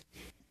around?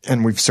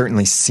 And we've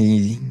certainly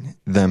seen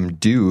them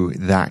do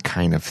that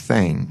kind of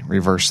thing,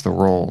 reverse the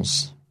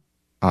roles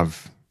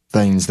of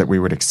things that we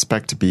would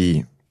expect to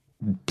be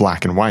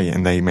black and white,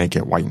 and they make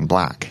it white and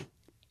black.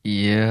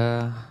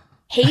 Yeah.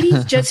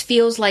 Hades just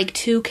feels like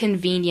too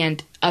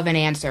convenient of an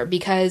answer,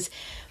 because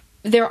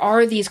there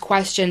are these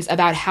questions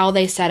about how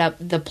they set up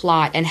the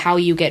plot and how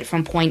you get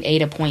from point A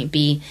to point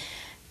B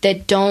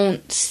that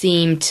don't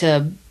seem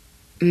to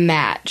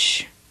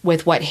match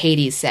with what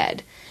Hades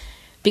said.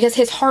 Because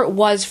his heart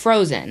was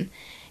frozen.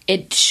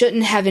 It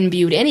shouldn't have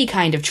imbued any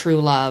kind of true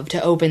love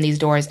to open these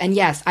doors. And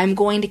yes, I'm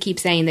going to keep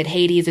saying that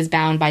Hades is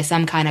bound by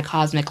some kind of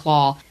cosmic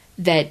law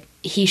that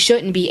he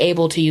shouldn't be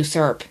able to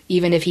usurp,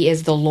 even if he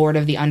is the lord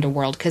of the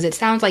underworld, because it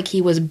sounds like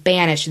he was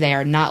banished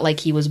there, not like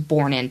he was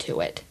born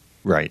into it.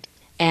 Right.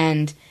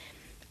 And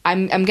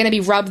I'm going to be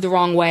rubbed the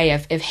wrong way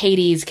if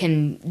Hades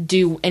can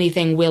do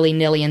anything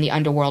willy-nilly in the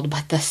underworld,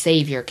 but the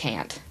Savior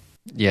can't.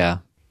 Yeah,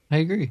 I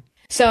agree.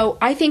 So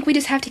I think we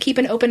just have to keep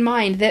an open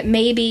mind that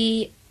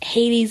maybe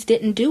Hades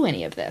didn't do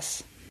any of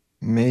this.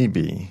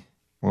 Maybe.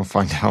 We'll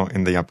find out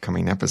in the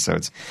upcoming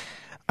episodes.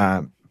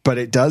 But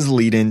it does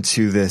lead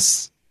into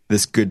this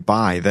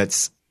goodbye.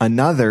 That's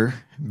another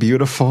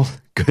beautiful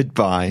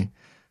goodbye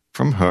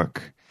from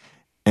Hook.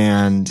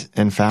 And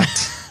in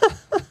fact...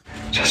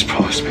 Just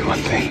promise me one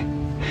thing.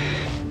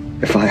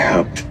 If I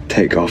helped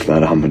take off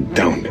that armor,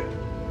 don't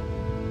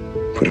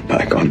put it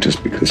back on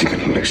just because you're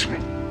going to lose me.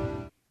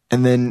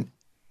 And then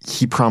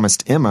he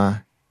promised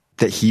Emma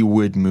that he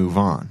would move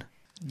on.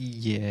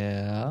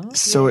 Yeah.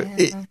 So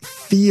it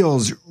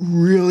feels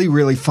really,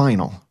 really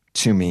final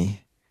to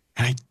me.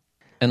 And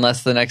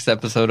Unless the next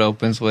episode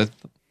opens with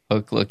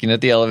Hook looking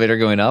at the elevator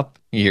going up,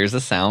 he hears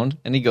a sound,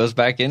 and he goes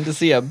back in to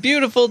see a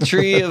beautiful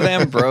tree of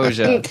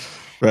ambrosia.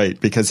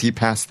 Right, because he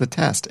passed the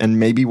test, and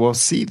maybe we'll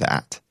see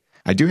that.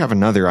 I do have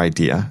another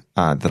idea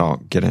that I'll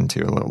get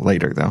into a little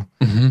later, though.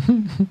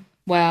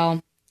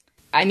 Well,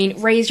 I mean,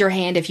 raise your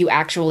hand if you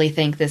actually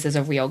think this is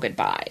a real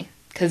goodbye,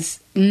 because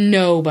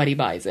nobody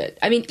buys it.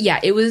 I mean, yeah,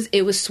 it was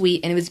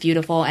sweet and it was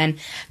beautiful, and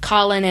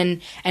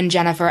Colin and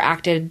Jennifer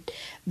acted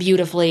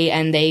beautifully,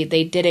 and they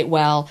did it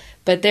well.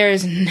 But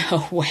there's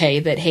no way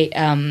that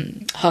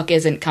Hook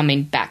isn't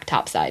coming back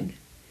topside.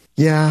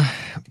 Yeah,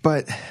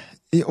 but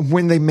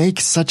when they make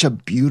such a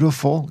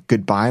beautiful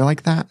goodbye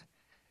like that,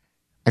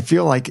 I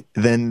feel like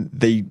then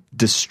they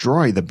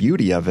destroy the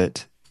beauty of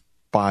it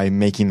by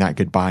making that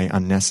goodbye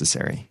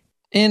unnecessary.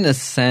 In a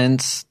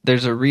sense,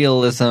 there's a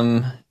realism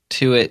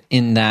to it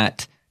in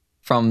that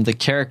from the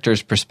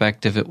character's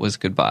perspective, it was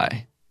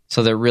goodbye.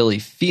 So they're really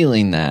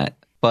feeling that.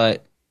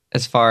 But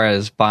as far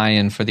as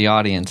buy-in for the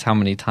audience, how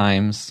many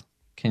times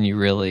can you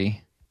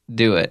really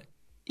do it?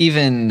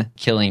 Even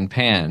killing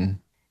Pan,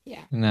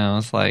 Yeah.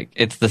 it's like,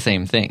 it's the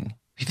same thing.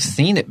 We've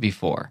seen it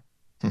before.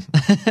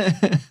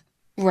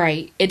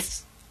 Right.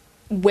 It's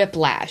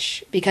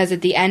whiplash, because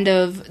at the end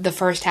of the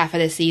first half of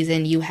the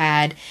season, you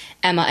had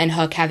Emma and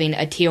Hook having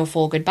a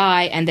tearful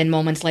goodbye, and then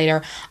moments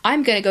later,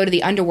 I'm going to go to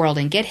the underworld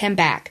and get him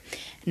back.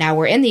 Now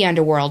we're in the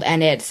underworld,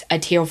 and it's a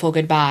tearful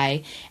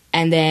goodbye,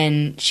 and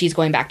then she's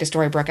going back to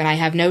Storybrooke, and I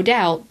have no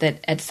doubt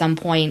that at some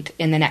point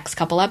in the next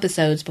couple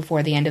episodes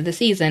before the end of the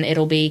season,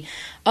 it'll be,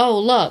 oh,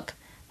 look,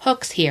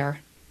 Hook's here.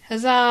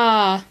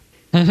 Huzzah!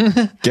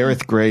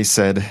 Gareth Gray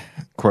said,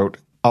 quote,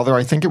 "Although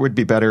I think it would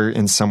be better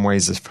in some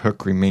ways if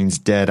Hook remains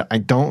dead, I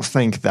don't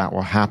think that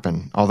will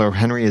happen. Although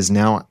Henry is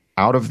now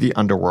out of the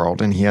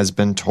underworld and he has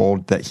been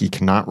told that he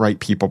cannot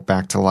write people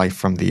back to life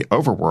from the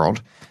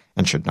overworld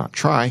and should not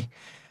try,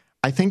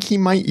 I think he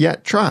might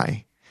yet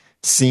try.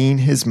 Seeing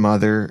his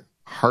mother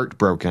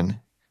heartbroken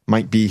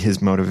might be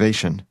his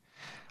motivation.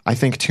 I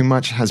think too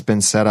much has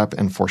been set up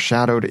and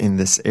foreshadowed in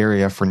this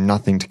area for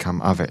nothing to come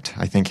of it.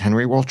 I think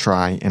Henry will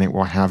try, and it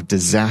will have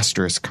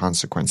disastrous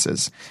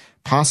consequences,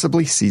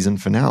 possibly season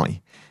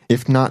finale.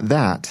 If not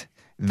that,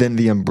 then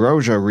the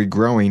ambrosia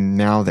regrowing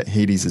now that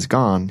Hades is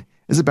gone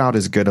is about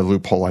as good a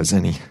loophole as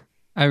any."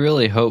 I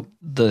really hope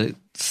the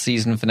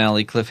season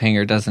finale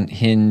cliffhanger doesn't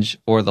hinge,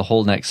 or the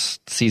whole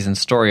next season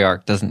story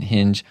arc doesn't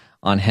hinge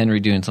on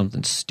Henry doing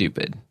something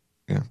stupid.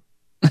 Yeah.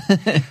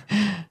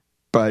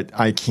 But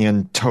I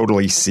can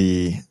totally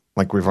see,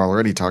 like we've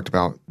already talked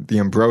about, the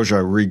ambrosia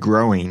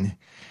regrowing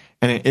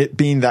and it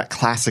being that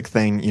classic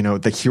thing,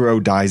 the hero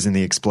dies in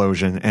the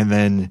explosion and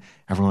then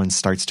everyone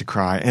starts to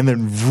cry and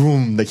then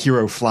vroom, the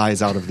hero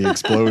flies out of the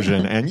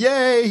explosion and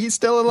yay, he's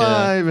still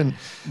alive. Yeah. And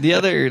the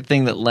other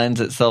thing that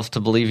lends itself to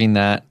believing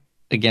that,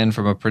 again,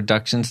 from a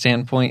production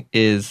standpoint,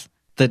 is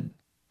the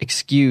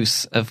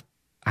excuse of,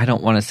 I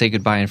don't want to say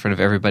goodbye in front of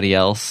everybody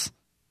else,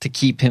 to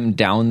keep him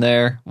down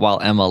there while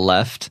Emma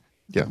left.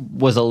 Yeah.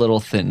 Was a little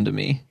thin to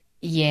me.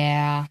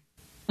 Yeah.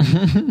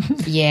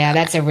 Yeah,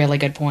 that's a really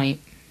good point.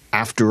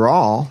 After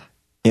all,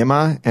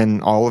 Emma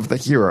and all of the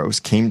heroes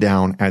came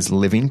down as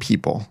living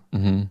people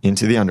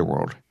into the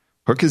underworld.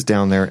 Hook is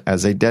down there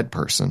as a dead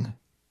person.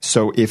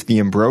 So if the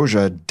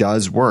ambrosia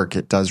does work,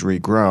 it does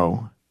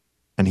regrow,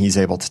 and he's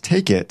able to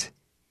take it,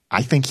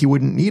 I think he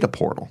wouldn't need a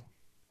portal.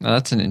 Now,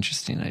 that's an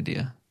interesting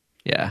idea.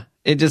 Yeah.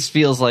 It just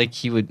feels like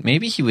he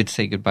would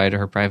say goodbye to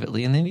her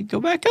privately, and then he'd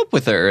go back up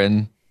with her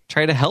and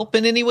try to help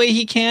in any way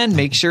he can,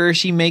 make sure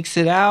she makes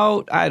it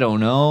out. I don't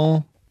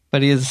know.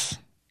 But he is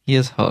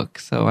Hook,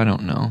 so I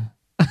don't know.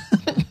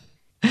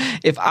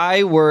 If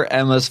I were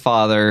Emma's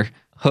father,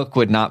 Hook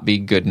would not be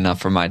good enough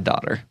for my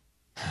daughter.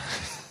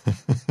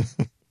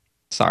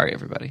 Sorry,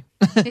 everybody.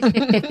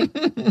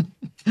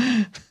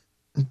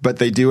 But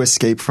they do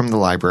escape from the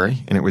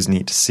library, and it was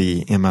neat to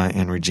see Emma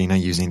and Regina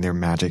using their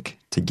magic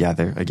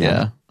together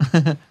again.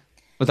 Yeah.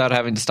 Without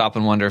having to stop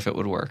and wonder if it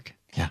would work.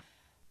 Yeah.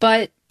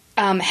 But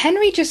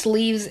Henry just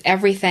leaves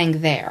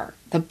everything there,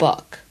 the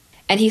book.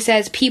 And he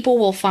says people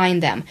will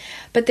find them.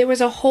 But there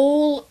was a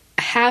whole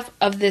half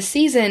of this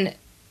season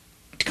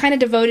kind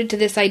of devoted to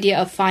this idea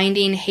of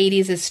finding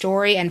Hades'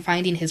 story and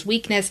finding his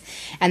weakness,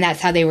 and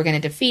that's how they were going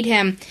to defeat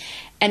him.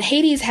 And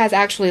Hades has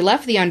actually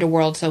left the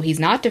underworld, so he's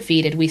not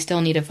defeated. We still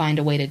need to find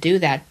a way to do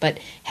that. But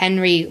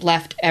Henry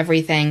left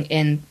everything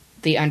in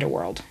the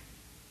underworld.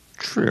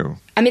 True.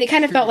 I mean, it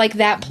kind of felt like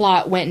that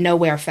plot went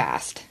nowhere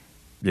fast.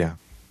 Yeah.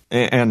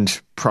 And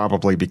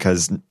probably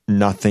because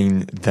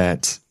nothing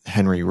that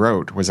Henry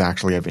wrote was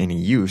actually of any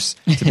use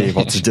to be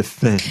able to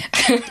defend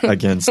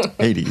against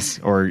Hades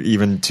or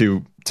even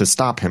to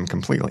stop him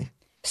completely.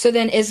 So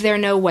then is there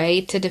no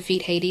way to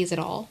defeat Hades at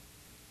all?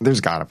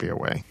 There's got to be a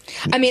way.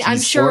 I mean, I'm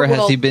sure Or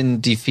has he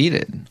been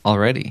defeated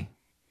already?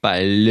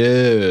 By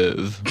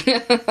love.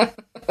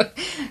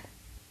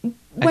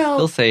 Well, I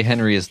still say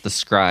Henry is the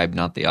scribe,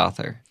 not the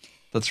author.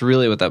 That's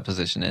really what that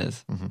position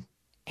is. Mm-hmm.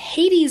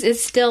 Hades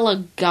is still a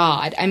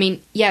god. I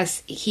mean,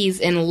 yes, he's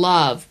in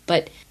love,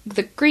 but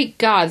the Greek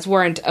gods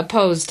weren't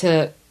opposed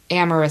to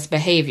amorous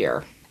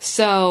behavior.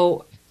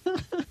 So,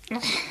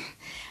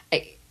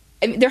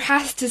 I mean, there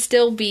has to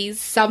still be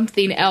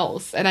something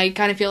else. And I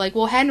kind of feel like,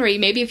 well, Henry,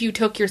 maybe if you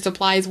took your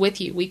supplies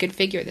with you, we could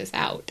figure this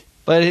out.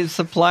 But his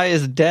supply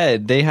is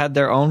dead. They had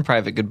their own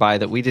private goodbye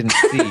that we didn't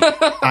see.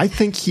 I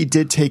think he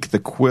did take the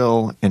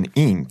quill and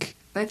ink.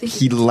 I think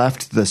he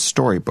left the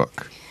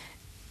storybook.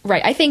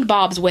 Right. I think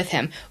Bob's with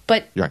him.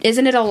 But Right.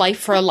 Isn't it a life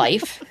for a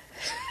life?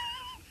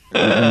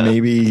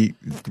 Maybe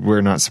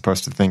we're not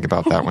supposed to think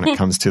about that when it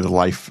comes to the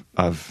life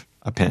of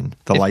a pin,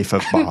 the life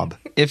of Bob.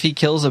 If he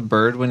kills a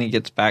bird when he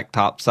gets back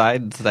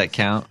topside, does that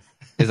count?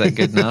 Is that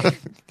good enough?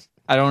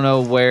 I don't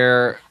know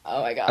where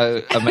Oh my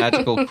God. a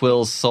magical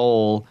quill's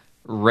soul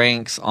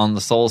ranks on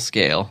the soul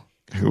scale.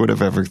 Who would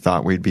have ever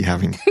thought we'd be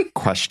having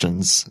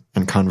questions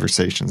and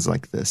conversations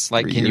like this?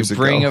 Like, 3 can you years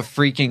bring ago? a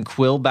freaking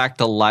quill back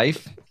to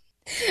life?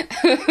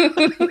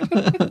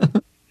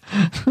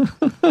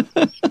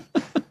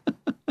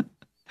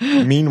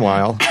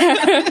 Meanwhile,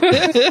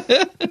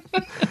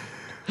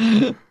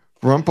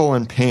 Rumple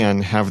and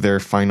Pan have their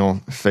final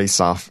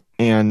face-off,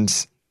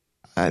 and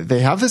they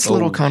have this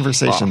little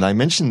conversation. I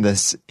mentioned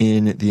this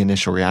in the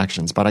initial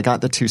reactions, but I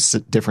got the two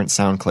different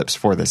sound clips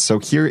for this. So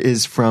here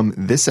is from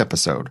this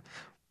episode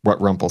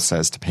what Rumple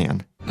says to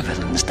Pan.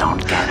 Villains don't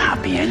get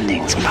happy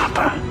endings,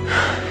 Papa.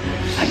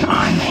 And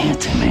I'm here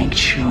to make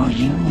sure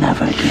you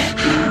never get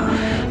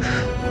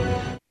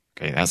one.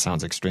 Okay, that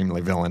sounds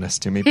extremely villainous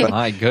to me. But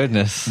My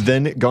goodness.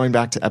 then going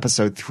back to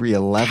episode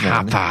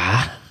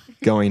 311,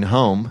 going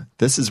home,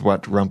 this is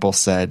what Rumple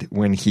said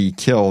when he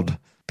killed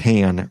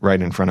Pan right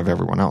in front of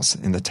everyone else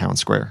in the town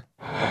square.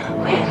 We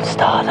can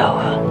start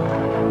over.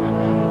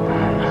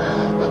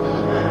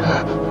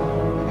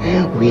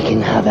 We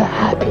can have a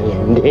happy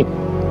ending.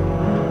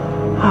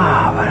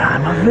 Ah, but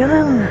I'm a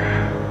villain.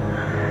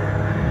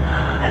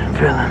 And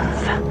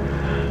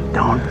villains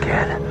don't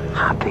get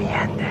happy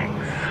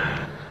endings.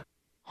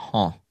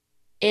 Huh.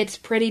 It's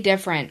pretty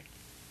different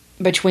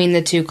between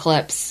the two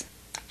clips.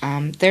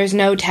 There's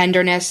no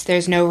tenderness,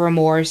 there's no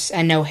remorse,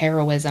 and no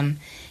heroism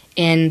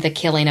in the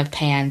killing of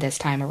Pan this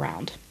time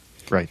around.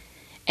 Right.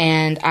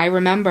 And I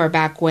remember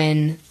back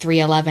when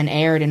 311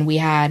 aired and we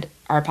had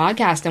our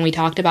podcast and we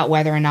talked about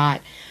whether or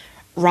not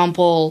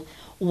Rumple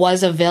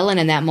was a villain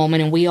in that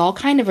moment, and we all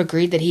kind of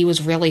agreed that he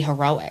was really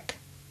heroic.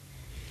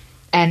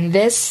 And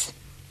this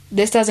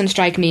doesn't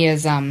strike me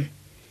as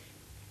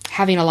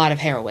having a lot of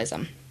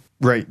heroism.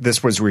 Right.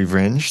 This was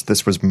revenge.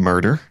 This was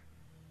murder.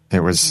 It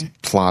was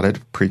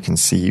plotted,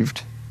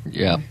 preconceived.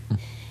 Yeah.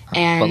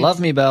 And But love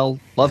me, Belle.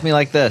 Love me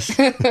like this.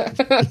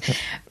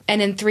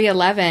 And in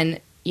 311,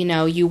 you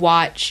know, you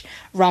watch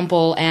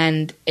Rumple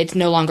and it's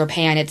no longer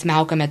Pan, it's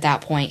Malcolm at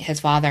that point, his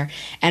father.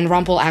 And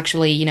Rumple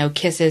actually, you know,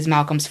 kisses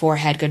Malcolm's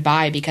forehead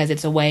goodbye because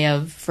it's a way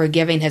of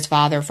forgiving his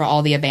father for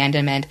all the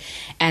abandonment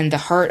and the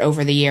hurt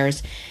over the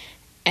years.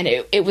 And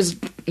it was,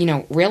 you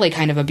know, really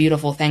kind of a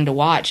beautiful thing to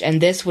watch. And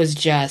this was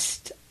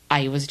just,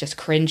 I was just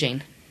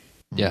cringing.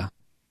 Yeah.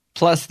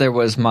 Plus, there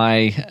was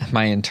my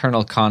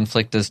internal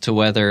conflict as to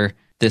whether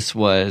this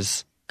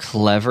was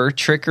clever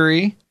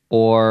trickery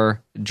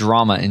or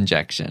drama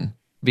injection,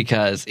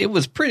 because it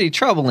was pretty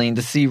troubling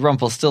to see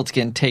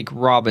Rumpelstiltskin take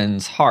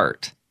Robin's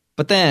heart.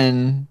 But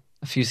then,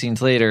 a few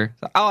scenes later,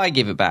 oh, I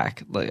gave it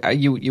back. Like,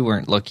 you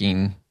weren't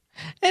looking.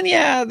 And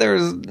yeah,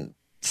 there's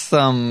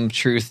some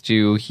truth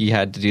to he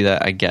had to do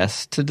that, I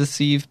guess, to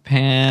deceive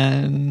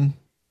Pan,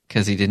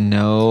 because he didn't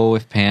know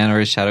if Pan or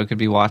his shadow could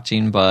be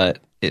watching, but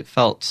it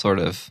felt sort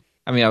of...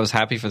 I mean, I was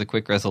happy for the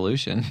quick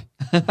resolution.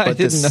 I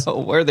didn't know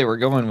where they were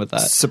going with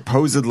that.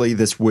 Supposedly,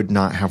 this would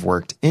not have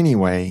worked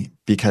anyway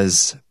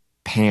because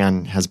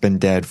Pan has been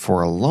dead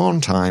for a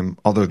long time.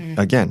 Although,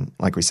 again,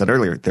 like we said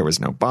earlier, there was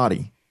no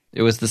body.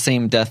 It was the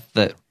same death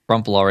that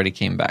Rumple already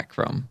came back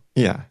from.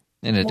 Yeah.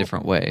 In a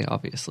different way,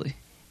 obviously.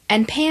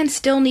 And Pan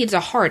still needs a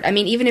heart. I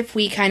mean, even if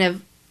we kind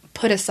of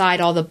put aside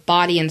all the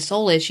body and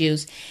soul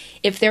issues,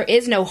 if there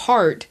is no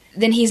heart,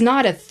 then he's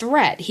not a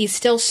threat. He's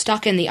still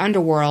stuck in the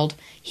underworld.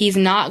 He's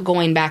not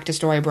going back to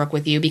Storybrooke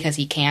with you because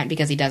he can't,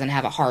 because he doesn't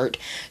have a heart.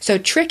 So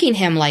tricking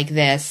him like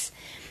this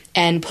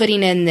and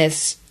putting in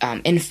this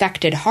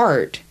infected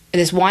heart,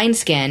 this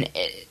wineskin,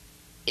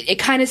 it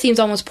kind of seems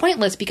almost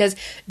pointless, because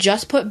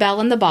just put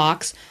Belle in the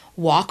box,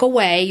 walk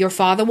away. Your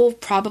father will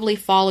probably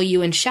follow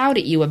you and shout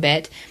at you a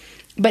bit,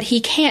 but he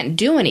can't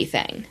do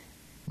anything.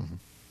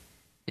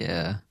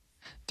 Yeah.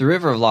 The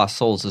River of Lost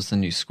Souls is the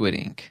new Squid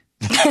Ink.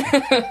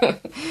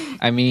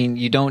 I mean,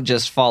 you don't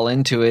just fall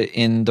into it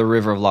in the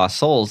River of Lost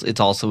Souls. It's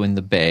also in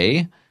the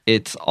bay.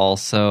 It's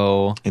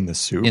also in the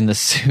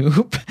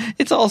soup.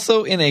 It's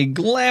also in a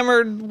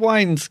glamoured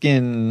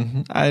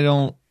wineskin. I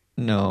don't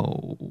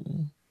know.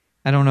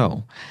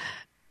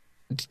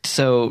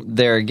 So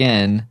there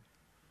again,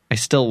 I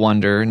still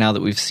wonder, now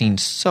that we've seen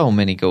so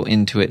many go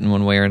into it in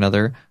one way or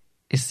another,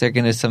 is there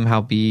going to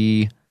somehow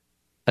be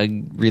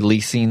a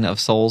releasing of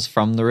souls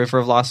from the River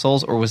of Lost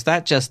Souls, or was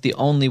that just the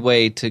only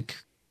way to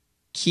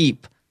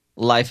keep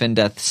life and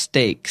death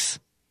stakes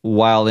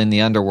while in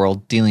the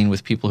underworld dealing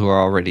with people who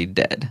are already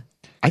dead?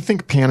 I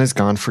think Pan is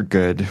gone for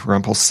good.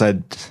 Rumpel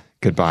said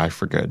goodbye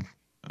for good.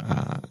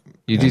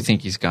 You do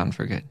think he's gone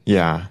for good?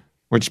 Yeah,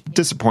 which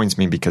disappoints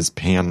me because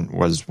Pan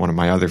was one of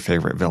my other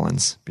favorite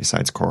villains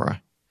besides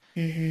Korra.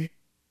 Mm-hmm.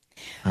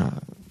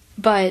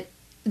 But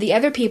the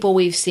other people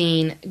we've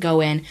seen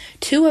go in,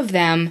 2 of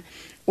them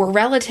were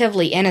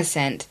relatively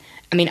innocent.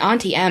 I mean,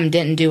 Auntie M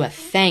didn't do a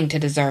thing to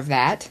deserve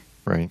that.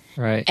 Right.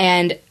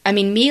 And, I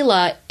mean,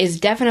 Mila is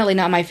definitely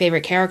not my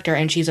favorite character,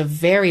 and she's a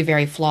very,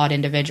 very flawed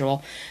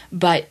individual.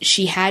 But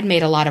she had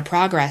made a lot of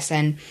progress,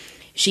 and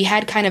she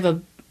had kind of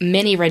a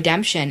mini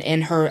redemption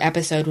in her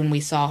episode when we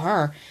saw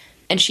her.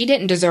 And she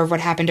didn't deserve what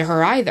happened to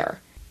her either.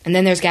 And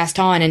then there's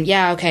Gaston, and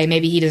yeah, okay,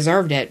 maybe he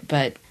deserved it.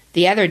 But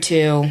the other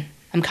 2,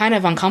 I'm kind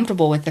of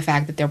uncomfortable with the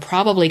fact that they're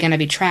probably going to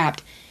be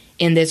trapped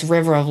in this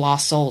River of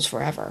Lost Souls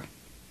forever.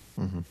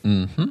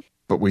 Mm-hmm. Mm-hmm.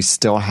 But we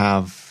still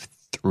have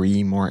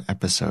 3 more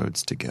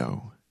episodes to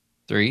go.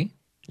 3?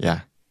 Yeah.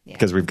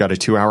 Because we've got a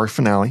 2-hour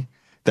finale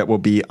that will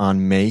be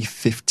on May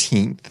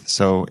 15th.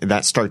 So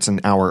that starts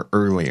an hour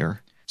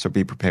earlier. So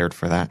be prepared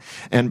for that.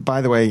 And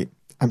by the way,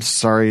 I'm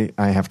sorry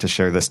I have to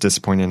share this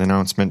disappointing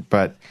announcement,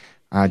 but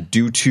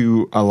due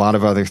to a lot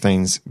of other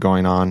things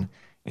going on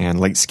and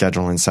late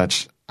schedule and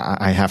such,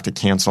 I have to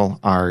cancel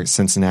our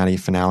Cincinnati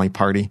finale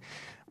party.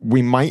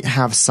 We might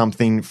have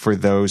something for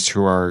those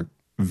who are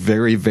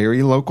very,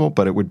 very local,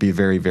 but it would be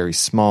very, very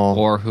small.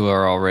 Or who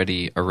are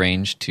already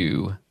arranged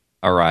to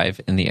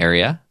arrive in the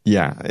area.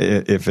 Yeah,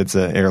 if it's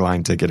an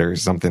airline ticket or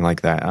something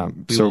like that.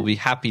 We will be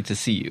happy to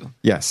see you.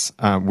 Yes,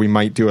 we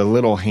might do a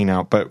little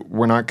hangout, but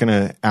we're not going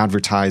to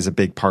advertise a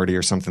big party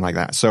or something like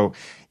that. So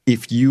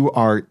if you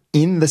are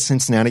in the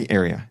Cincinnati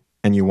area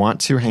and you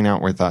want to hang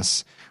out with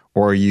us,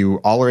 or you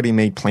already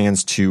made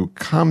plans to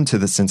come to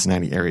the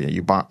Cincinnati area,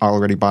 you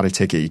already bought a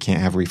ticket, you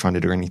can't have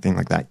refunded or anything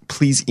like that,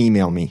 please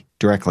email me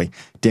directly,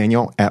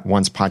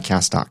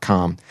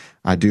 Daniel@oncepodcast.com.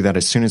 Do that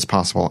as soon as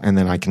possible, and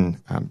then I can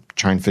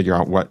try and figure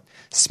out what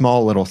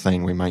small little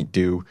thing we might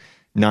do.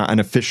 Not an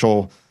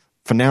official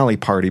finale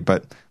party,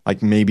 but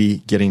like maybe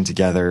getting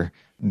together.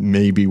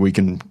 Maybe we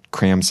can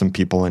cram some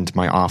people into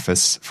my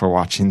office for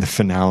watching the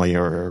finale,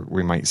 or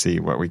we might see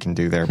what we can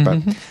do there.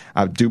 But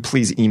do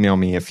please email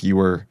me if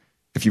you've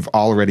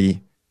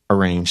already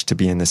arranged to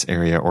be in this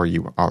area, or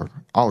you are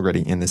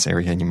already in this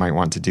area and you might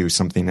want to do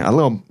something a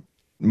little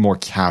more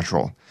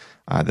casual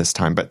this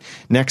time. But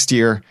next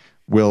year,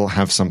 we'll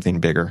have something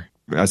bigger,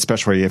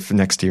 especially if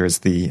next year is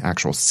the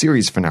actual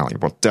series finale.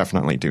 We'll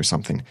definitely do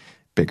something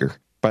bigger.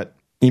 But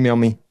email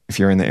me if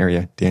you're in the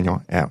area,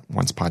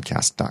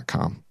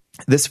 Daniel@oncepodcast.com.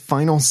 This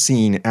final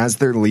scene, as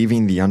they're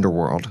leaving the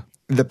underworld,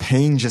 the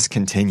pain just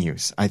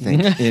continues, I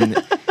think,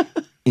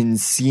 in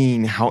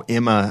seeing how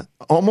Emma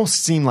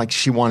almost seemed like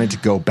she wanted to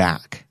go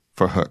back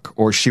for Hook,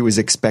 or she was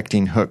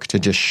expecting Hook to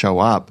just show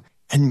up.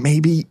 And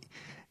maybe,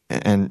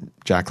 and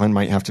Jacqueline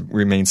might have to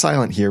remain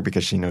silent here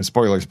because she knows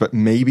spoilers, but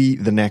maybe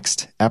the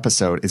next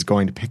episode is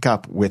going to pick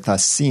up with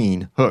us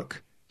seeing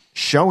Hook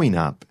showing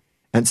up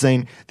and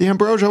saying, the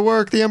ambrosia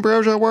worked,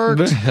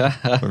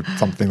 or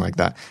something like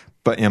that.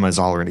 But Emma's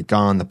already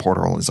gone. The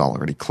portal is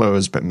already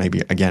closed, but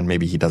maybe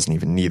he doesn't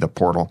even need a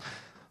portal.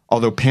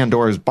 Although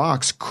Pandora's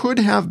box could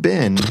have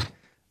been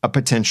a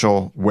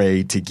potential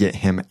way to get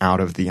him out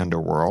of the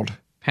underworld.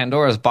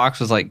 Pandora's box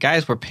was like,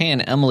 guys, we're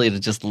paying Emily to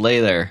just lay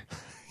there.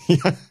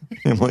 Yeah,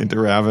 Emily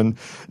DeRavin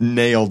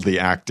nailed the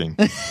acting.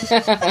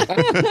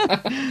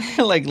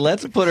 Like,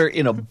 let's put her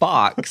in a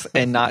box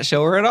and not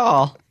show her at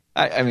all.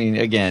 I mean,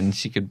 again,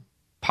 she could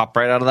pop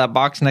right out of that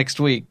box next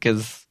week,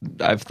 because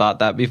I've thought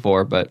that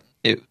before, but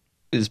it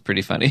is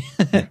pretty funny.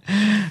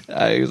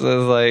 I was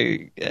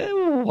like,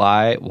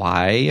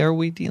 why are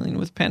we dealing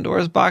with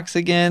Pandora's box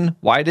again?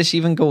 Why does she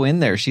even go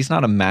in there? She's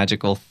not a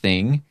magical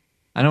thing.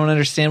 I don't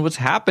understand what's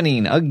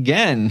happening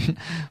again.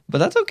 But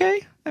that's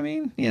okay. I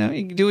mean, you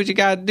can do what you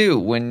got to do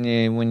when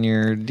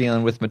you're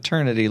dealing with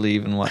maternity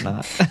leave and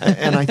whatnot.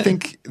 And I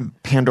think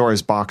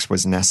Pandora's box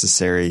was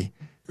necessary.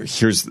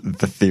 Here's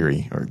the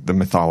theory or the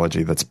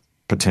mythology that's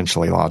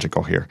potentially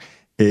logical here,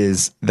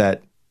 is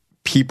that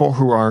people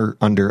who are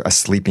under a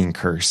sleeping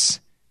curse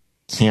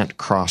can't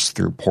cross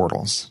through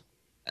portals.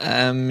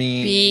 I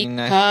mean,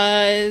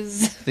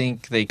 Because I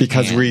think they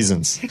Because can.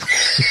 reasons.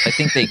 I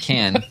think they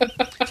can.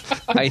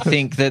 I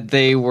think that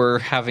they were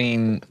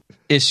having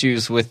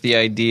issues with the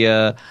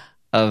idea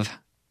of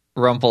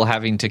Rumpel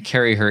having to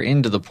carry her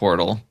into the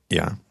portal.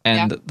 Yeah.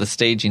 And the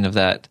staging of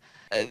that.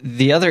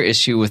 The other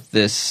issue with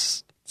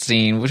this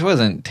scene, which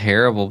wasn't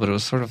terrible, but it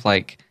was sort of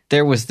like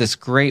there was this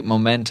great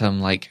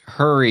momentum, like,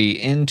 hurry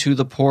into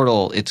the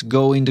portal, it's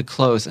going to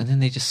close, and then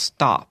they just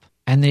stop.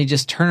 And they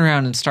just turn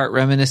around and start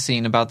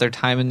reminiscing about their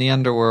time in the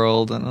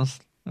underworld. And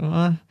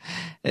I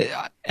was,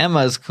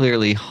 Emma's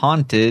clearly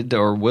haunted,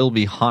 or will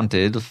be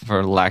haunted,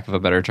 for lack of a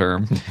better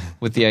term,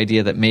 with the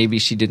idea that maybe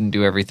she didn't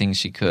do everything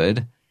she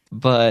could.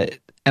 But,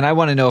 and I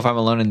want to know if I'm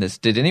alone in this,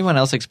 did anyone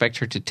else expect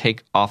her to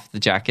take off the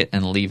jacket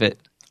and leave it?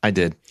 I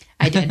did.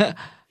 I did.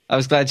 I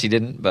was glad she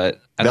didn't,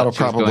 but I That'll thought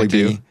she was probably going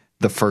to. be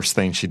the first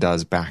thing she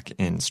does back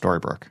in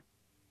Storybrooke.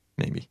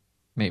 Maybe.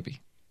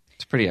 Maybe.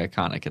 It's pretty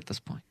iconic at this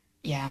point.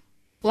 Yeah.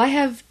 Well, I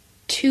have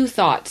two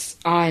thoughts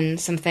on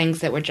some things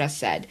that were just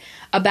said.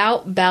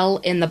 About Belle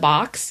in the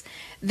box,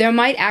 there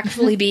might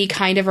actually be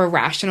kind of a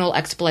rational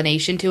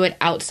explanation to it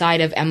outside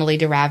of Emily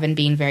de Ravin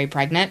being very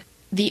pregnant.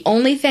 The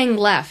only thing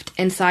left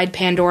inside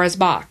Pandora's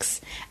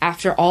box,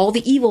 after all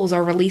the evils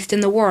are released in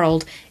the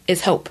world,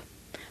 is hope.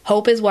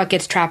 Hope is what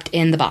gets trapped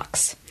in the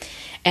box.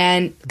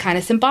 And kind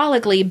of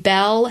symbolically,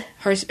 Belle,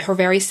 her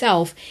very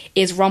self,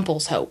 is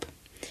Rumpel's hope.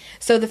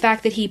 So the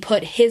fact that he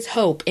put his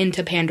hope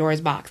into Pandora's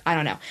box, I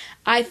don't know.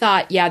 I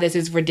thought, yeah, this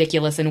is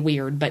ridiculous and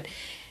weird, but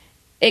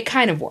it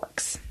kind of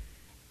works.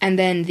 And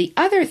then the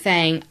other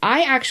thing,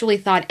 I actually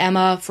thought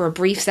Emma, for a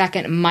brief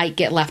second, might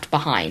get left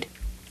behind.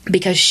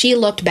 Because she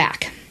looked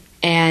back.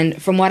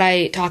 And from what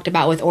I talked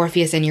about with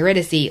Orpheus and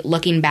Eurydice,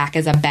 looking back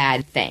is a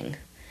bad thing.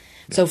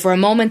 So for a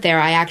moment there,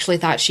 I actually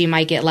thought she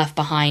might get left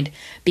behind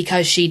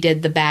because she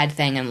did the bad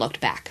thing and looked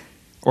back.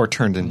 Or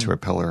turned into a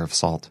pillar of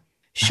salt.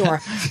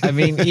 Sure. I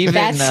mean, even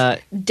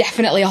That's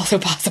definitely also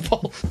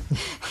possible.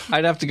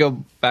 I'd have to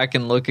go back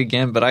and look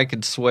again, but I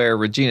could swear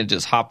Regina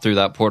just hopped through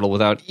that portal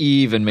without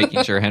even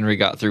making sure Henry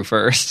got through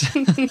first,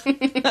 which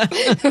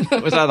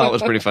I thought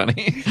was pretty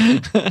funny.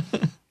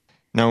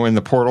 Now, when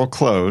the portal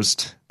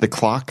closed, the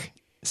clock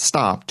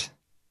stopped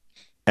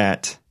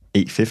at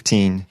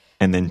 8:15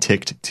 and then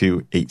ticked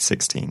to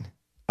 8:16.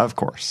 Of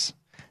course.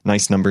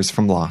 Nice numbers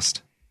from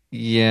Lost.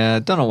 Yeah,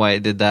 don't know why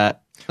it did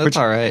that. That's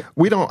all right.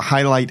 We don't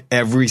highlight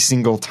every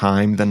single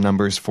time the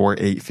numbers 4,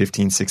 8,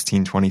 15,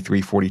 16,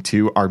 23,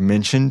 42 are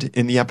mentioned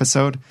in the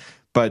episode.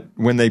 But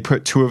when they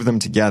put two of them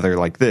together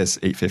like this,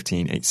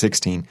 8:15,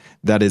 8:16,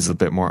 that is a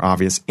bit more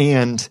obvious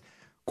and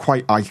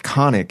quite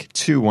iconic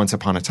to Once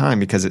Upon a Time,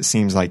 because it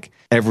seems like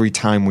every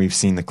time we've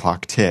seen the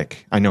clock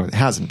tick, I know it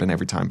hasn't been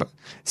every time, but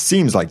it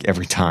seems like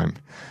every time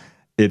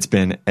it's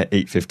been at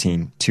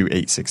 8:15 to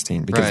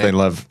 8:16 because Right. they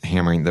love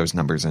hammering those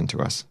numbers into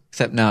us.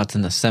 Except now it's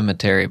in the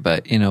cemetery,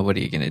 but, you know, what are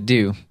you going to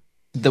do?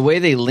 The way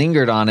they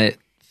lingered on it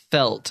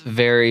felt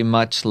very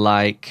much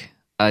like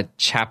a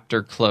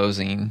chapter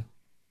closing.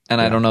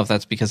 And I don't know if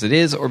that's because it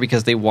is or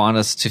because they want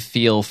us to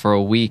feel for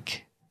a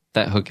week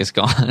that Hook is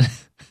gone.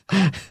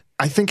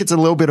 I think it's a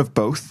little bit of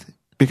both,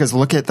 because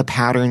look at the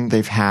pattern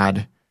they've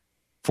had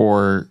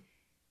for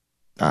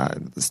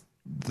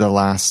the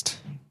last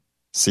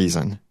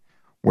season,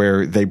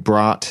 where they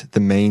brought the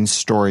main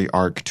story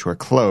arc to a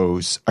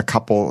close a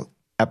couple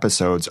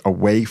episodes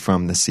away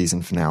from the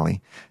season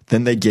finale.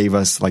 Then they gave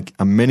us like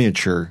a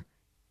miniature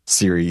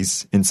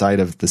series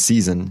inside of the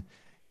season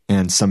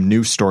and some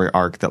new story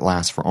arc that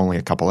lasts for only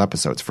a couple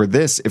episodes. For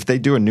this, if they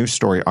do a new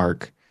story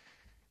arc,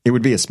 it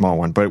would be a small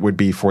one, but it would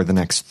be for the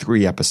next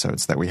 3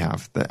 episodes that we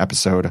have. The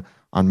episode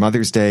on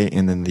Mother's Day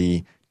and then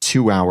the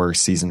 2-hour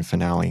season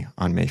finale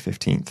on May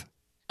 15th.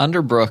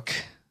 Underbrook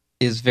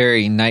is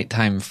very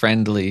nighttime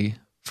friendly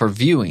for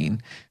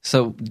viewing.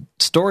 So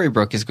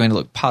Storybrooke is going to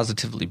look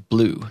positively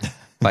blue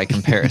by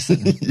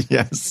comparison.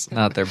 Yes.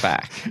 Now that they're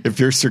back. If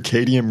your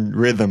circadian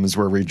rhythms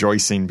were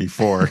rejoicing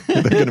before,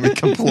 they're going to be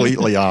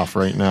completely off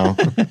right now.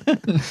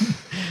 You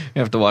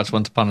have to watch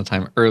Once Upon a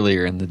Time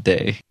earlier in the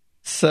day.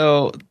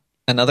 So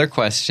another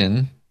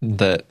question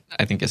that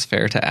I think is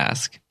fair to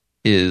ask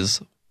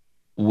is,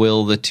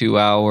 will the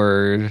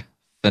 2-hour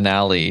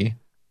finale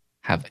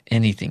have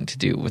anything to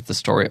do with the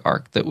story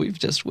arc that we've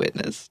just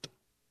witnessed?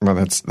 Well,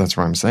 that's what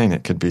I'm saying.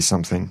 It could be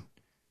something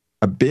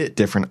a bit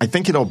different. I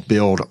think it'll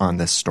build on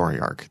this story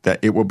arc, that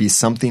it will be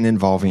something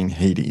involving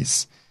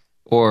Hades.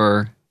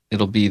 Or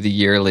it'll be the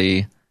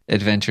yearly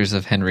adventures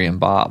of Henry and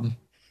Bob.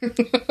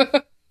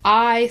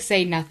 I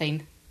say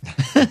nothing.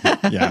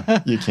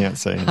 Yeah, you can't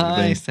say anything.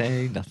 I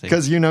say nothing.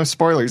 Because you know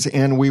spoilers,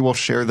 and we will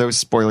share those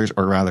spoilers,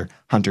 or rather,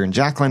 Hunter and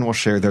Jacqueline will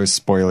share those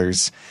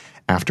spoilers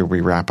after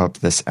we wrap up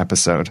this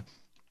episode.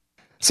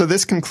 So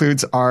this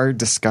concludes our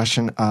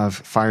discussion of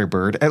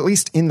Firebird, at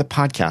least in the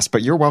podcast,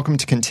 but you're welcome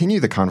to continue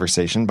the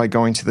conversation by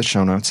going to the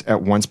show notes at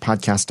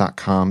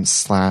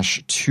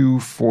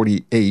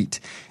oncepodcast.com/248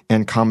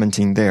 and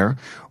commenting there,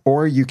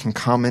 or you can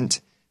comment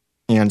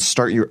and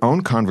start your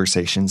own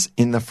conversations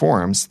in the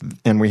forums.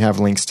 And we have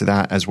links to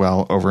that as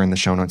well over in the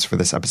show notes for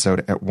this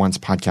episode at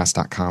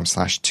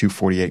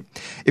oncepodcast.com/248.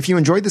 If you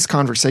enjoyed this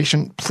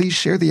conversation, please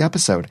share the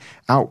episode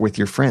out with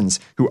your friends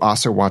who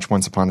also watch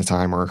Once Upon a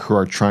Time or who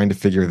are trying to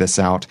figure this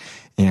out.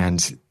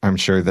 And I'm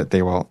sure that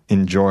they will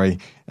enjoy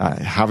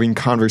having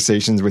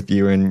conversations with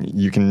you, and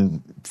you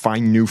can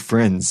find new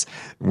friends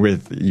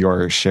with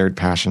your shared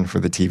passion for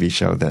the TV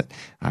show that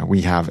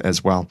we have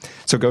as well.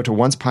 So go to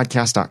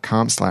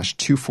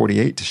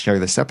oncepodcast.com/248 to share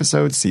this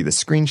episode, see the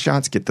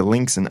screenshots, get the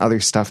links and other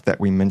stuff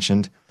that we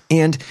mentioned.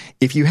 And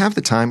if you have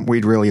the time,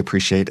 we'd really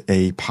appreciate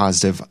a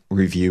positive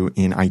review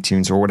in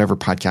iTunes or whatever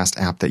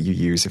podcast app that you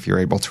use. If you're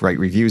able to write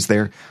reviews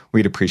there,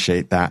 we'd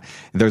appreciate that.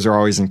 Those are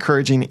always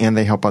encouraging, and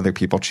they help other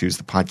people choose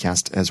the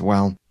podcast as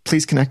well.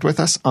 Please connect with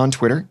us on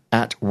Twitter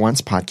at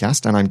Once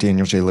Podcast, and I'm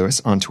Daniel J.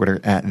 Lewis on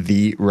Twitter at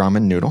The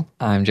Ramen Noodle.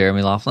 I'm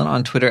Jeremy Laughlin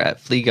on Twitter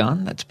at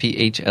Phlegon. That's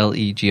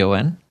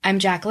PHLEGON. I'm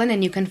Jacqueline,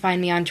 and you can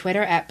find me on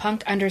Twitter at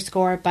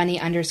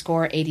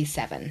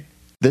punk_bunny_87.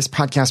 This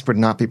podcast would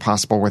not be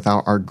possible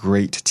without our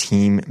great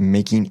team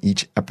making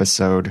each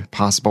episode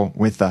possible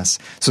with us.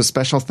 So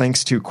special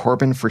thanks to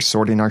Corbin for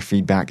sorting our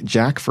feedback,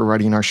 Jack for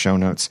writing our show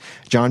notes,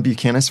 John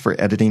Buchanan for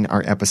editing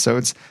our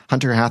episodes,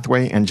 Hunter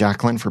Hathaway and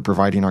Jacqueline for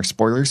providing our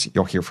spoilers.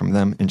 You'll hear from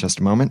them in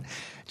just a moment.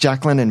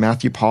 Jacqueline and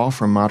Matthew Paul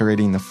for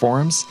moderating the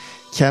forums,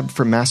 Keb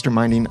for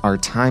masterminding our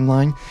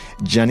timeline,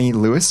 Jenny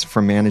Lewis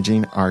for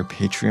managing our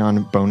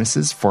Patreon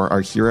bonuses for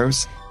our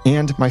heroes,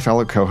 and my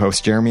fellow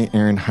co-hosts, Jeremy,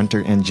 Aaron,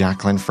 Hunter, and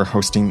Jacqueline for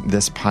hosting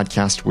this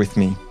podcast with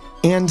me.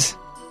 And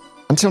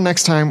until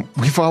next time,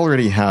 we've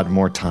already had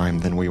more time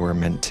than we were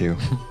meant to.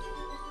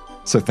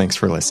 So thanks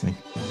for listening.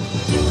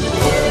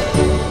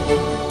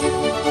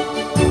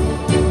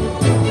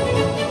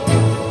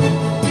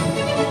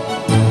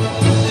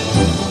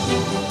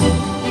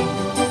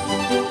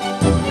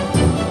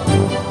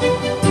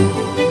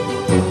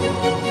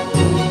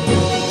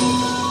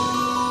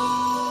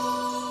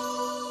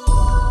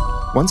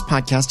 Once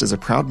Podcast is a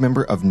proud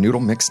member of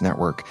Noodle Mix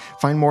Network.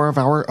 Find more of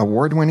our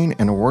award-winning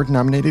and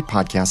award-nominated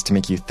podcasts to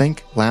make you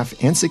think, laugh,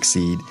 and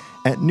succeed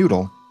at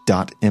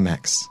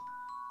noodle.mx.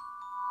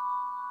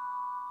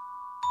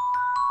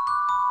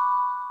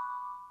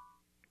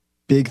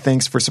 Big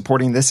thanks for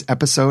supporting this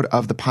episode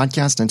of the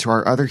podcast, and to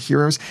our other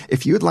heroes.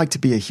 If you would like to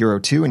be a hero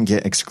too and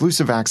get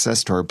exclusive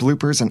access to our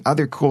bloopers and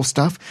other cool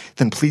stuff,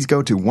 then please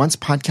go to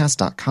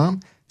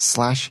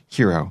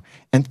oncepodcast.com/hero.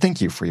 And thank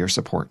you for your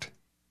support.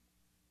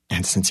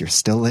 And since you're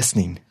still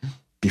listening,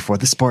 before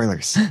the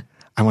spoilers,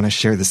 I want to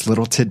share this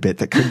little tidbit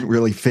that couldn't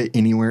really fit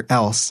anywhere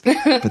else,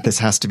 but this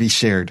has to be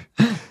shared.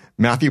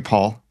 Matthew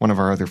Paul, one of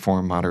our other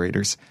forum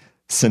moderators,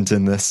 sent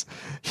in this.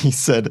 He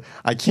said,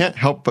 I can't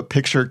help but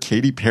picture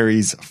Katy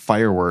Perry's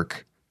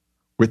Firework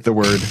with the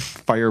word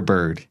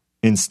Firebird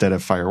instead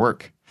of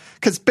firework.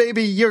 'Cause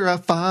baby, you're a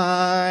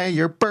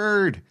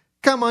firebird.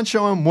 Come on,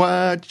 show him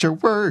what you're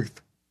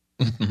worth.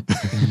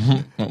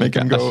 Make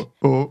him go,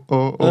 oh,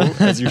 oh, oh,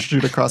 as you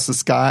shoot across the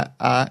sky.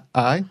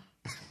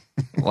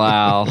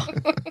 Wow.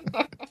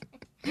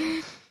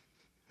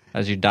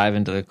 As you dive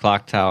into the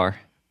clock tower.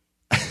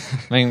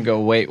 Make him go,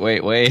 wait.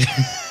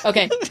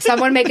 Okay,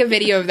 someone make a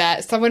video of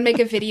that. Someone make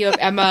a video of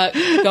Emma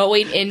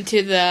going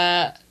into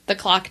the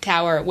clock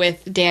tower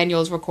with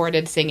Daniel's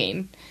recorded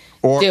singing.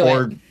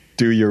 Or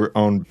do your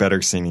own better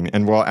singing,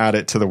 and we'll add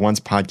it to the Once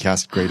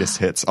Podcast Greatest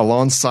Hits,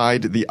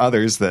 alongside the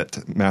others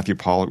that Matthew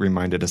Paul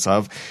reminded us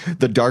of.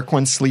 The Dark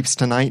One Sleeps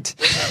Tonight,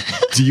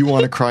 Do You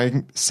Want to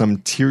Cry Some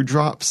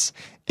Teardrops?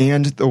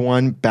 And the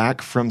one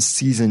back from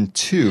season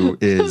 2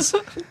 is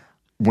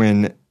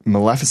when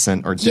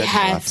Maleficent, or Dead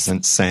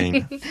Maleficent,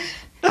 sang,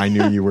 I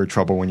Knew You Were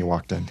Trouble When You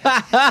Walked In.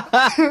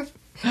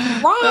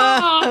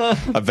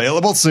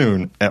 Available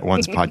soon at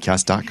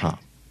oncepodcast.com.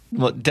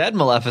 Well, Dead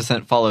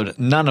Maleficent followed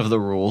none of the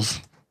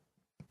rules.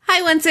 Hi,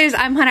 Oncers.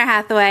 I'm Hunter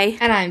Hathaway.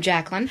 And I'm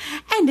Jacqueline.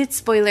 And it's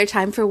spoiler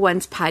time for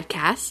Once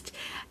Podcast.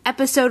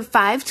 Episode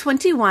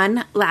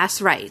 521,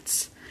 Last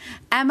Rites.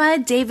 Emma,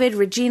 David,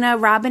 Regina,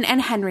 Robin,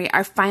 and Henry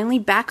are finally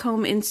back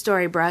home in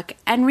Storybrooke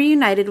and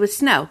reunited with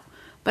Snow.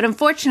 But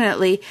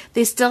unfortunately,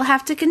 they still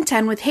have to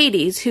contend with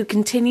Hades, who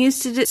continues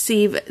to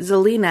deceive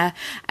Zelena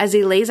as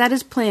he lays out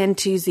his plan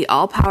to use the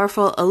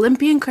all-powerful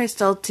Olympian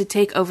crystal to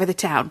take over the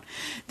town.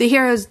 The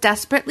heroes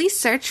desperately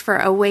search for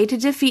a way to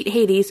defeat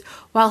Hades,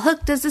 while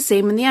Hook does the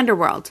same in the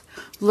underworld,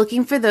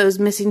 looking for those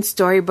missing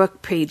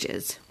storybook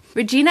pages.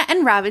 Regina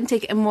and Robin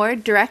take a more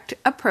direct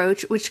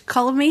approach, which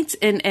culminates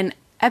in an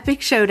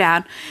epic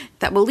showdown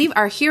that will leave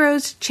our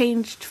heroes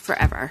changed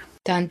forever.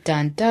 Dun,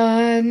 dun,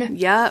 dun.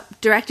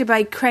 Yup. Directed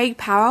by Craig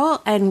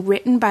Powell and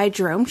written by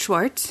Jerome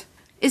Schwartz.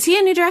 Is he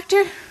a new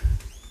director?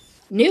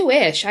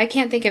 New-ish. I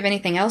can't think of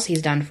anything else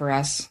he's done for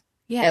us.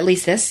 Yeah. At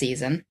least this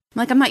season.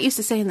 I'm not used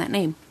to saying that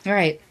name. All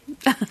right.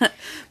 But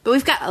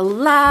we've got a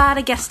lot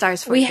of guest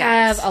stars for you guys. We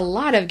have a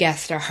lot of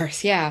guest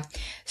stars, yeah.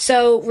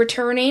 So,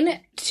 returning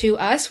to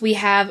us, we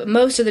have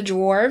most of the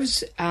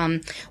dwarves.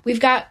 We've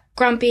got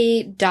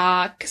Grumpy,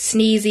 Doc,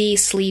 Sneezy,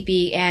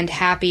 Sleepy, and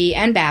Happy,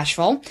 and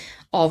Bashful.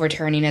 all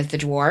returning as the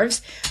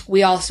dwarves.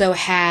 We also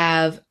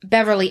have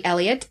Beverly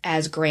Elliott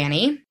as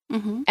Granny.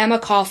 Emma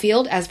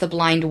Caulfield as the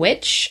Blind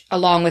Witch,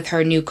 along with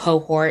her new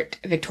cohort,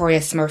 Victoria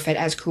Smurfett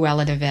as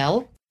Cruella de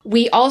Vil.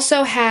 We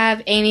also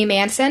have Amy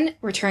Manson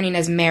returning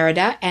as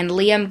Merida and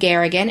Liam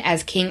Garrigan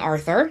as King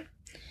Arthur.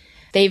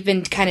 They've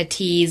been kind of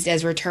teased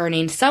as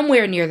returning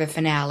somewhere near the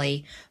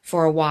finale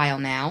for a while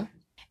now.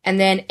 And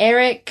then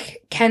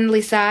Eric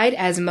Kenlyside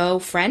as Mo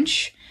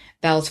French,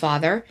 Belle's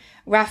father.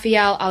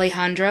 Rafael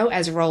Alejandro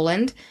as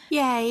Roland.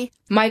 Yay.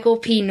 Michael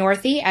P.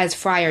 Northey as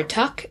Friar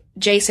Tuck.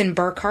 Jason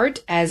Burkhart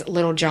as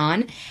Little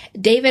John.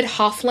 David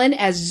Hoffman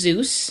as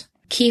Zeus.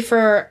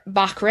 Kiefer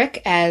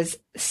Bachrick as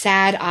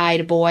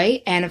Sad-Eyed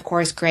Boy. And, of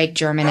course, Greg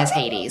German as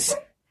Hades.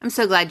 I'm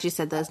so glad you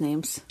said those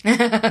names.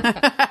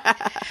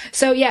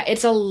 So, yeah,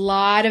 it's a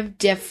lot of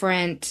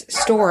different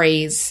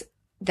stories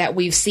that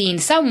we've seen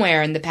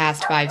somewhere in the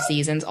past 5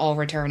 seasons, all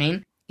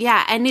returning.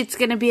 Yeah, and it's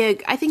going to be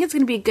I think it's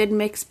going to be a good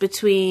mix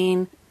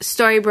between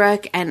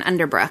Storybrooke and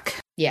Underbrook.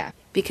 Yeah.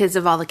 Because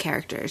of all the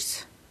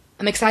characters.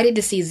 I'm excited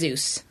to see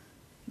Zeus.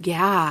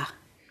 Yeah.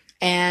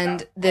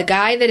 And the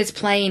guy that is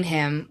playing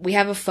him, we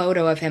have a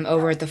photo of him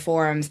over at the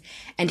forums,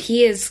 and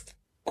he is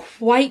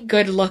quite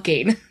good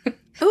looking.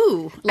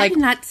 Ooh, like, I did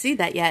not see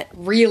that yet.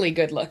 Really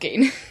good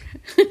looking.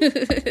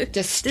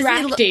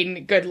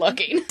 Distracting good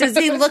looking. Does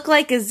he look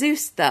like a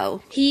Zeus,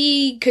 though?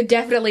 He could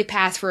definitely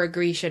pass for a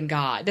Grecian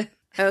god.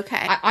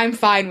 Okay. I'm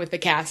fine with the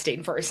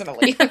casting,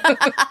 personally.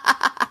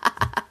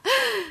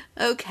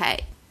 Okay.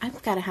 I'm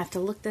going to have to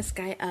look this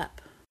guy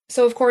up.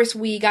 So, of course,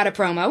 we got a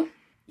promo.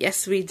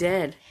 Yes, we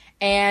did.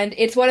 And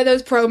it's one of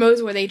those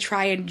promos where they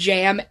try and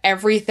jam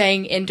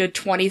everything into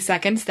 20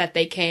 seconds that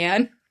they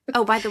can.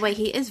 Oh, by the way,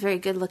 he is very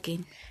good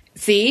looking.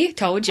 See?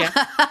 Told you.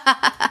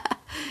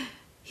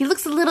 He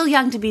looks a little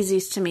young to be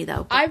Zeus to me,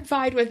 though. I'm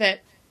fine with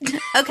it.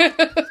 Okay.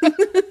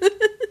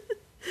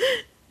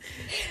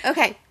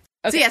 Okay.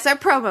 So, yes, our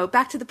promo.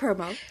 Back to the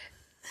promo.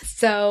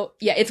 So,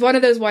 yeah, it's one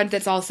of those ones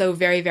that's also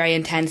very, very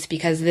intense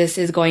because this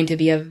is going to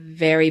be a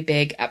very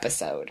big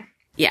episode.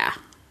 Yeah.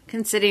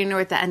 Considering we're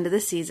at the end of the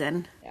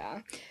season.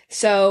 Yeah.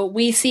 So,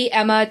 we see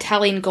Emma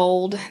telling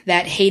Gold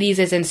that Hades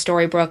is in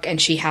Storybrooke and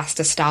she has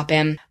to stop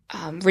him.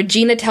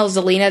 Regina tells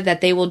Zelena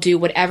that they will do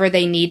whatever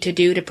they need to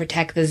do to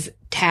protect the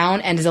town,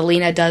 and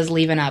Zelena does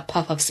leave in a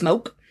puff of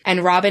smoke.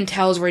 And Robin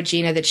tells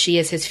Regina that she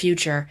is his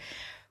future,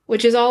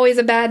 which is always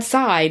a bad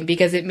sign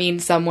because it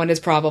means someone is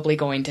probably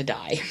going to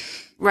die.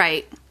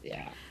 Right.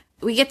 Yeah.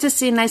 We get to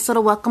see a nice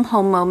little welcome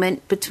home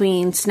moment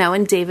between Snow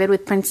and David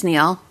with Prince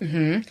Neil.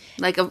 Mm-hmm.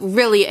 Like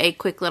a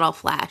quick little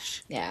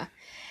flash. Yeah.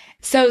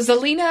 So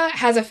Zelena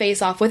has a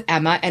face-off with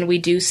Emma, and we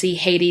do see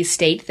Hades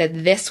state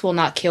that this will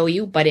not kill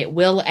you, but it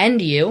will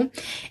end you.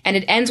 And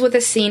it ends with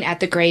a scene at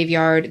the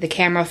graveyard. The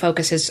camera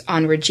focuses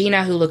on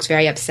Regina, who looks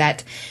very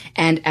upset,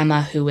 and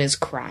Emma, who is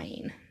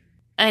crying.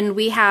 And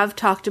we have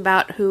talked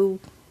about who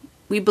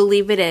we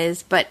believe it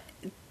is, but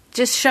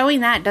just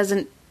showing that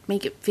doesn't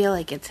make it feel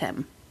like it's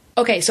him.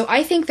 Okay, so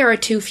I think there are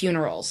 2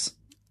 funerals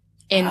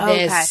in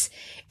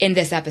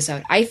this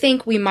episode. I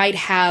think we might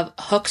have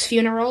Hook's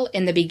funeral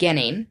in the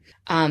beginning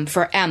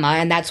for Emma,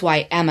 and that's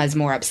why Emma's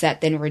more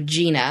upset than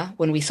Regina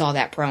when we saw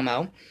that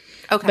promo.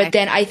 Okay. But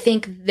then I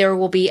think there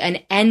will be an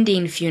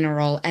ending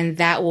funeral, and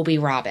that will be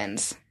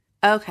Robin's.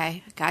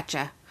 Okay,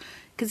 gotcha.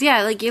 Because,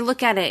 yeah, like, you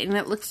look at it, and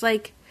it looks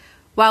like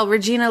while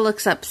Regina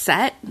looks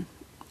upset,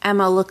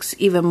 Emma looks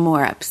even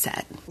more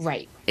upset.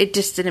 Right. It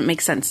just didn't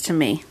make sense to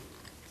me.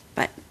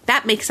 But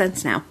that makes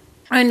sense now.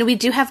 And we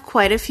do have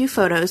quite a few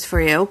photos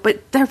for you,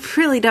 but they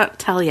really don't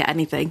tell you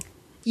anything.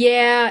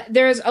 Yeah,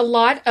 there's a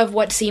lot of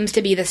what seems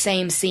to be the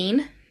same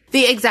scene.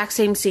 The exact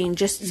same scene,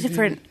 just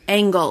different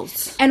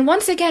angles. And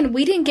once again,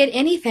 we didn't get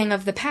anything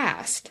of the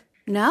past.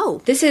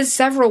 No. This is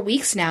several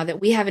weeks now that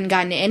we haven't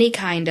gotten any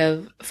kind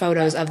of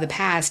photos of the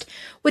past,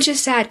 which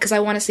is sad because I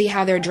want to see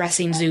how they're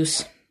dressing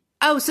Zeus.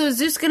 Oh, so is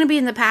Zeus going to be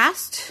in the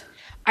past?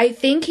 I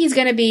think he's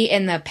going to be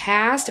in the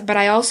past, but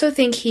I also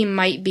think he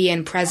might be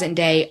in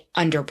present-day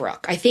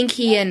Underbrook. I think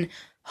he and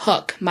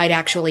Hook might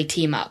actually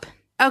team up.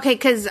 Okay,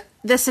 because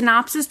the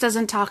synopsis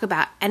doesn't talk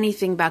about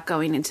anything about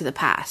going into the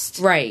past.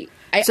 Right.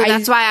 So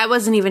that's why I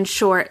wasn't even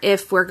sure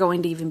if we're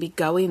going to even be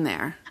going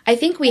there. I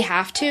think we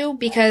have to,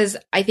 because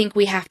I think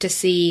we have to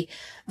see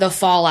the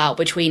fallout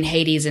between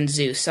Hades and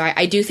Zeus. So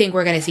I do think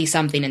we're going to see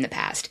something in the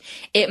past.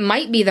 It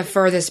might be the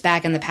furthest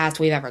back in the past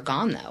we've ever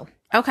gone, though.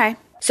 Okay.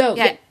 So,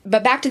 yeah,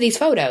 but back to these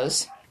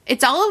photos.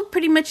 It's all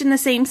pretty much in the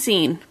same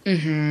scene.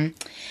 Mm-hmm.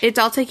 It's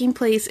all taking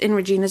place in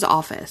Regina's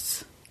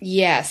office.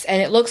 Yes,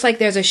 and it looks like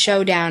there's a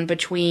showdown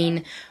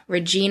between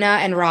Regina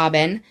and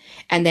Robin,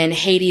 and then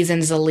Hades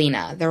and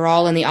Zelena. They're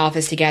all in the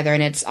office together,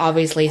 and it's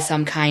obviously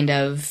some kind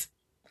of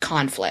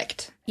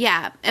conflict.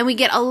 Yeah, and we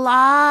get a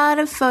lot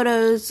of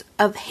photos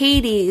of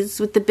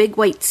Hades with the big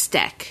white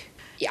stick.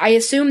 I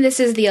assume this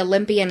is the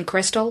Olympian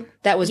crystal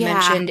that was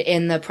mentioned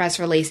in the press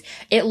release.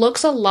 It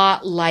looks a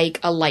lot like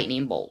a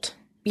lightning bolt.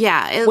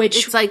 Yeah,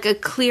 it's like a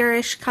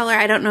clearish color.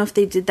 I don't know if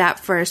they did that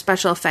for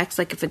special effects,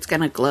 like if it's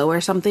going to glow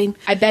or something.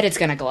 I bet it's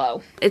going to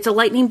glow. It's a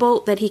lightning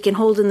bolt that he can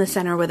hold in the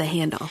center with a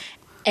handle.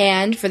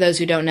 And for those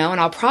who don't know, and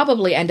I'll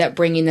probably end up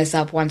bringing this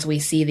up once we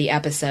see the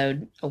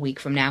episode a week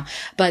from now,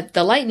 but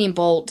the lightning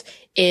bolt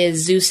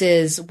is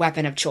Zeus's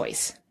weapon of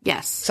choice.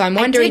 Yes. So I'm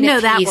wondering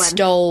if he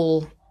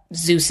stole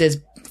Zeus's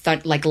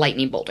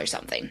lightning bolt or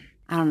something.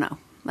 I don't know.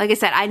 Like I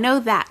said, I know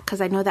that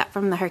because I know that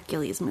from the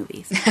Hercules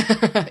movies.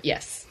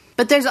 Yes.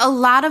 But there's a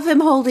lot of him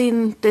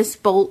holding this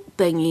bolt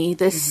thingy,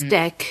 this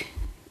stick,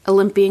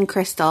 Olympian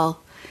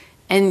crystal,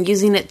 and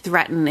using it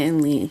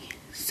threateningly.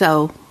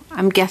 So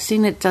I'm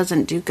guessing it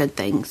doesn't do good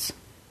things.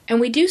 And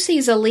we do see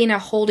Zelena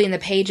holding the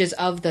pages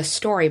of the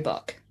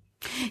storybook.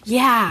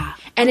 Yeah.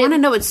 And I want to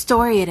know what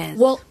story it is.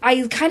 Well,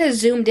 I kind of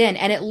zoomed in,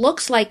 and it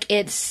looks like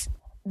it's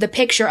the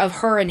picture of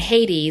her and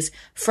Hades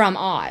from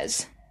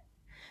Oz.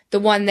 The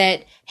one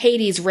that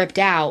Hades ripped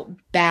out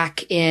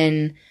back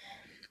in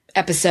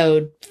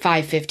episode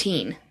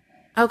 515.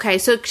 Okay,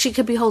 so she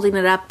could be holding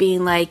it up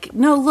being like,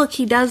 no, look,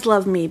 he does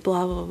love me,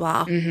 blah, blah,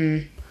 blah.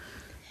 Mm-hmm.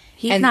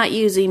 He's not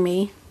using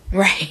me.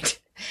 Right.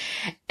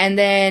 And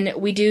then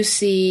we do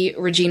see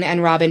Regina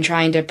and Robin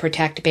trying to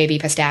protect baby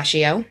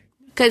Pistachio.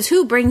 Because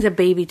who brings a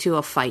baby to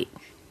a fight?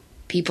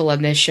 People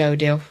in this show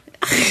do.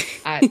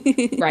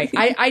 Right.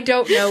 I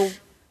don't know.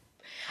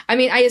 I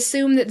mean, I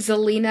assume that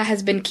Zelena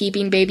has been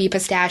keeping baby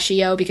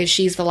Pistachio because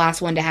she's the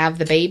last one to have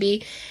the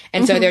baby.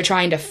 And so they're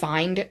trying to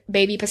find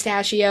baby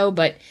Pistachio,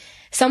 but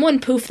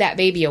someone poof that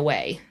baby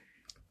away.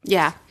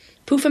 Yeah.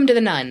 Poof him to the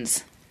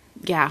nuns.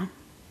 Yeah.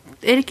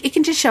 It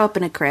can just show up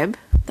in a crib.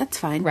 That's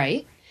fine.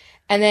 Right.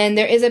 And then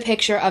there is a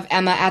picture of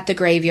Emma at the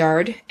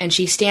graveyard, and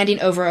she's standing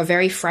over a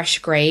very fresh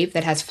grave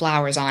that has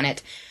flowers on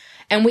it.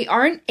 And we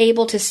aren't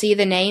able to see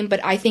the name,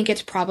 but I think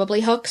it's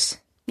probably Hooks.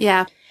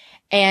 Yeah.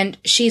 And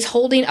she's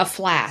holding a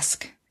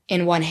flask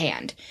in one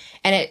hand.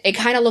 And it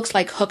kind of looks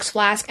like Hook's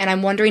flask, and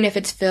I'm wondering if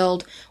it's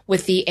filled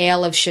with the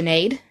ale of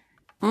Sinead.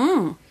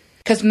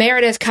 Because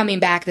Merida's coming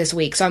back this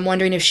week, so I'm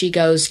wondering if she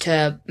goes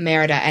to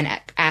Merida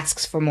and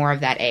asks for more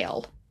of that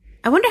ale.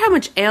 I wonder how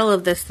much ale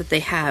of this that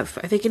they have.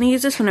 Are they going to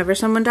use this whenever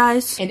someone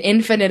dies? An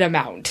infinite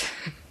amount.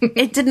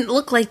 It didn't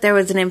look like there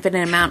was an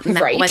infinite amount in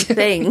that one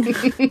thing.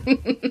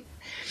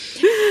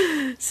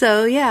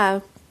 So,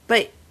 yeah.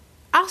 But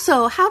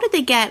also, how did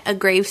they get a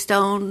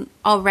gravestone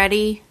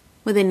already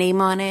with a name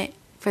on it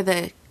for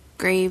the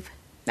grave?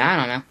 I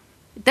don't know.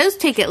 Those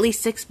take at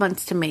least 6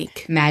 months to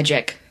make.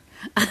 Magic.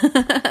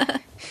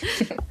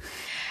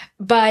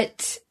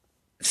 But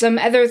some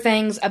other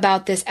things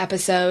about this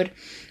episode.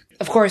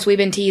 Of course, we've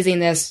been teasing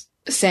this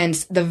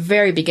since the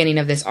very beginning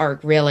of this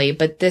arc, really,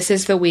 but this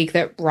is the week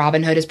that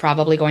Robin Hood is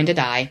probably going to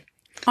die.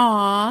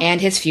 Aww.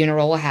 And his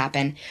funeral will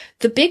happen.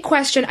 The big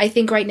question, I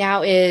think, right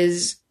now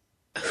is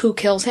who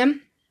kills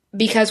him?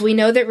 Because we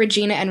know that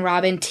Regina and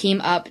Robin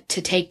team up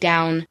to take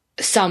down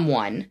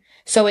someone.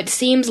 So it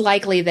seems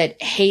likely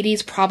that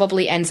Hades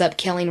probably ends up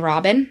killing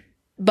Robin.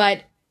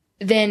 But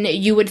then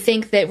you would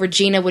think that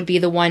Regina would be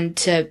the one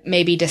to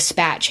maybe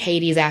dispatch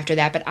Hades after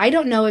that. But I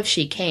don't know if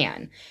she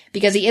can,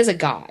 because he is a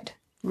god.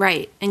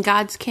 Right. And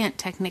gods can't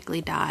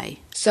technically die.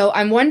 So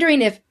I'm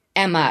wondering if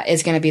Emma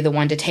is going to be the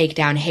one to take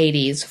down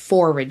Hades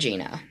for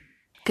Regina.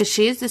 Because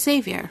she is the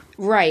savior.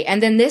 Right.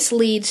 And then this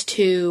leads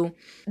to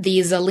the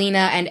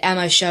Zelena and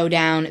Emma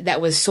showdown that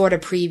was sort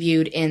of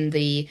previewed in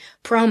the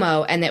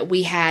promo, and that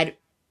we had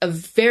a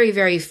very,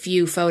 very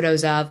few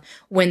photos of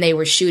when they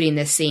were shooting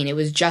this scene. It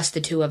was just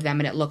the two of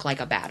them, and it looked like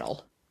a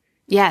battle.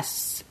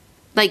 Yes.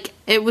 Like,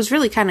 it was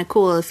really kind of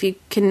cool. If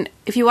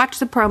you watch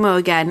the promo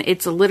again,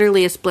 it's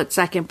literally a split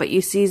second, but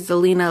you see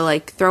Zelena,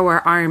 like, throw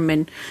her arm,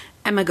 and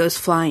Emma goes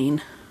flying.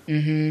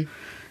 Mm-hmm.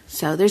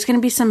 So there's going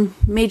to be some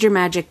major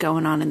magic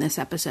going on in this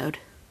episode.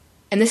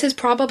 And this is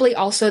probably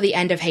also the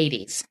end of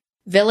Hades.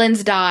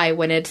 Villains die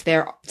when it's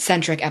their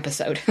centric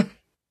episode.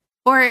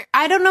 Or,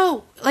 I don't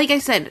know, like I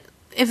said,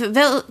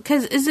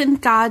 because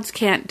isn't gods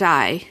can't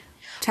die,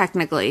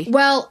 technically?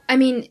 Well, I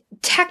mean,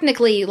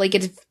 technically, like,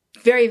 it's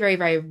very, very,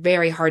 very,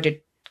 very hard to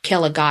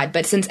kill a god.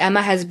 But since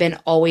Emma has been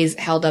always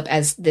held up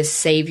as this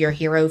savior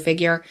hero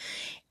figure,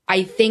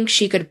 I think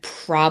she could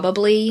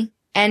probably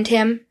end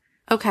him.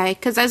 Okay,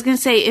 because I was going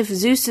to say, if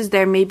Zeus is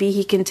there, maybe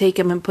he can take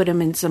him and put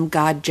him in some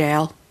god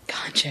jail.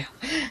 God jail.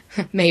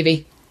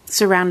 Maybe.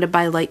 Surrounded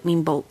by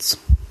lightning bolts.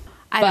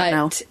 I don't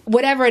know.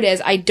 Whatever it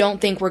is, I don't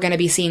think we're going to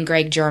be seeing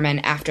Greg German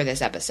after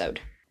this episode.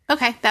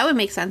 Okay, that would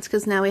make sense,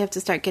 because now we have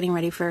to start getting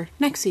ready for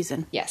next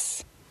season.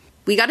 Yes.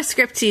 We got a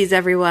script tease,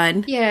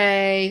 everyone.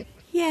 Yay.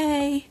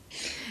 Yay.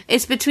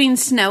 It's between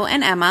Snow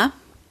and Emma.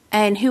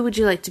 And who would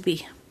you like to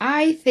be?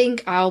 I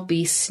think I'll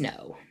be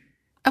Snow.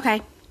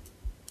 Okay.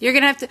 You're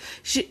going to have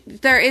to...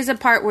 there is a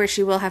part where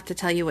she will have to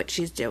tell you what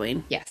she's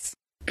doing. Yes.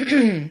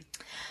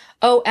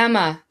 Oh,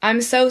 Emma,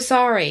 I'm so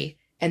sorry.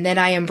 And then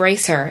I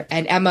embrace her,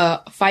 and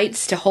Emma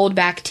fights to hold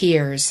back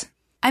tears.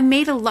 I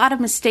made a lot of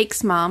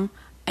mistakes, Mom.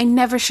 I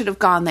never should have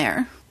gone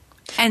there.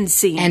 End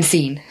scene. End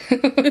scene.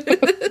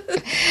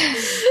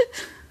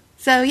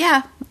 So,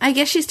 yeah, I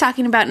guess she's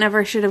talking about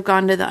never should have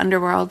gone to the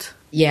underworld.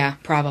 Yeah,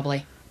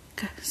 probably.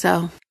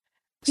 So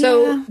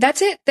yeah.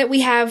 That's it that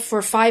we have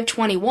for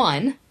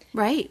 521.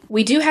 Right.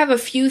 We do have a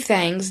few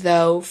things,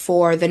 though,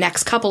 for the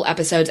next couple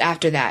episodes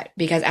after that,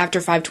 because after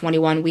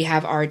 521, we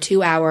have our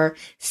 2-hour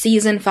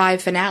season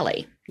 5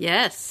 finale.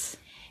 Yes.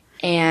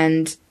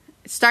 And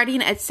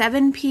starting at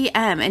 7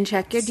 p.m. and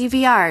check your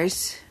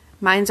DVRs.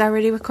 Mine's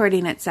already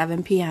recording at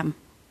 7 p.m.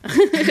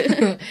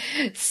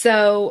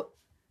 So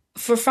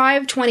for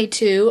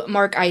 522,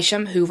 Mark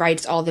Isham, who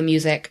writes all the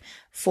music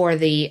for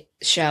the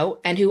show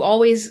and who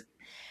always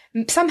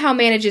somehow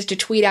manages to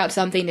tweet out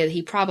something that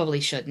he probably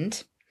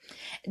shouldn't,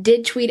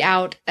 did tweet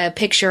out a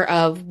picture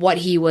of what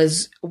he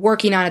was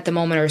working on at the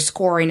moment or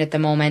scoring at the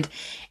moment.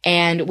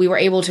 And we were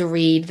able to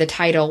read the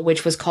title,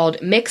 which was called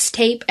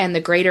Mixtape and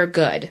the Greater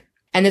Good.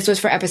 And this was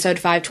for episode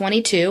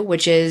 522,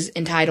 which is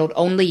entitled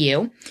Only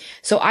You.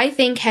 So I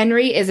think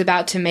Henry is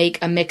about to make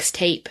a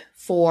mixtape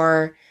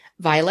for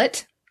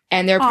Violet.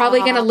 And they're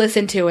probably going to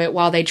listen to it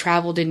while they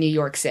travel to New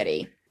York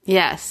City.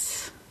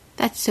 Yes.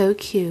 That's so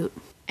cute.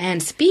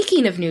 And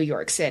speaking of New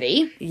York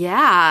City.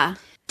 Yeah.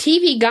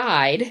 TV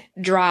Guide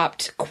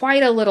dropped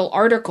quite a little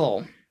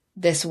article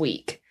this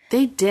week.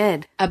 They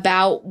did.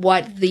 About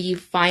what the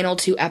final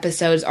 2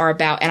 episodes are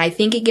about. And I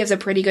think it gives a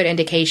pretty good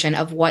indication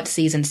of what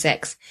season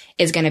 6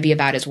 is going to be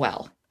about as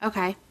well.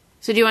 Okay.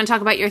 So do you want to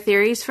talk about your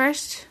theories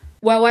first?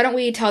 Well, why don't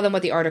we tell them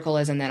what the article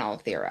is and then I'll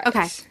theorize.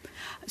 Okay.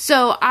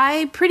 So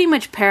I pretty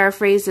much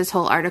paraphrased this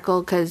whole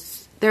article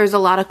because there's a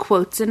lot of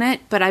quotes in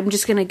it, but I'm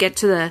just going to get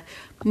to the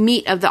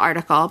meat of the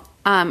article.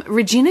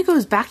 Regina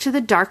goes back to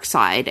the dark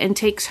side and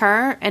takes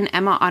her and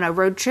Emma on a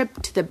road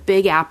trip to the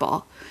Big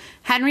Apple.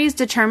 Henry is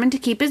determined to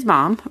keep his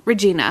mom,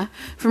 Regina,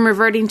 from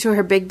reverting to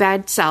her big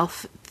bad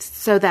self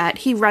so that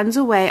he runs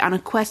away on a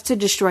quest to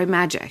destroy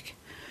magic.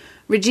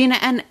 Regina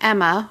and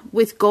Emma,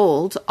 with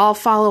Gold, all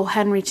follow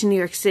Henry to New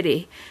York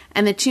City,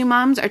 and the 2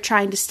 moms are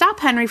trying to stop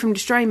Henry from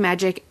destroying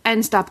magic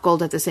and stop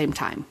Gold at the same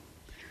time.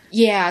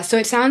 Yeah, so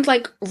it sounds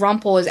like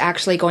Rumpel is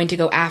actually going to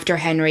go after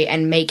Henry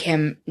and make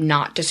him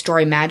not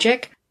destroy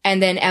magic,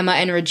 and then Emma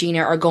and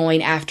Regina are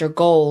going after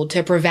Gold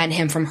to prevent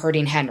him from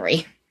hurting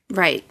Henry.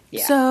 Right.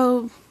 Yeah.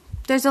 So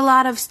there's a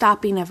lot of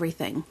stopping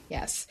everything.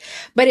 Yes.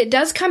 But it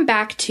does come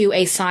back to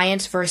a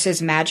science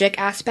versus magic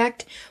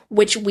aspect,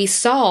 which we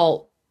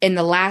saw in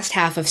the last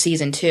half of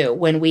season 2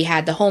 when we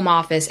had the home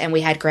office and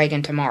we had Greg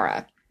and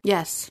Tamara.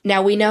 Yes.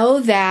 Now we know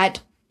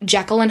that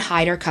Jekyll and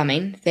Hyde are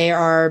coming. They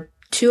are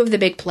 2 of the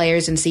big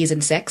players in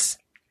season 6.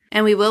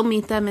 And we will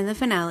meet them in the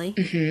finale.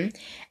 Mm-hmm.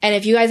 And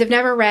if you guys have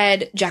never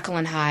read Jekyll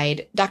and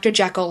Hyde, Dr.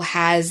 Jekyll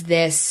has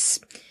this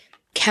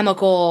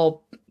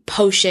chemical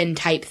potion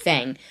type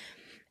thing.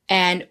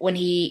 And when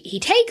he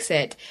takes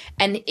it,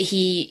 and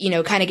he,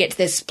 kind of gets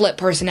this split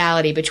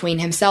personality between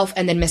himself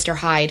and then Mr.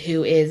 Hyde,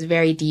 who is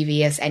very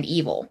devious and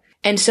evil.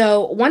 And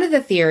so one of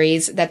the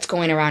theories that's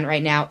going around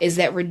right now is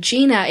that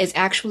Regina is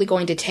actually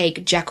going to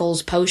take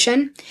Jekyll's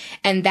potion,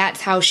 and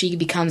that's how she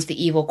becomes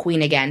the evil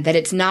queen again. That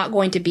it's not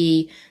going to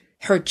be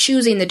her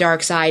choosing the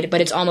dark side,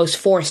 but it's almost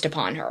forced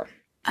upon her.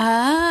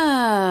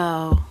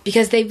 Oh.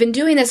 Because they've been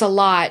doing this a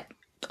lot,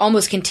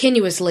 almost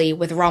continuously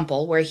with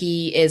Rumpel, where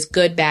he is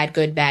good, bad,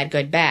 good, bad,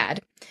 good,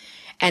 bad.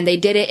 And they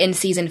did it in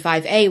season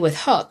 5A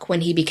with Hook,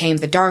 when he became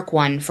the Dark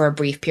One for a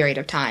brief period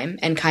of time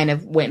and kind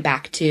of went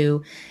back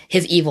to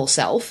his evil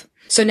self.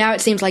 So now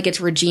it seems like it's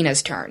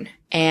Regina's turn.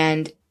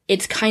 And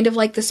it's kind of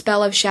like the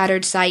spell of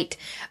Shattered Sight,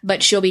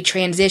 but she'll be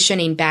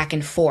transitioning back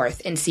and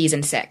forth in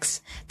season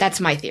 6. That's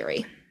my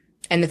theory.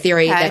 And the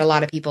theory that a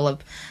lot of people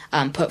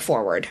have put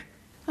forward.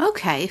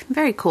 Okay,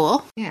 very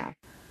cool. Yeah.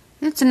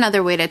 It's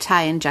another way to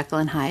tie in Jekyll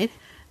and Hyde.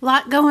 A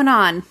lot going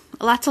on.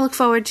 A lot to look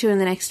forward to in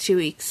the next 2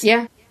 weeks.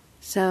 Yeah.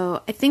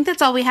 So I think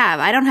that's all we have.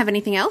 I don't have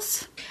anything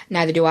else.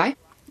 Neither do I.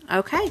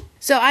 Okay.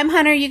 So I'm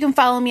Hunter. You can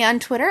follow me on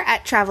Twitter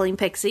at Traveling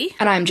Pixie.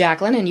 And I'm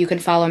Jacqueline, and you can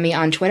follow me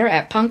on Twitter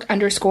at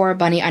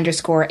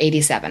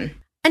punk_bunny_87.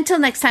 Until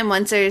next time,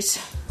 Oncers.